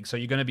deeper league. So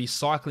you're going to be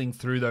cycling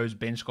through those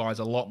bench guys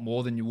a lot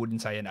more than you would in,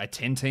 say, a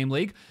 10-team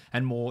league.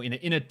 And more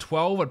in a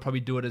 12, I'd probably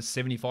do it as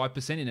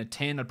 75%. In a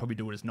 10, I'd probably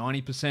do it as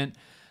 90%.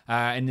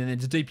 And then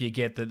the deeper you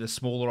get, the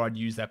smaller I'd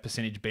use that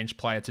percentage bench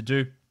player to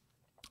do.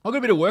 I've got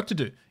a bit of work to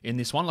do in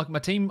this one. Like my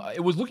team,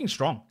 it was looking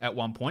strong at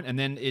one point, and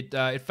then it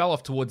fell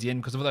off towards the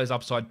end because of those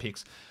upside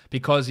picks.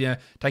 Because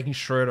taking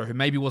Schroeder, who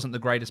maybe wasn't the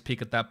greatest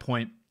pick at that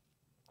point,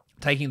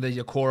 taking the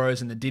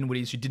Okoros and the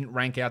Dinwiddies, who didn't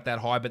rank out that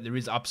high, but there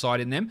is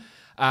upside in them,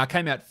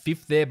 came out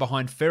 5th there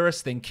behind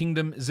Ferris, then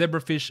Kingdom,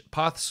 Zebrafish,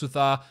 Parth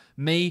Suthar,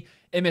 me,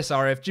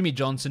 MSRF, Jimmy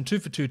Johnson, 2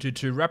 for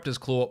 222, Raptors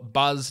Claw,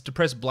 Buzz,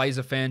 Depressed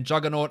Blazer Fan,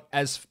 Juggernaut,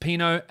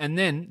 Aspino, and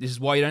then, this is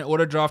why you don't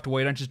auto draft, or why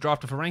you don't just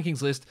draft off a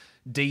rankings list,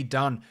 D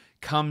Dunn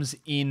comes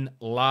in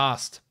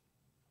last.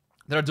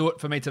 That'll do it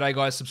for me today,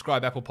 guys.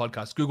 Subscribe, Apple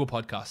Podcasts, Google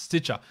Podcasts,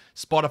 Stitcher,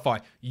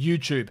 Spotify,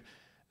 YouTube.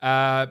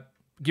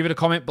 Give it a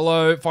comment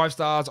below, 5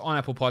 stars on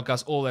Apple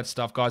Podcasts, all that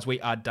stuff, guys.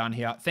 We are done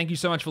here. Thank you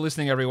so much for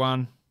listening,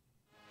 everyone.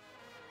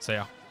 See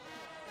ya.